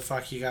whatever the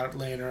fuck you got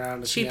laying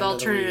around. Cheap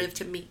alternative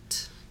to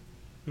meat.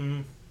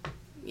 Mm-hmm.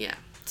 Yeah.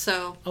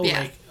 So, do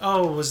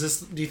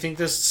you think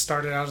this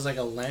started out as like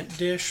a Lent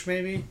dish,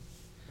 maybe?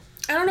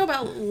 I don't know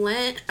about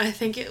Lent. I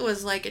think it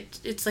was like,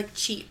 it's like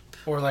cheap.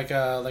 Or like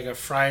a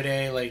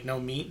Friday, like no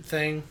meat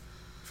thing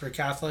for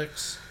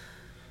Catholics.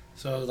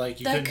 So like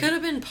that could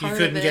have been part of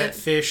it. You couldn't get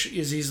fish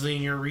as easily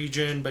in your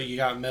region, but you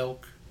got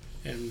milk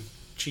and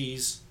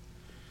cheese.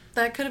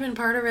 That could have been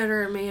part of it,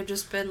 or it may have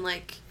just been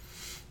like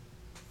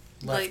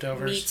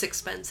leftovers. Like meat's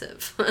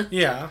expensive.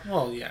 Yeah,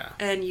 well, yeah.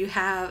 And you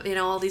have,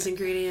 all these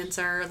ingredients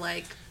are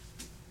like,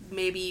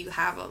 maybe you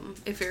have them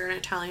if you're an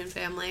Italian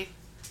family.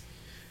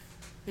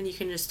 And you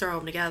can just throw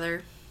them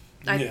together.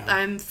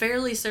 I'm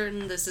fairly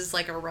certain this is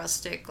like a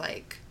rustic,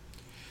 like...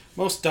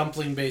 Most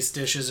dumpling-based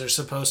dishes are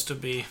supposed to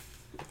be...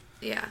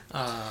 Yeah.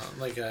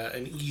 Like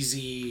an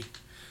easy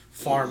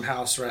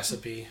farmhouse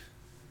recipe.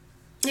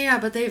 Yeah,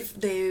 but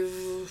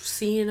they've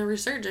seen a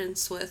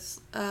resurgence with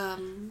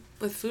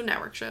Food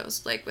Network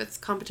shows, like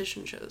with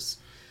competition shows.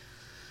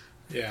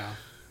 Yeah.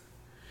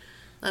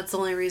 That's the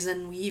only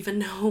reason we even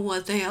know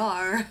what they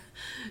are.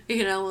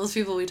 Most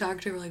people we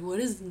talk to are like, what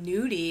is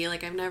Gnudi?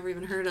 Like, I've never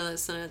even heard of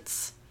this, and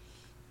it's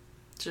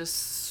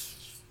just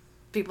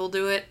people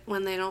do it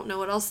when they don't know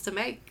what else to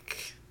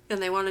make,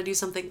 and they want to do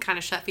something kind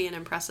of chefy and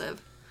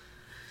impressive.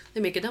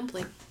 They make a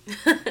dumpling.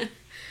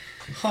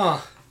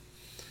 Huh.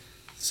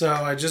 So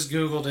I just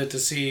Googled it to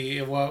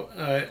see what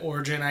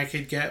origin I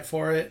could get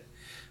for it.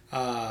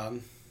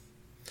 In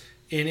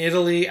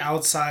Italy,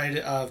 outside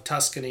of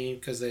Tuscany,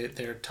 because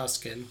they're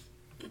Tuscan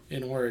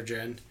in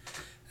origin,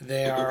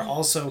 they are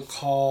also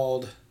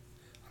called,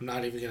 I'm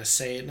not even going to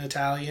say it in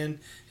Italian,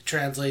 it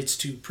translates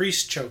to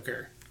priest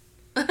choker,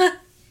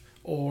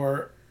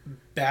 or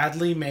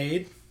badly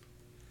made,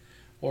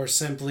 or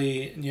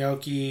simply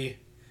gnocchi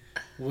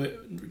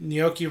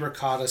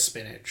ricotta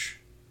spinach,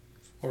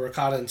 or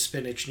ricotta and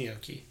spinach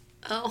gnocchi.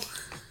 Oh.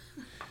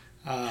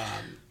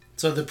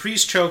 So the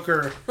priest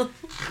choker,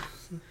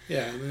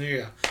 yeah, there you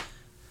go.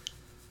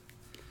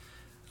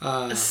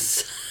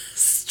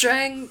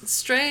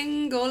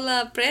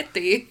 Strangola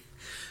preti.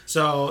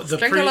 So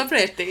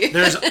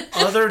there's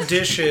other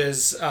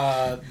dishes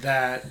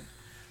that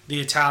the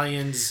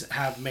Italians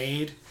have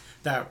made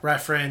that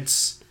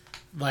reference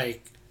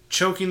like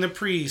choking the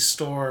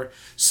priest or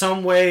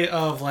some way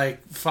of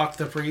like fuck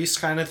the priest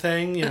kind of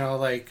thing,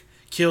 like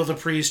kill the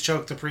priest,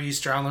 choke the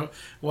priest, drown the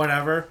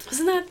whatever.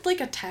 Wasn't that like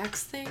a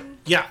tax thing?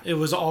 Yeah, it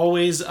was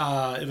always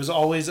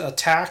a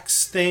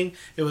tax thing.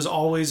 It was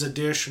always a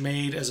dish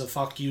made as a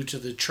fuck you to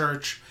the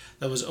church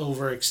that was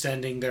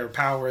overextending their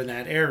power in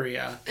that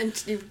area. And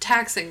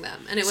taxing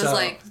them. And it was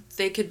like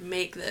they could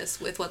make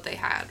this with what they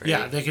had, right?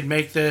 Yeah, they could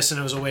make this, and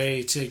it was a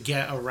way to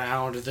get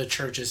around the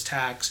church's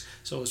tax.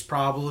 So it was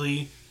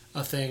probably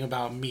a thing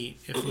about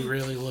meat, if we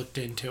really looked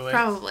into it.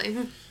 Probably.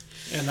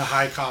 And the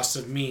high cost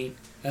of meat,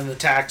 and the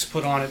tax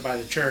put on it by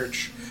the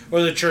church,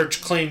 or the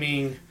church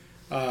claiming,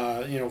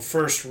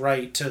 first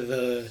right to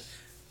the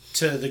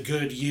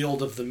good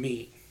yield of the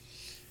meat.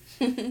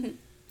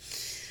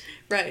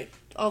 Right,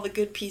 all the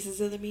good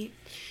pieces of the meat.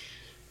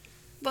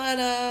 But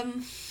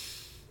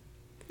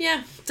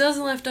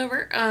dozen left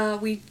over.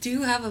 We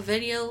do have a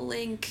video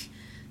link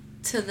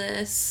to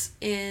this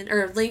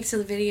link to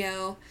the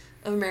video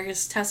of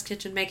America's Test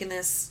Kitchen making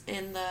this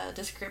in the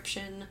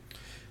description.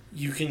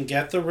 You can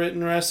get the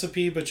written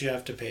recipe, but you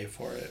have to pay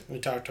for it. We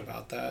talked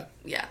about that.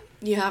 Yeah,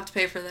 you have to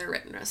pay for their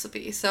written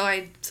recipe. So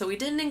we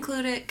didn't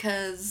include it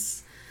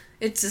because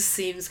it just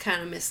seems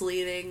kind of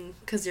misleading,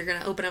 because you're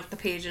going to open up the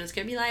page and it's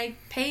going to be like,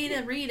 pay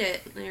to read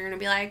it. And you're going to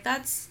be like,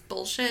 that's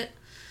bullshit.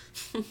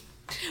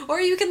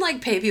 Or you can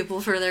like pay people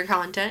for their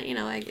content,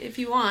 like if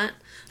you want.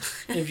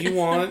 If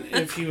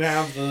you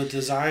have the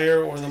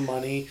desire or the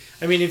money.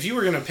 I mean, if you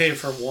were going to pay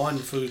for one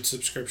food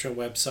subscription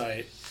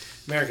website,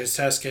 America's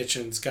Test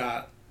Kitchen's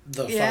got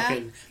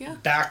the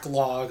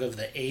backlog of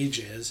the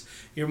ages.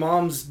 Your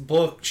mom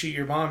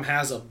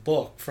has a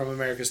book from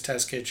America's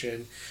Test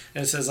Kitchen,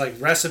 and it says like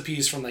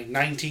recipes from like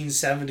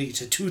 1970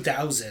 to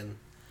 2000.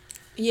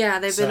 Yeah,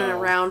 they've been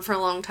around for a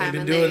long time.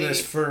 They've been doing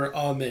this for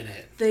a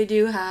minute. They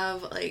do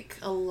have like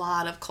a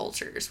lot of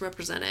cultures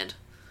represented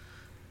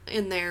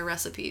in their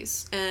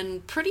recipes,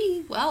 and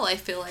pretty well, I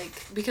feel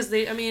like, because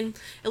they, at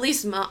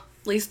least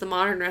the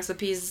modern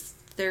recipes,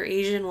 they're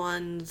Asian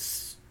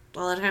ones. A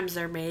lot of times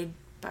they're made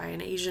by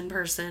an Asian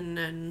person,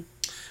 and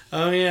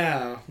oh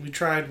yeah, we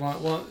tried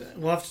one. Well,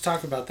 we'll have to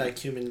talk about that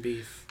cumin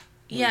beef.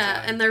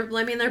 Yeah, and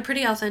they're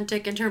pretty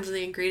authentic in terms of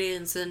the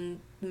ingredients and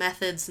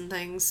methods and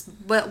things,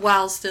 but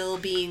while still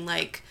being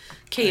like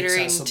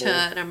catering to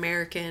an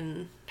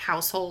American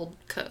household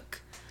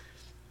cook.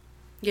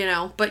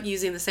 But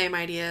using the same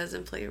ideas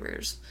and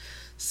flavors.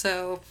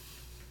 So,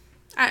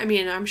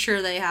 I'm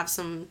sure they have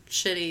some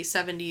shitty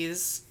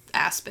 70s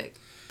aspect,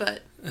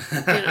 but,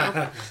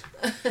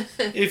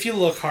 if you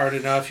look hard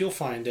enough, you'll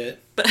find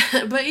it. But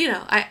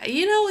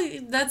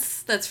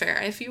that's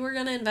fair. If you were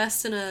going to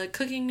invest in a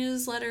cooking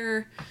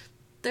newsletter,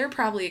 they're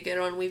probably a good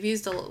one.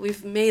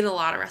 We've made a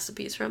lot of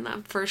recipes from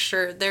them, for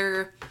sure.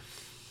 They're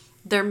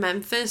their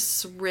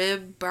Memphis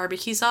rib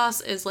barbecue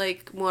sauce is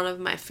like one of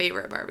my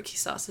favorite barbecue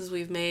sauces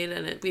we've made,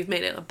 and we've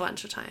made it a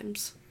bunch of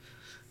times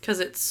because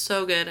it's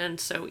so good and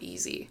so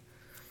easy,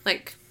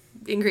 like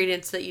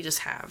ingredients that you just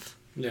have.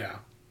 Yeah.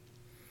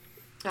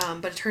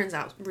 But it turns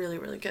out really,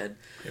 really good.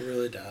 It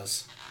really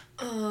does.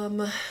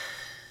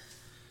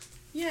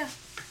 Yeah.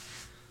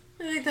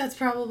 I think that's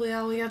probably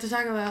all we got to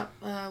talk about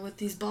with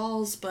these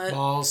balls, but...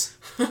 Balls.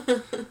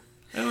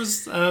 It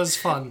was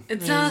fun.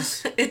 It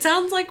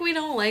sounds like we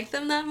don't like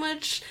them that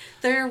much.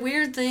 They're a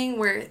weird thing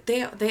where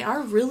they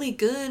are really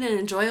good and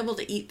enjoyable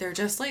to eat. They're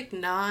just, like,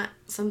 not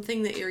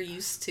something that you're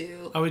used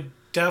to.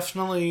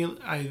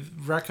 I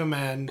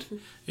recommend,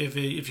 if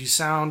you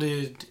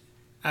sounded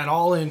at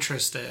all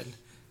interested,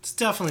 it's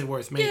definitely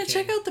worth making. Yeah,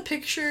 check out the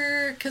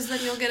picture, because then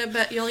you'll get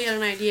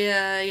an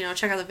idea,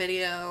 check out the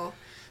video,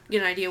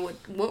 get an idea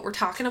what we're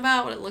talking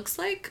about, what it looks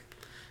like.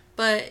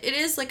 But it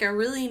is, like, a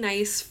really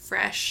nice,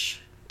 fresh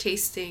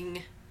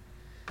tasting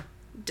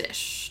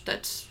dish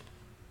that's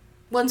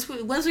once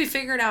we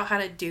figured out how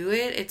to do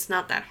it, it's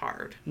not that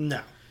hard.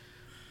 No,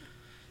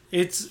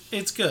 it's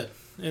good.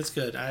 It's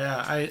good.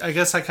 I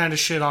guess I kind of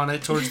shit on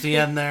it towards the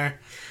end there,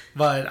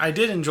 but I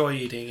did enjoy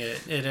eating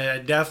it. I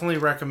definitely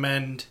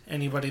recommend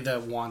anybody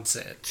that wants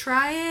it.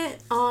 Try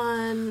it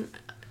on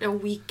a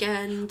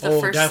weekend.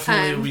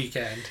 Definitely a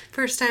weekend.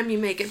 First time you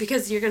make it,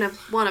 because you're gonna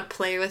want to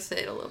play with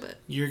it a little bit.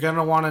 You're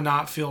gonna want to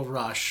not feel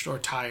rushed or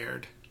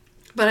tired.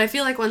 But I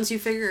feel like once you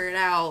figure it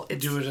out...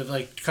 do it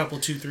like a couple,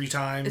 2-3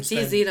 times. It's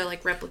easy to,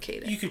 like,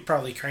 replicate it. You could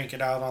probably crank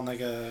it out on,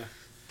 like,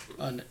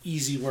 an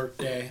easy work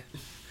day.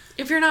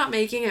 If you're not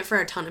making it for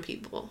a ton of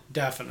people.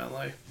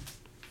 Definitely.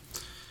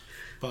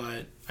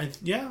 But, I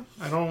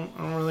don't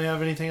really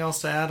have anything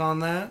else to add on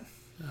that.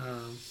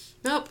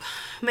 Nope.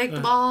 Make the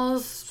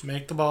balls.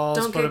 Make the balls,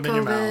 don't put them in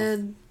your mouth.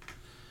 COVID.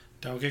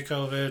 Don't get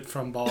COVID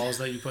from balls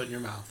that you put in your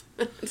mouth.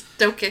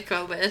 Don't get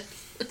COVID.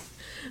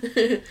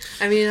 And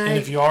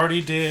if you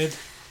already did,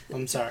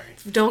 I'm sorry.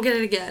 Don't get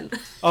it again.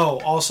 Oh,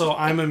 also,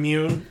 I'm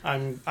immune.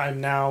 I'm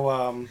now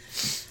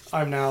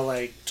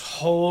like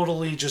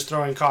totally just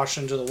throwing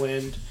caution to the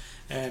wind,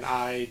 and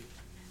I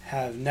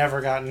have never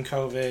gotten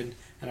COVID,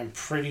 and I'm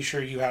pretty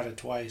sure you had it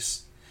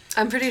twice.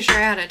 I'm pretty sure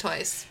I had it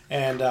twice.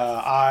 And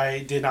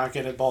I did not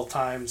get it both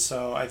times,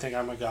 so I think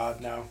I'm a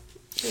god now.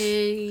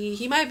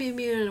 He might be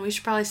immune, and we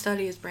should probably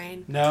study his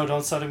brain. No,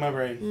 don't study my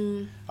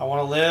brain. I want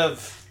to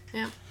live.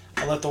 Yeah.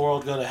 I'll let the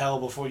world go to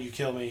hell before you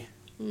kill me.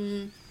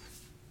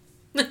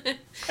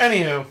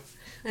 Anyway.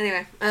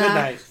 Good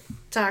night.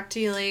 Talk to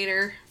you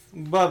later.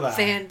 Bye-bye.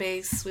 Fan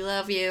base. We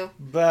love you.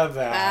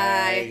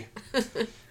 Bye-bye. Bye.